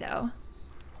chunky though.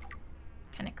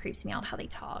 Kind of creeps me out how they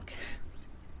talk.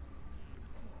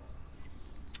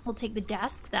 We'll take the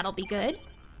desk, that'll be good.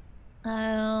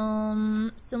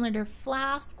 Cylinder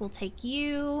flask, we'll take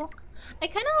you. I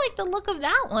kind of like the look of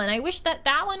that one. I wish that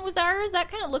one was ours. That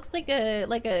kind of looks like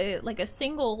a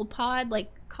single pod,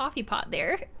 like coffee pot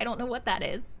there. I don't know what that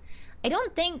is. I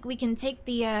don't think we can take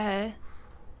the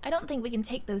I don't think we can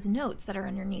take those notes that are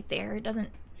underneath there. It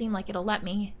doesn't seem like it'll let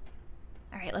me.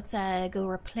 All right, let's go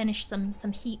replenish some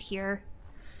heat here.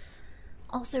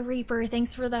 Also, Reaper,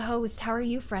 thanks for the host. How are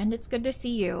you, friend? It's good to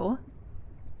see you.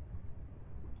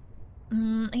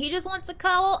 He just wants a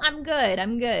cuddle. I'm good.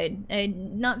 I'm good.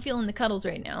 I'm not feeling the cuddles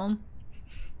right now.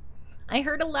 I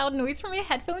heard a loud noise from my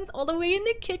headphones all the way in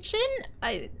the kitchen.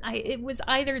 It was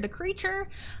either the creature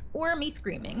or me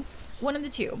screaming. One of the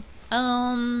two.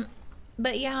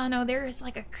 But yeah, no, there's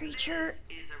like a creature.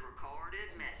 This is a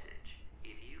recorded message.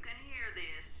 If you can hear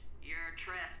this, you're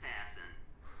trespassing.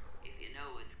 If you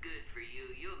know what's good for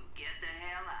you, you'll get the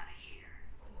hell out of here.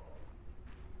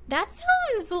 That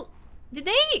sounds... Did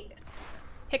they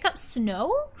pick up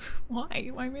snow?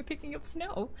 Why? Why am I picking up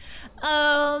snow?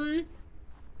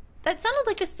 That sounded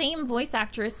like the same voice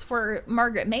actress for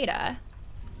Margaret Maida.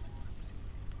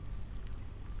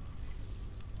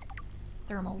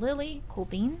 Thermal Lily, cool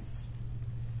beans.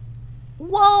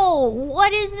 Whoa,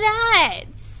 what is that?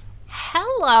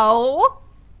 Hello?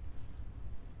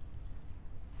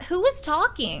 Who was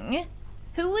talking?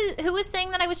 Who was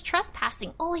saying that I was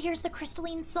trespassing? Oh, here's the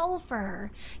crystalline sulfur.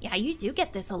 Yeah, you do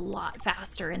get this a lot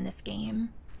faster in this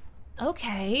game.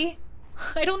 Okay.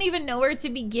 I don't even know where to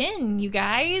begin, you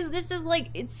guys. This is like,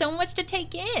 it's so much to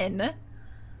take in.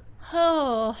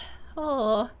 Oh.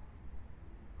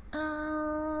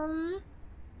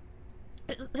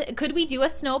 Could we do a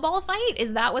snowball fight?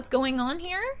 Is that what's going on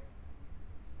here?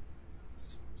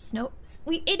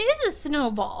 It is a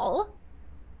snowball.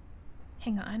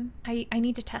 Hang on, I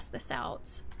need to test this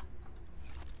out.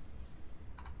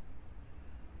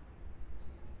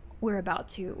 We're about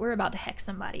to heck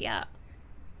somebody up.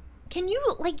 Can you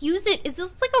like use it? Is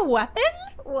this like a weapon?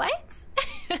 What?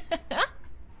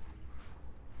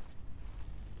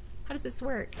 How does this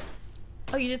work?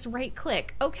 Oh, you just right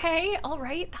click. Okay, all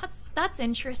right. That's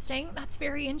interesting. That's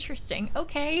very interesting.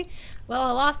 Okay. Well,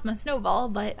 I lost my snowball,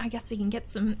 but I guess we can get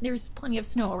some. There's plenty of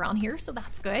snow around here, so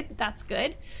that's good. That's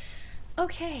good.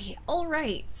 Okay. All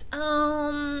right.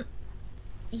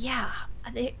 Yeah.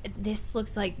 This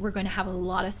looks like we're going to have a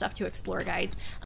lot of stuff to explore, guys.